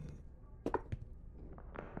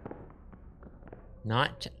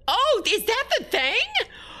 Not... Oh, is that the thing?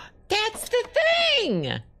 That's the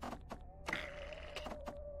thing!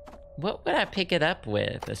 What would I pick it up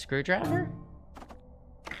with? A screwdriver?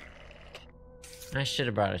 I should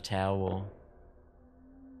have brought a towel.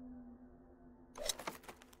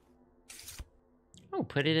 Oh,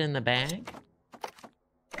 put it in the bag?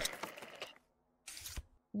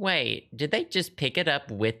 Wait, did they just pick it up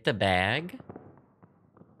with the bag?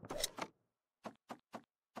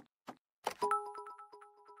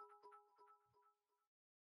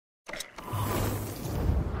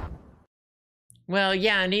 Well,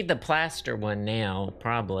 yeah, I need the plaster one now,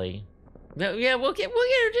 probably. Yeah, we'll get it.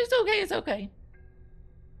 It's okay, it's okay.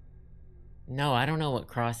 No, I don't know what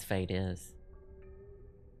crossfade is.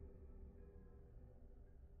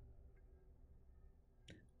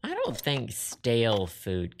 I don't think stale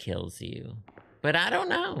food kills you, but I don't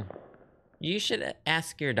know. You should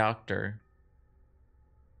ask your doctor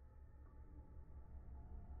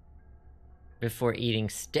before eating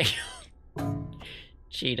stale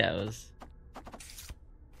Cheetos.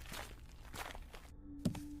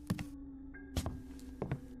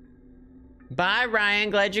 Bye, Ryan.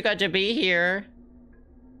 Glad you got to be here.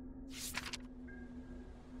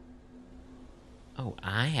 Oh,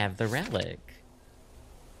 I have the relic.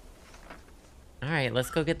 Alright,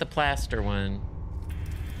 let's go get the plaster one.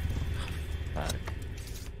 Fuck.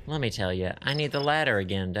 Let me tell you, I need the ladder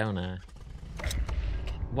again, don't I?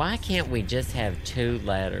 Why can't we just have 2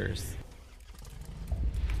 ladders?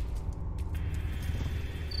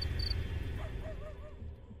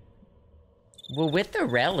 Well, with the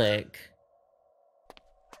relic...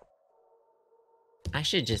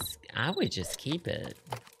 I would just keep it.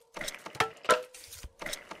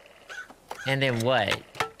 And then what?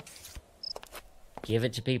 Give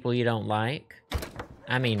it to people you don't like?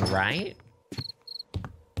 I mean, right?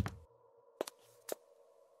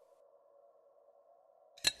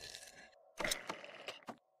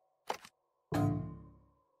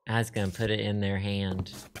 I was gonna put it in their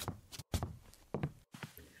hand.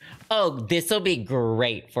 Oh, this will be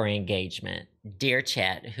great for engagement. Dear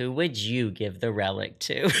chat, who would you give the relic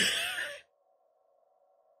to?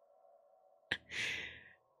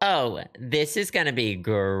 Oh, this is gonna be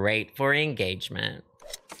great for engagement.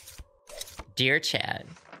 Dear chat,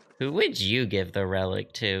 who would you give the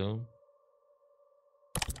relic to?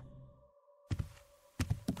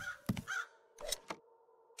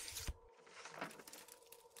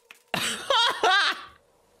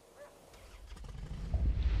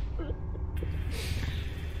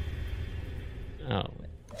 Oh,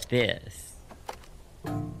 this.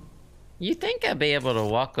 You think I'd be able to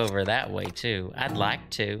walk over that way too? I'd like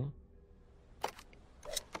to.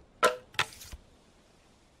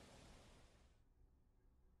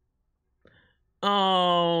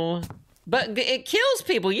 Oh, but it kills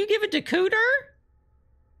people. You give it to Cooter?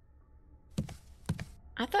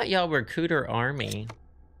 I thought y'all were Cooter Army.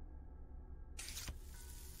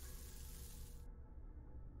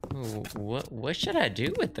 Ooh, what should I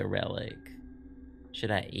do with the relic? Should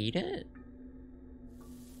I eat it?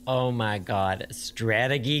 Oh my god,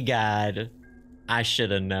 strategy guide. I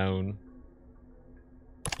should have known.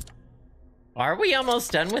 Are we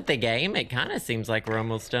almost done with the game? It kind of seems like we're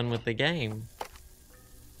almost done with the game.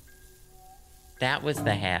 That was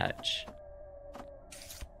the hatch.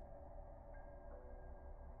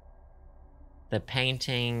 The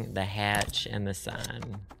painting, the hatch, and the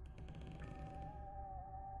sign.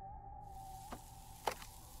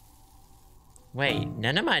 Wait,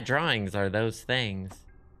 none of my drawings are those things.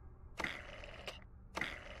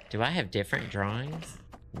 Do I have different drawings?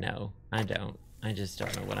 No, I don't. I just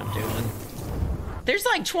don't know what I'm doing. There's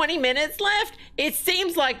like 20 minutes left? It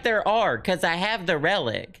seems like there are, because I have the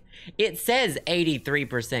relic. It says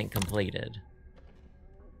 83% completed.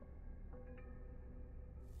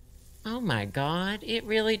 Oh my god, it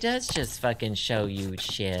really does just fucking show you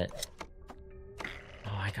shit.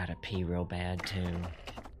 Oh, I gotta pee real bad too.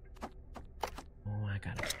 Oh, I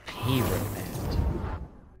gotta pee real bad.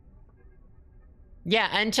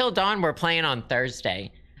 Yeah, Until Dawn we're playing on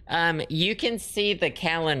Thursday. You can see the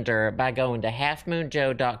calendar by going to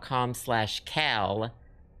halfmoonjoe.com/cal.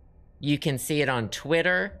 You can see it on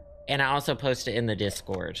Twitter, and I also post it in the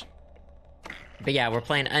Discord. But yeah, we're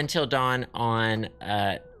playing Until Dawn on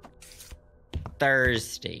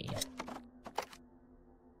Thursday.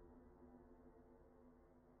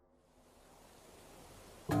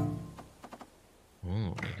 Oh,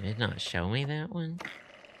 did it not show me that one?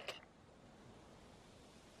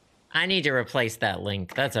 I need to replace that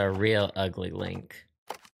link. That's a real ugly link.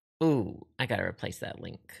 Ooh, I gotta replace that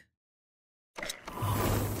link.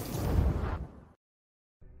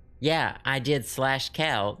 Yeah, I did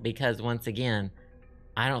 /cal because once again,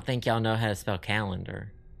 I don't think y'all know how to spell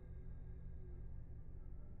calendar.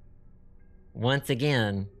 Once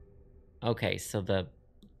again, okay, so the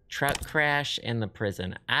truck crash and the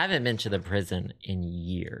prison. I haven't been to the prison in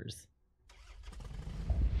years.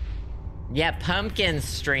 Yeah, Pumpkin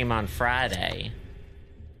stream on Friday.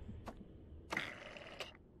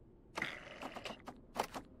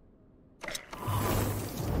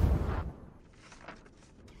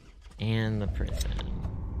 And the prison.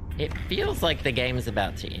 It feels like the game is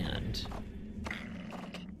about to end.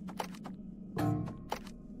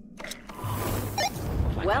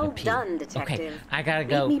 Well done, detective. Okay, I gotta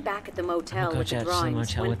go. Meet me back at the motel with the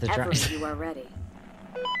drawings whenever you are ready.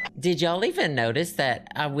 Did y'all even notice that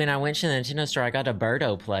when I went to the Nintendo store, I got a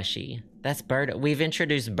Birdo plushie? That's Birdo. We've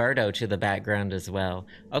introduced Birdo to the background as well.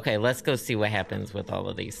 Okay, let's go see what happens with all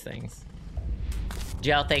of these things. Do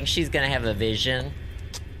y'all think she's gonna have a vision?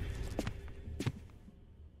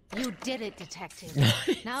 You did it, detective.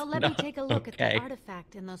 Now let me take a look at the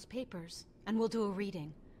artifact in those papers, and we'll do a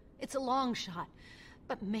reading. It's a long shot,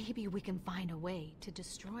 but maybe we can find a way to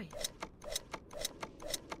destroy it.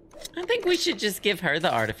 I think we should just give her the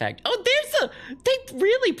artifact. Oh, they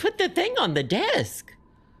really put the thing on the desk.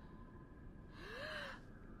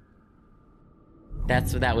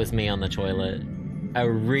 That was me on the toilet. A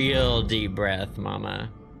real deep breath,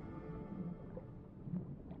 mama.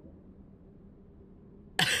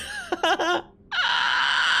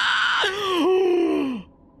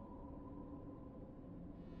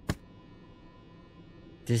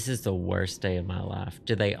 This is the worst day of my life.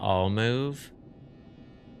 Do they all move?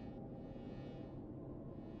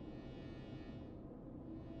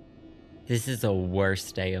 This is the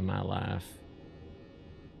worst day of my life.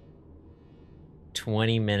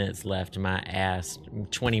 20 minutes left, my ass.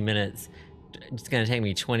 20 minutes. It's gonna take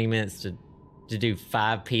me 20 minutes to do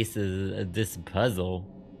 5 pieces of this puzzle.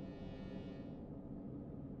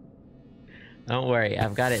 Don't worry,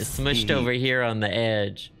 I've got it smushed over here on the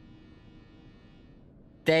edge.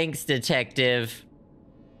 Thanks, detective.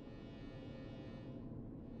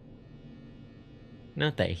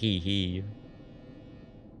 Not that he.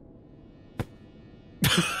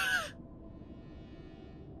 I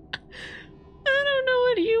don't know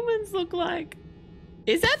what humans look like.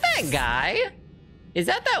 Is that guy? Is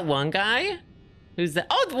that one guy? Who's that?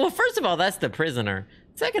 Oh, well, first of all, that's the prisoner.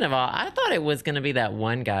 Second of all, I thought it was going to be that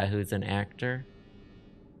one guy who's an actor.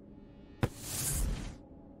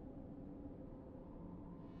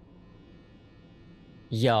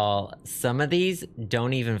 Y'all, some of these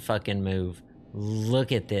don't even fucking move.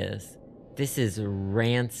 Look at this. This is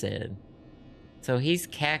rancid. So he's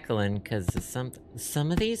cackling because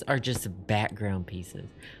some of these are just background pieces.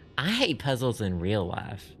 I hate puzzles in real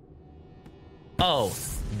life. Oh,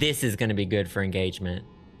 this is going to be good for engagement.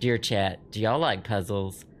 Dear chat, do y'all like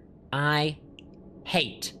puzzles? I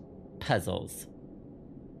hate puzzles.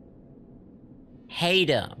 Hate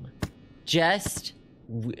them. Just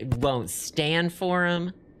won't stand for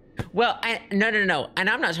them. Well, no. And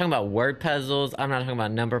I'm not talking about word puzzles. I'm not talking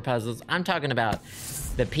about number puzzles. I'm talking about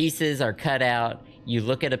the pieces are cut out. You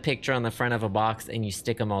look at a picture on the front of a box and you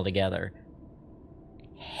stick them all together.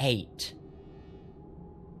 Hate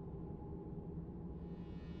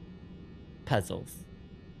puzzles.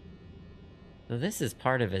 So this is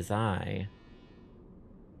part of his eye.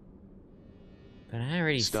 But I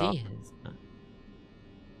already see his eye.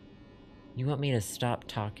 You want me to stop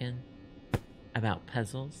talking about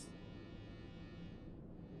puzzles?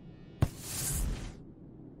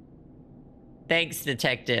 Thanks,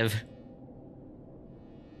 detective.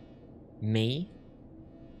 Me?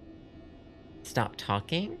 Stop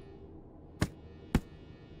talking?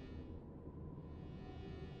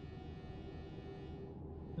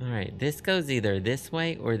 Alright, this goes either this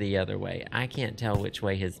way or the other way. I can't tell which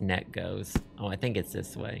way his neck goes. Oh, I think it's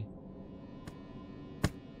this way.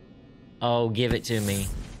 Oh, give it to me.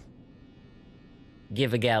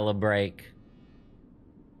 Give a gal a break.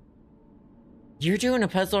 You're doing a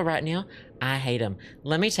puzzle right now? I hate them.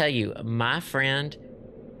 Let me tell you, my friend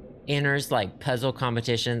enters like puzzle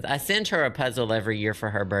competitions. I send her a puzzle every year for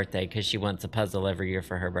her birthday because she wants a puzzle every year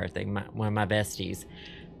for her birthday. One of my besties.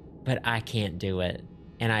 But I can't do it.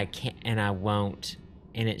 And I can't, and I won't.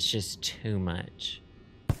 And it's just too much.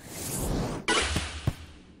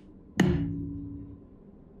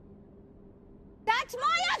 That's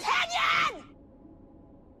my opinion!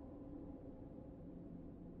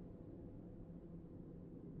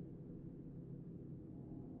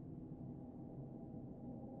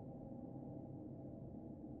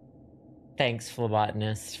 Thanks,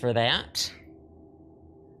 phlebotomist, for that.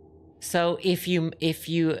 So if you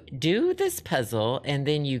do this puzzle and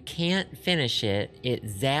then you can't finish it, it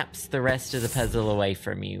zaps the rest of the puzzle away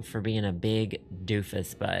from you for being a big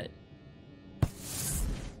doofus butt.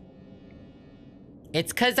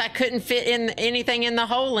 It's because I couldn't fit in anything in the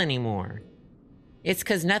hole anymore. It's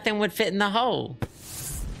because nothing would fit in the hole.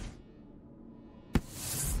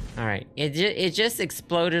 All right, it just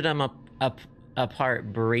exploded them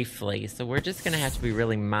apart briefly, so we're just gonna have to be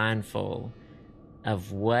really mindful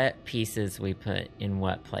of what pieces we put in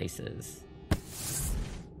what places.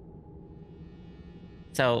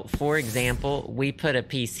 So, for example, we put a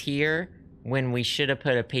piece here when we should have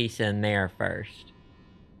put a piece in there first.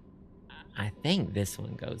 I think this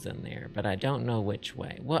one goes in there, but I don't know which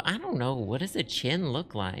way. Well, I don't know. What does a chin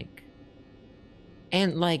look like?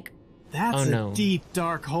 And like, that's a deep,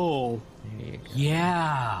 dark hole. There you go.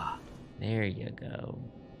 Yeah. There you go.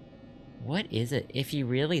 What is it? If you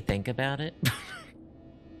really think about it.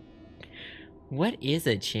 What is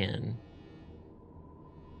a chin?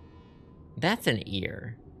 That's an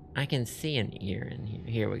ear. I can see an ear in here.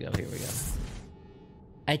 Here we go, here we go.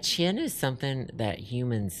 A chin is something that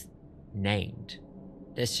humans named.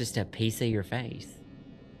 It's just a piece of your face.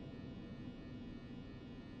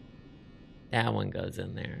 That one goes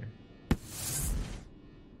in there.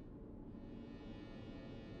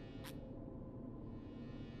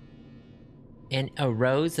 And a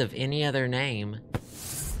rose of any other name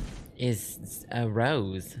is a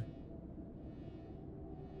rose.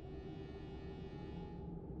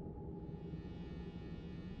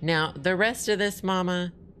 Now, the rest of this,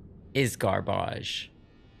 mama, is garbage.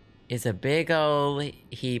 It's a big old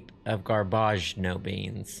heap of garbage, no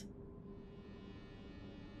beans.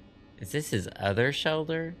 Is this his other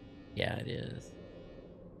shoulder? Yeah, it is.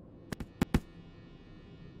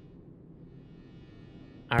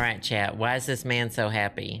 All right, chat. Why is this man so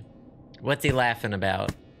happy? What's he laughing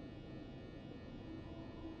about?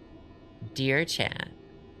 Dear chat,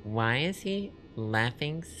 why is he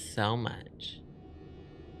laughing so much?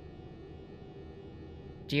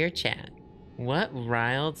 Dear chat, what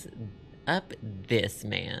riles up this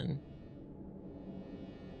man.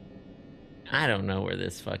 I don't know where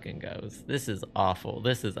this fucking goes. This is awful.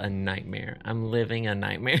 This is a nightmare. I'm living a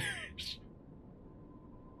nightmare.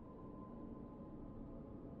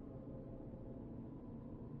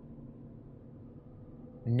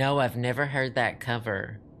 No, I've never heard that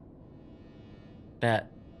cover. That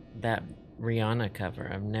Rihanna cover.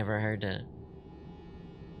 I've never heard it.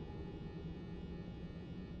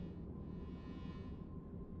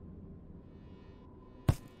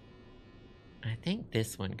 I think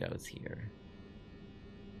this one goes here.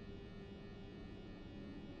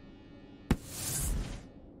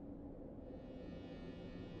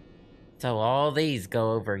 So all these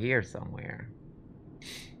go over here somewhere.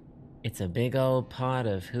 It's a big old pot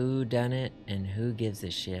of who done it and who gives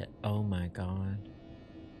a shit. Oh my god.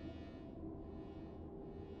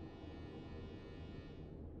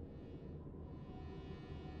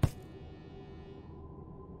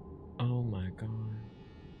 Oh my god.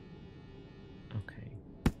 Okay.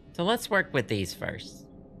 So let's work with these first.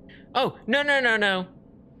 Oh, no, no, no, no.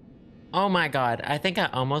 Oh my god. I think I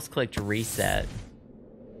almost clicked reset.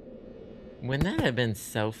 Wouldn't that have been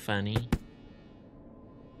so funny?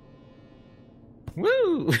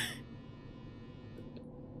 Woo!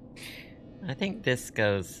 I think this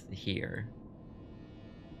goes here.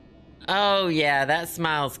 Oh yeah, that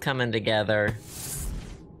smile's coming together.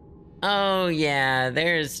 Oh yeah,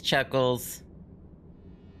 there's Chuckles.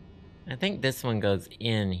 I think this one goes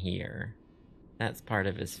in here. That's part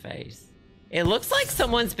of his face. It looks like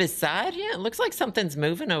someone's beside him. It looks like something's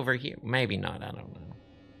moving over here. Maybe not, I don't know.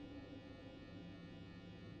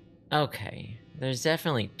 Okay, there's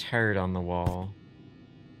definitely turd on the wall.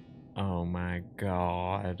 Oh my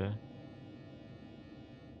god.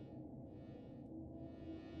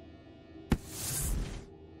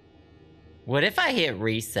 What if I hit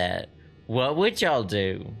reset? What would y'all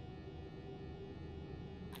do?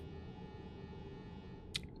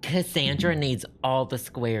 Cassandra needs all the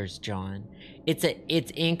squares, John. It's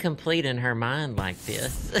incomplete in her mind like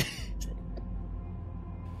this.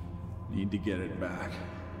 Need to get it back.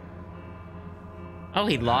 Oh,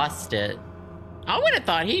 he lost it. I would have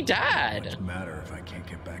thought he died. What's the matter if I can't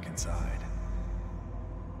get back inside?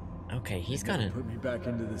 Okay, he's gonna put me back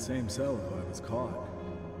into the same cell if I was caught.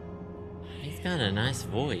 He's got a nice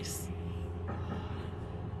voice.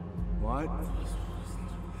 What?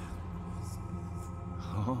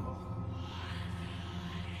 Oh.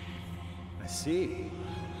 I see.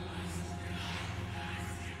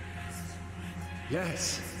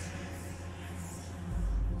 Yes.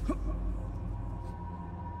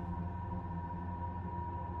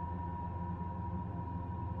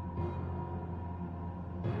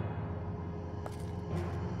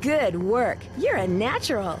 Good work. You're a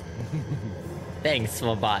natural. Thanks,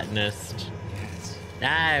 phlebotomist.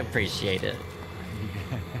 I appreciate it.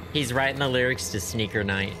 He's writing the lyrics to Sneaker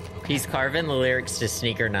Night. He's carving the lyrics to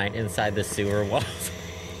Sneaker Night inside the sewer walls.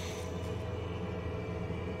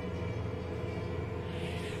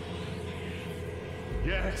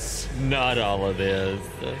 Yes. Not all of this.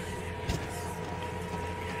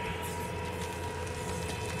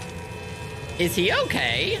 Is he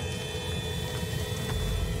okay?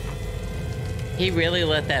 He really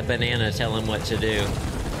let that banana tell him what to do.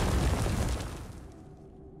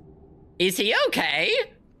 Is he okay?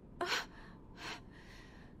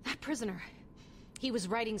 That prisoner. He was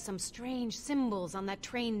writing some strange symbols on that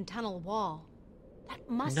train tunnel wall. That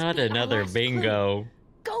must Not be another our last bingo. clue.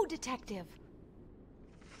 Go, detective.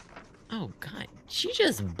 Oh, God. She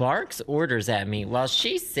just barks orders at me while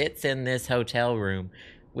she sits in this hotel room,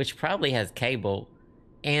 which probably has cable,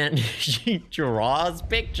 and she draws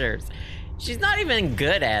pictures. She's not even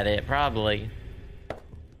good at it, probably.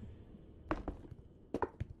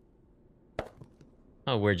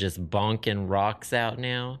 Oh, we're just bonking rocks out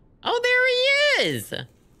now. Oh, there he is!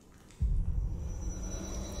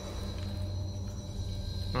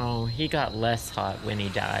 Oh, he got less hot when he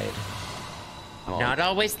died. Oh. Not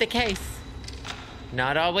always the case.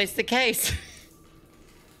 Not always the case.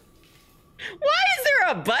 Why is there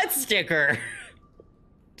a butt sticker?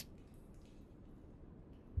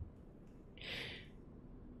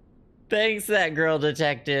 Thanks, that girl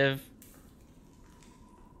detective.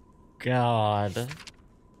 God.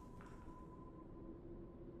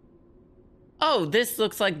 Oh, this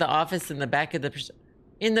looks like the office in the back of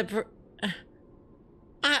the...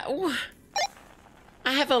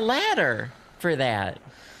 I have a ladder for that.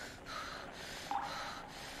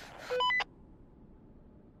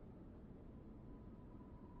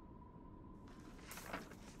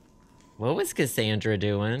 What was Cassandra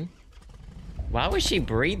doing? Why was she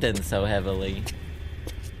breathing so heavily?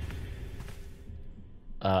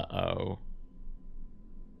 Uh-oh.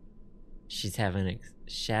 She's having a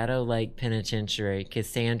Shadow Lake Penitentiary.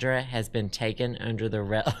 Cassandra has been taken under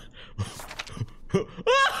the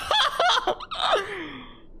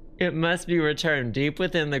It must be returned deep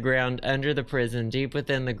within the ground, under the prison, deep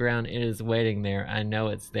within the ground. It is waiting there. I know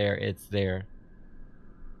it's there. It's there.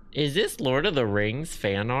 Is this Lord of the Rings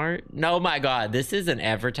fan art? No, my God, this is an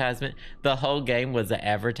advertisement. The whole game was an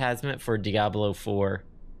advertisement for Diablo 4.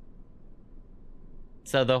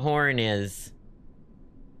 So the horn is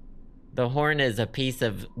a piece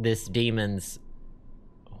of this demon's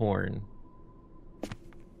horn.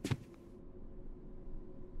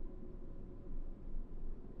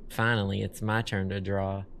 Finally, it's my turn to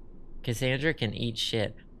draw. Cassandra can eat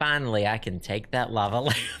shit. Finally, I can take that lava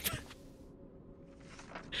lamp.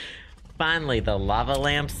 Finally, the lava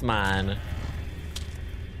lamp's mine.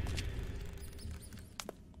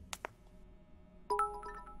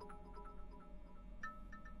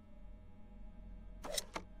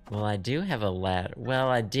 Well, I do have a ladder. Well,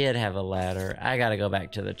 I did have a ladder. I gotta go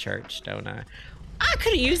back to the church, don't I? I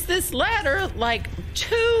could have used this ladder like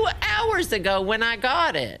 2 hours ago when I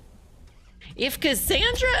got it. If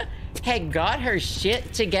Cassandra had got her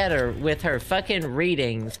shit together with her fucking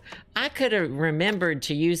readings, I could have remembered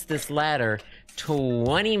to use this ladder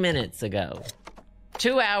 20 minutes ago.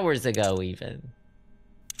 2 hours ago, even.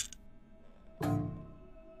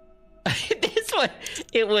 This one,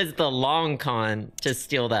 it was the long con to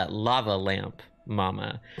steal that lava lamp,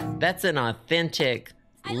 mama. That's an authentic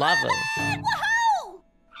lava.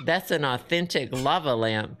 That's an authentic lava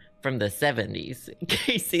lamp from the 70s.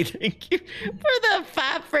 Casey, thank you for the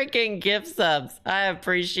 5 freaking gift subs. I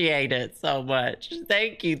appreciate it so much.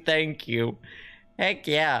 Thank you, thank you. Heck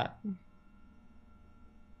yeah.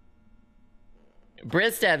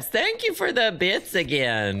 Bristabs, thank you for the bits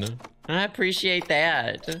again. I appreciate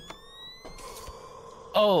that.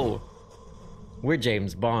 Oh, we're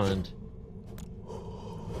James Bond.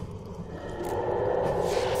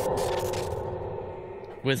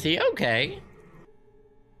 Was he okay?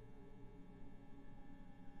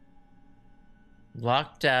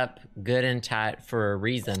 Locked up, good and tight for a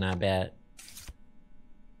reason, I bet.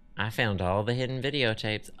 I found all the hidden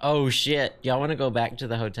videotapes. Oh shit, y'all want to go back to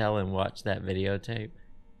the hotel and watch that videotape?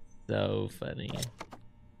 So funny.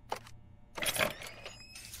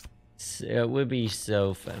 It would be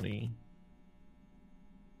so funny.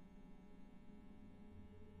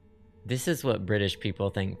 This is what British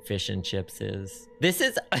people think fish and chips is. This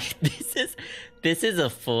is a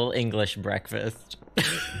full English breakfast.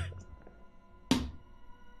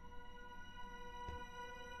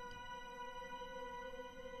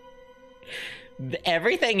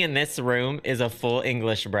 Everything in this room is a full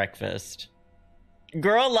English breakfast.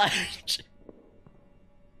 Girl lunch.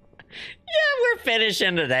 Yeah, we're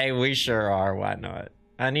finishing today. We sure are. Why not?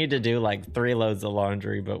 I need to do like 3 loads of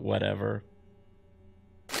laundry, but whatever.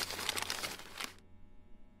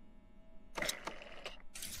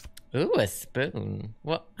 Ooh, a spoon.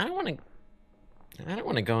 Well, I don't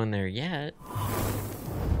want to go in there yet.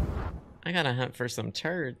 I gotta hunt for some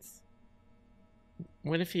turds.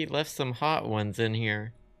 What if he left some hot ones in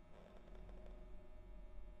here?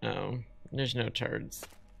 Oh, there's no turds.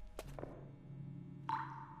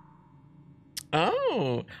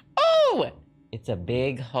 Oh! Oh! It's a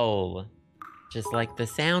big hole. Just like the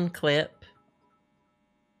sound clip.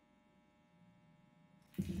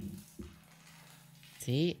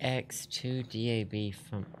 CX2DAB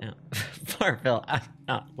from Farville. I'm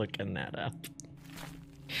not looking that up.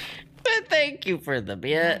 But thank you for the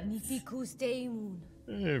bit.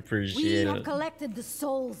 I appreciate We it. have collected the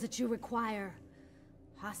souls that you require.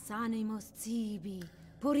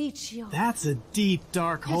 That's a deep,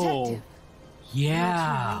 dark hole.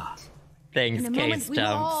 Yeah. Thanks, In a Case moment, we will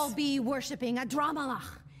all Stumps. be worshipping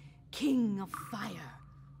Adramalach, King of Fire,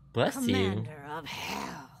 Bless you. Commander of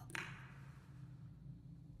Hell.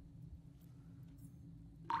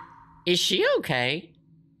 Is she okay?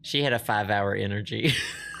 She had a 5-hour energy.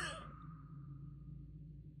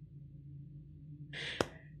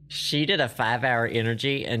 She did a 5-hour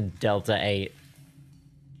energy and Delta 8.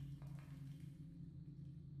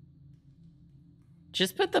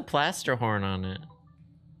 Just put the plaster horn on it.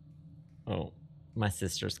 Oh, my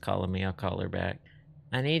sister's calling me. I'll call her back.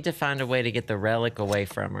 I need to find a way to get the relic away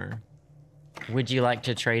from her. Would you like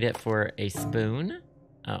to trade it for a spoon?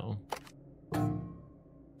 Oh.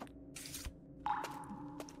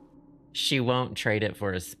 She won't trade it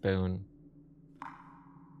for a spoon.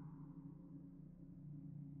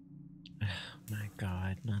 Oh my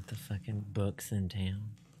God, not the fucking books in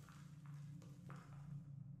town.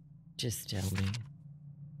 Just tell me.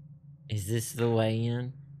 Is this the way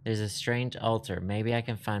in? There's a strange altar. Maybe I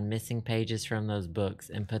can find missing pages from those books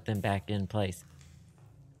and put them back in place.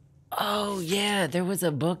 Oh, yeah, there was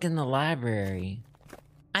a book in the library.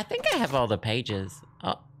 I think I have all the pages.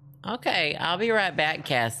 Oh, okay, I'll be right back,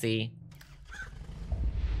 Cassie.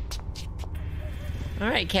 All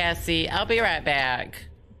right, Cassie, I'll be right back.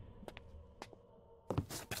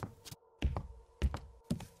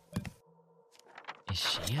 Is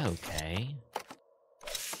she okay?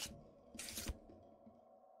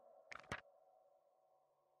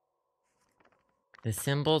 The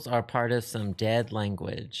symbols are part of some dead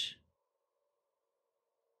language.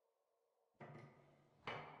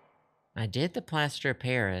 I did the plaster of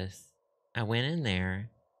Paris. I went in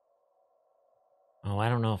there. Oh, I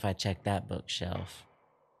don't know if I checked that bookshelf.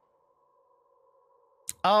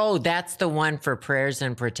 Oh, that's the one for prayers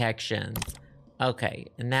and protections. Okay,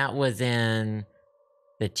 and that was in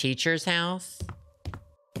the teacher's house?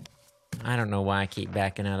 I don't know why I keep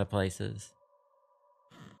backing out of places.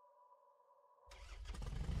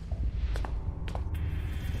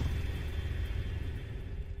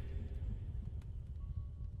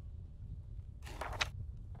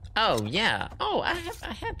 Oh, yeah. Oh,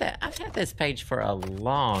 I've had this page for a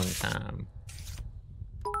long time.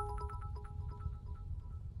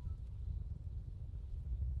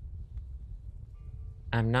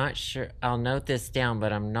 I'm not sure. I'll note this down,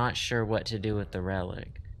 but I'm not sure what to do with the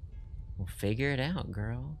relic. We'll figure it out,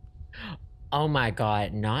 girl. Oh my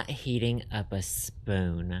god, not heating up a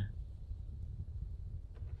spoon.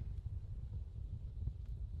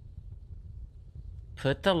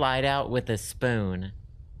 Put the light out with a spoon.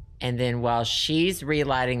 And then while she's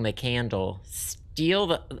relighting the candle, steal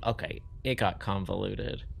the... Okay, it got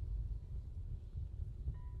convoluted.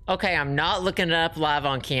 Okay, I'm not looking it up live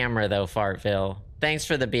on camera though, Fartville. Thanks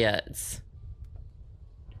for the bits.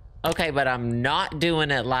 Okay, but I'm not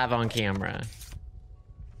doing it live on camera.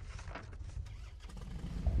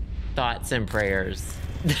 Thoughts and prayers.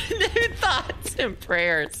 Thoughts and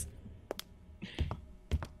prayers.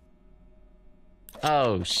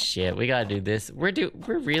 Oh shit, we gotta do this. We're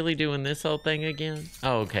really doing this whole thing again?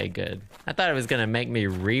 Oh, okay, good. I thought it was gonna make me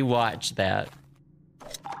rewatch that.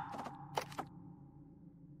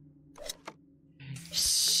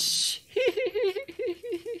 Shh.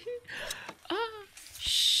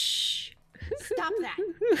 Shh. Stop that.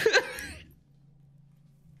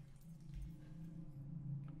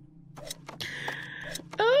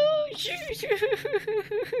 Oh,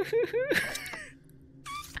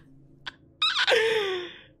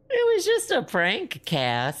 it was just a prank,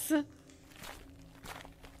 Cass.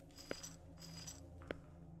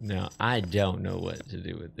 No, I don't know what to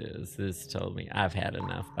do with this. This told me I've had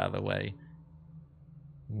enough, by the way.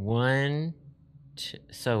 1, 2,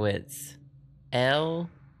 so it's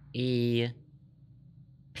LEPZ.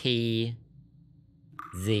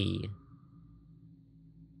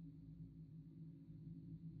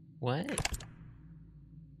 What?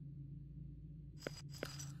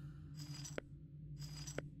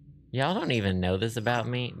 Y'all don't even know this about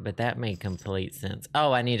me, but that made complete sense.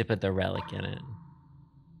 Oh, I need to put the relic in it.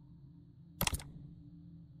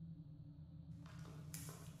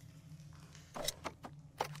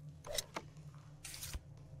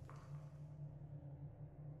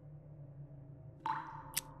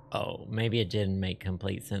 Oh, maybe it didn't make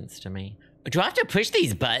complete sense to me. Do I have to push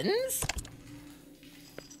these buttons?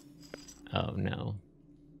 Oh, no.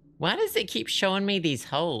 Why does it keep showing me these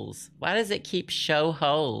holes? Why does it keep show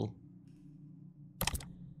hole?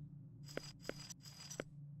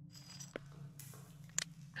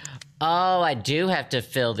 Oh, I do have to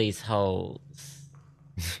fill these holes.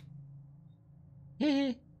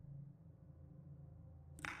 So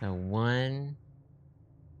 1.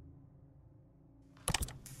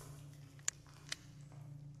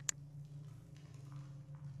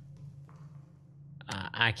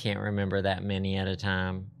 I can't remember that many at a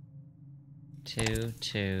time. 2,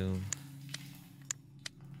 2.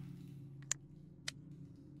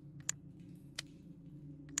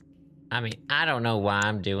 I mean, I don't know why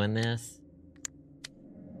I'm doing this.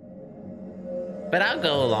 But I'll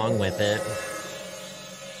go along with it.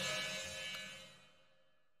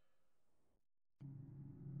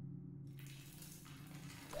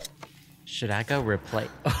 Should I go replace...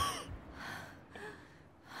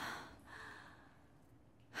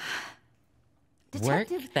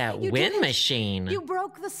 Detective, work that you wind did it. machine. You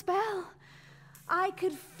broke the spell. I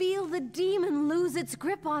could feel the demon lose its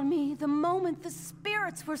grip on me the moment the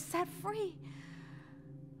spirits were set free.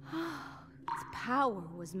 Its power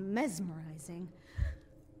was mesmerizing.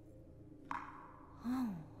 Oh,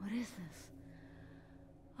 what is this?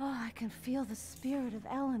 Oh, I can feel the spirit of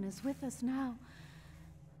Ellen is with us now.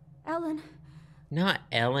 Ellen, Not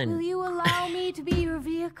Ellen. Will you allow me to be your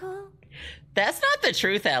vehicle? That's not the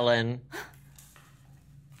truth, Ellen.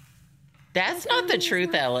 That's not the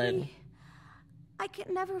truth, Ellen. I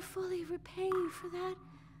can never fully repay you for that.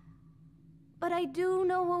 But I do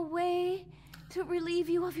know a way to relieve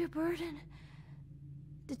you of your burden.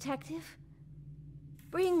 Detective,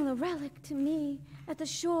 bring the relic to me at the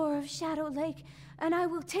shore of Shadow Lake, and I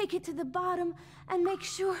will take it to the bottom and make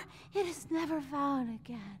sure it is never found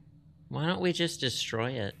again. Why don't we just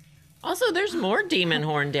destroy it? Also, there's more demon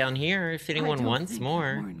horn down here if anyone wants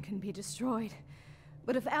more. The horn can be destroyed.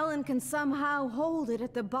 But if Ellen can somehow hold it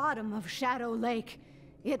at the bottom of Shadow Lake,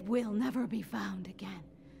 it will never be found again.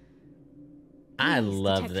 I Please,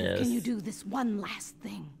 love Detective, this. Can you do this one last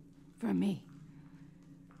thing for me?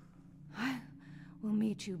 We'll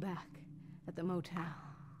meet you back at the motel.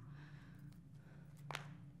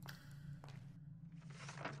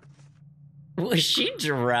 Was she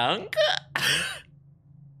drunk?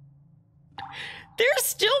 There's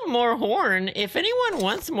still more horn. If anyone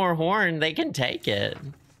wants more horn, they can take it.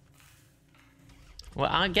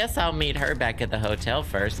 Well, I guess I'll meet her back at the hotel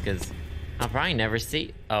first, because I'll probably never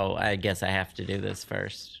see... Oh, I guess I have to do this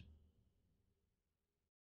first.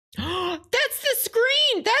 That's the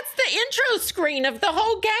screen! That's the intro screen of the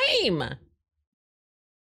whole game!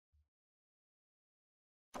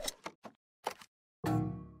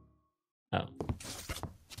 Oh.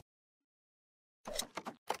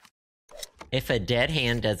 If a dead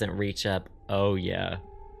hand doesn't reach up, oh yeah.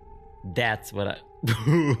 That's what I...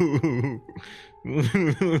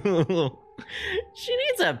 She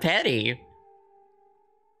needs a petty.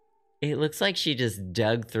 It looks like she just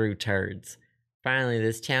dug through turds. Finally,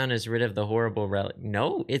 this town is rid of the horrible relic.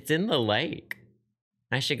 No, it's in the lake.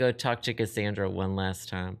 I should go talk to Cassandra one last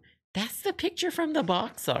time. That's the picture from the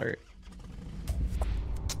box art.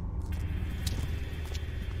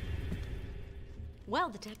 Well,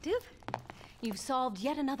 Detective, you've solved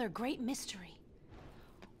yet another great mystery.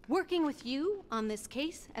 Working with you on this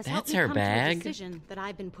case has helped me come to a decision that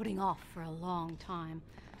I've been putting off for a long time.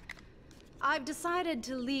 I've decided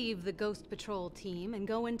to leave the Ghost Patrol team and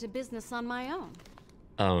go into business on my own.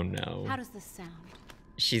 Oh no. How does this sound?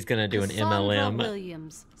 She's gonna do an Cassandra MLM.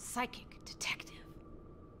 Williams, psychic detective.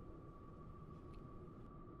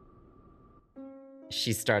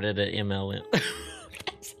 She started an MLM.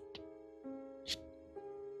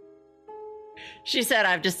 She said,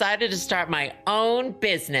 I've decided to start my own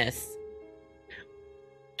business.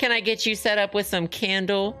 Can I get you set up with some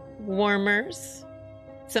candle warmers?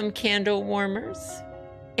 Some candle warmers?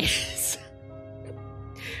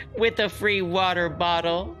 With a free water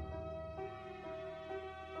bottle.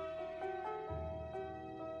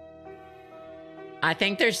 I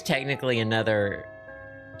think there's technically another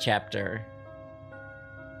chapter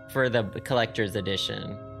for the collector's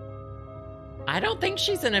edition. I don't think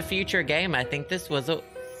she's in a future game. I think this was a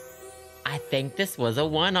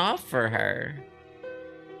one-off for her.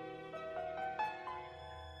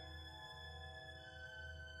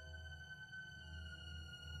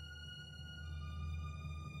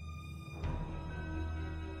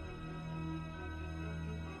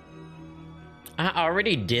 I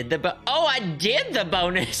already did I did the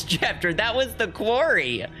bonus chapter. That was the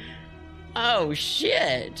quarry. Oh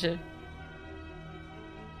shit.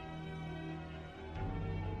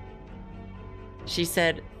 She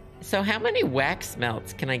said, so how many wax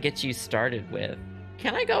melts can I get you started with?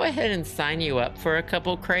 Can I go ahead and sign you up for a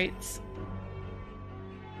couple crates?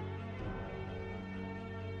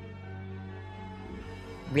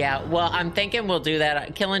 Yeah, well, I'm thinking we'll do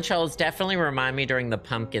that. Killing Trolls, definitely remind me during the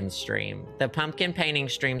pumpkin stream. The pumpkin painting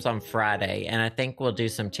stream's on Friday, and I think we'll do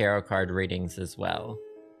some tarot card readings as well.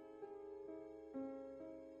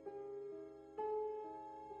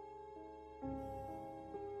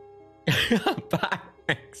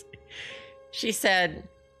 She said,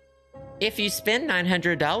 if you spend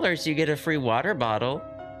 $900, you get a free water bottle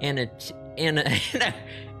and a can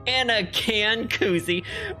koozie.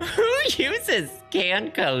 Who uses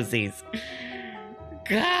can cozies?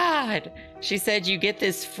 God. She said you get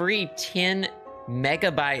this free 10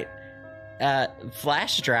 megabyte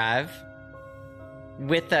flash drive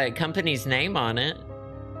with the company's name on it.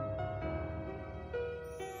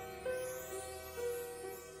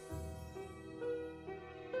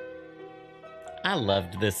 I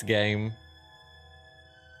loved this game.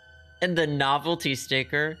 And the novelty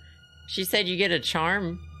sticker. She said you get a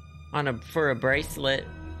charm for a bracelet.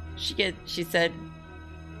 She said,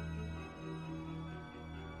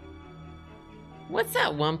 what's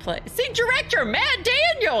that one place? See, director Matt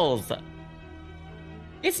Daniels.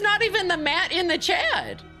 It's not even the Matt in the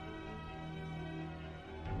chat.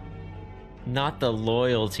 Not the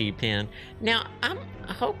loyalty pin. Now, I'm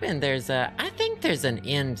hoping I think there's an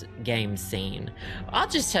end game scene. I'll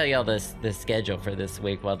just tell y'all the schedule for this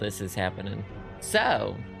week while this is happening.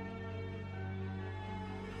 So,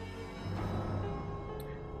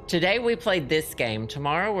 today we played this game.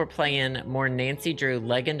 Tomorrow we're playing more Nancy Drew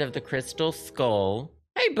Legend of the Crystal Skull.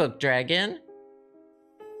 Hey, Book Dragon.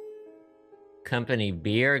 Company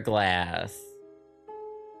Beer Glass.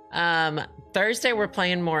 Thursday we're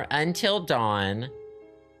playing more Until Dawn.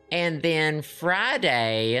 And then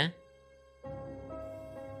Friday,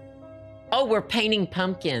 oh, we're painting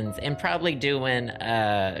pumpkins and probably doing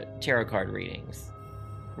tarot card readings.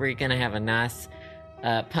 We're gonna have a nice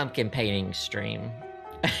pumpkin painting stream.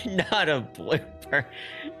 Not a blooper.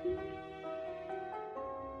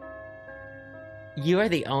 You are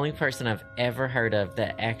the only person I've ever heard of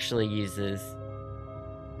that actually uses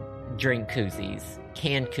drink koozies,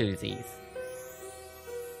 canned koozies.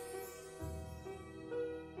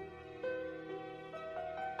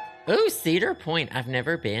 Ooh, Cedar Point. I've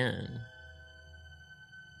never been.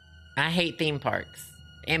 I hate theme parks.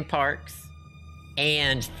 And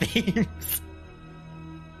themes.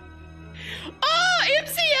 Oh,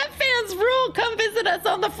 MCF fans rule. Come visit us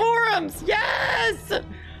on the forums. Yes.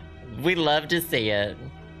 We love to see it.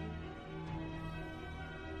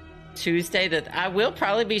 Tuesday, I will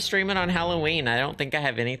probably be streaming on Halloween. I don't think I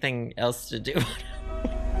have anything else to do.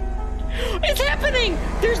 It's happening.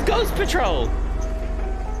 There's Ghost Patrol.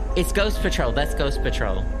 It's Ghost Patrol. That's Ghost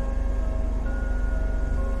Patrol.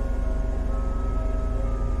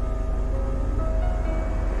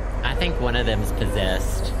 I think one of them's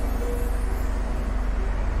possessed.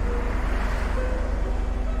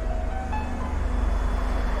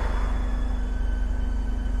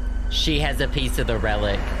 She has a piece of the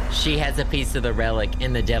relic. She has a piece of the relic,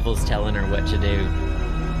 and the devil's telling her what to do.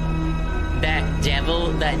 That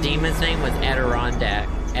demon's name was Adirondack.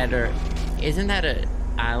 Isn't that an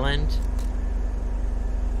island?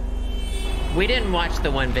 We didn't watch the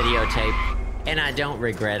one videotape, and I don't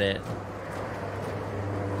regret it.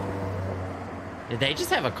 Did they just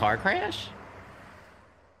have a car crash?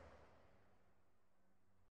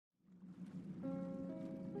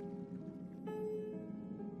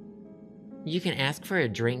 You can ask for a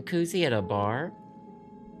drink koozie at a bar?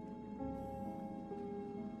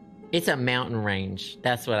 It's a mountain range.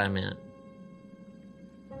 That's what I meant.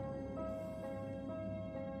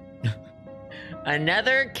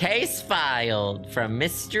 Another case filed from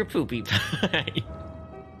Mr. Poopy Pie.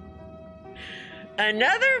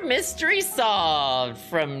 Another mystery solved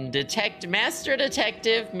from Master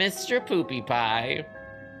Detective Mr. Poopy Pie.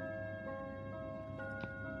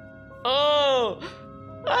 Oh,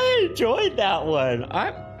 I enjoyed that one.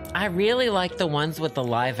 I really like the ones with the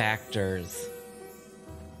live actors.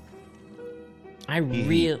 I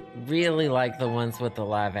really like the ones with the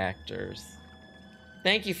live actors.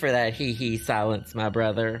 Thank you for that hee silence, my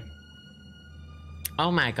brother. Oh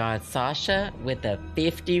my god, Sasha with the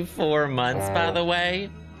 54 months, by the way.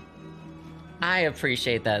 I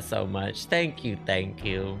appreciate that so much. Thank you, thank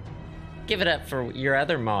you. Give it up for your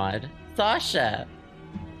other mod, Sasha.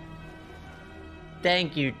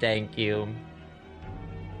 Thank you, thank you.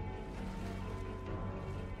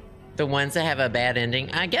 The ones that have a bad ending.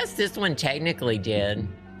 I guess this one technically did.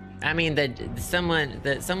 I mean,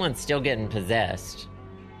 someone's still getting possessed.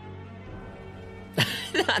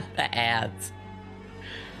 Not the ads.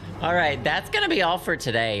 All right, that's gonna be all for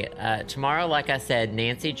today. Tomorrow, like I said,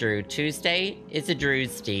 Nancy Drew. Tuesday is a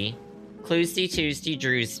Drewsty. Cluesty, Tuesday,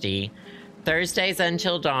 Drewsty. Thursday's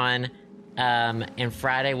Until Dawn. And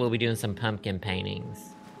Friday we'll be doing some pumpkin paintings.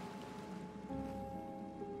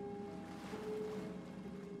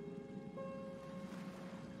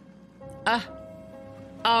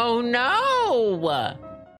 Oh no!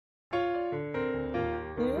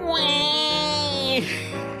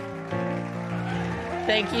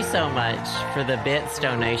 Thank you so much for the bits,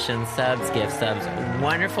 donations, subs, gift subs,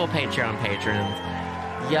 wonderful Patreon patrons.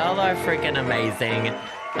 Y'all are freaking amazing.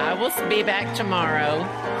 I will be back tomorrow.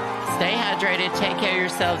 Stay hydrated, take care of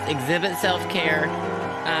yourselves, exhibit self-care,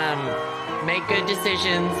 make good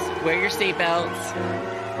decisions, wear your seatbelts,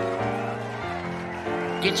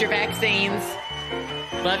 get your vaccines.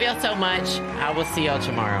 Love y'all so much. I will see y'all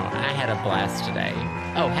tomorrow. I had a blast today.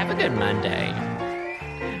 Oh, have a good Monday.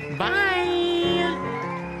 Bye.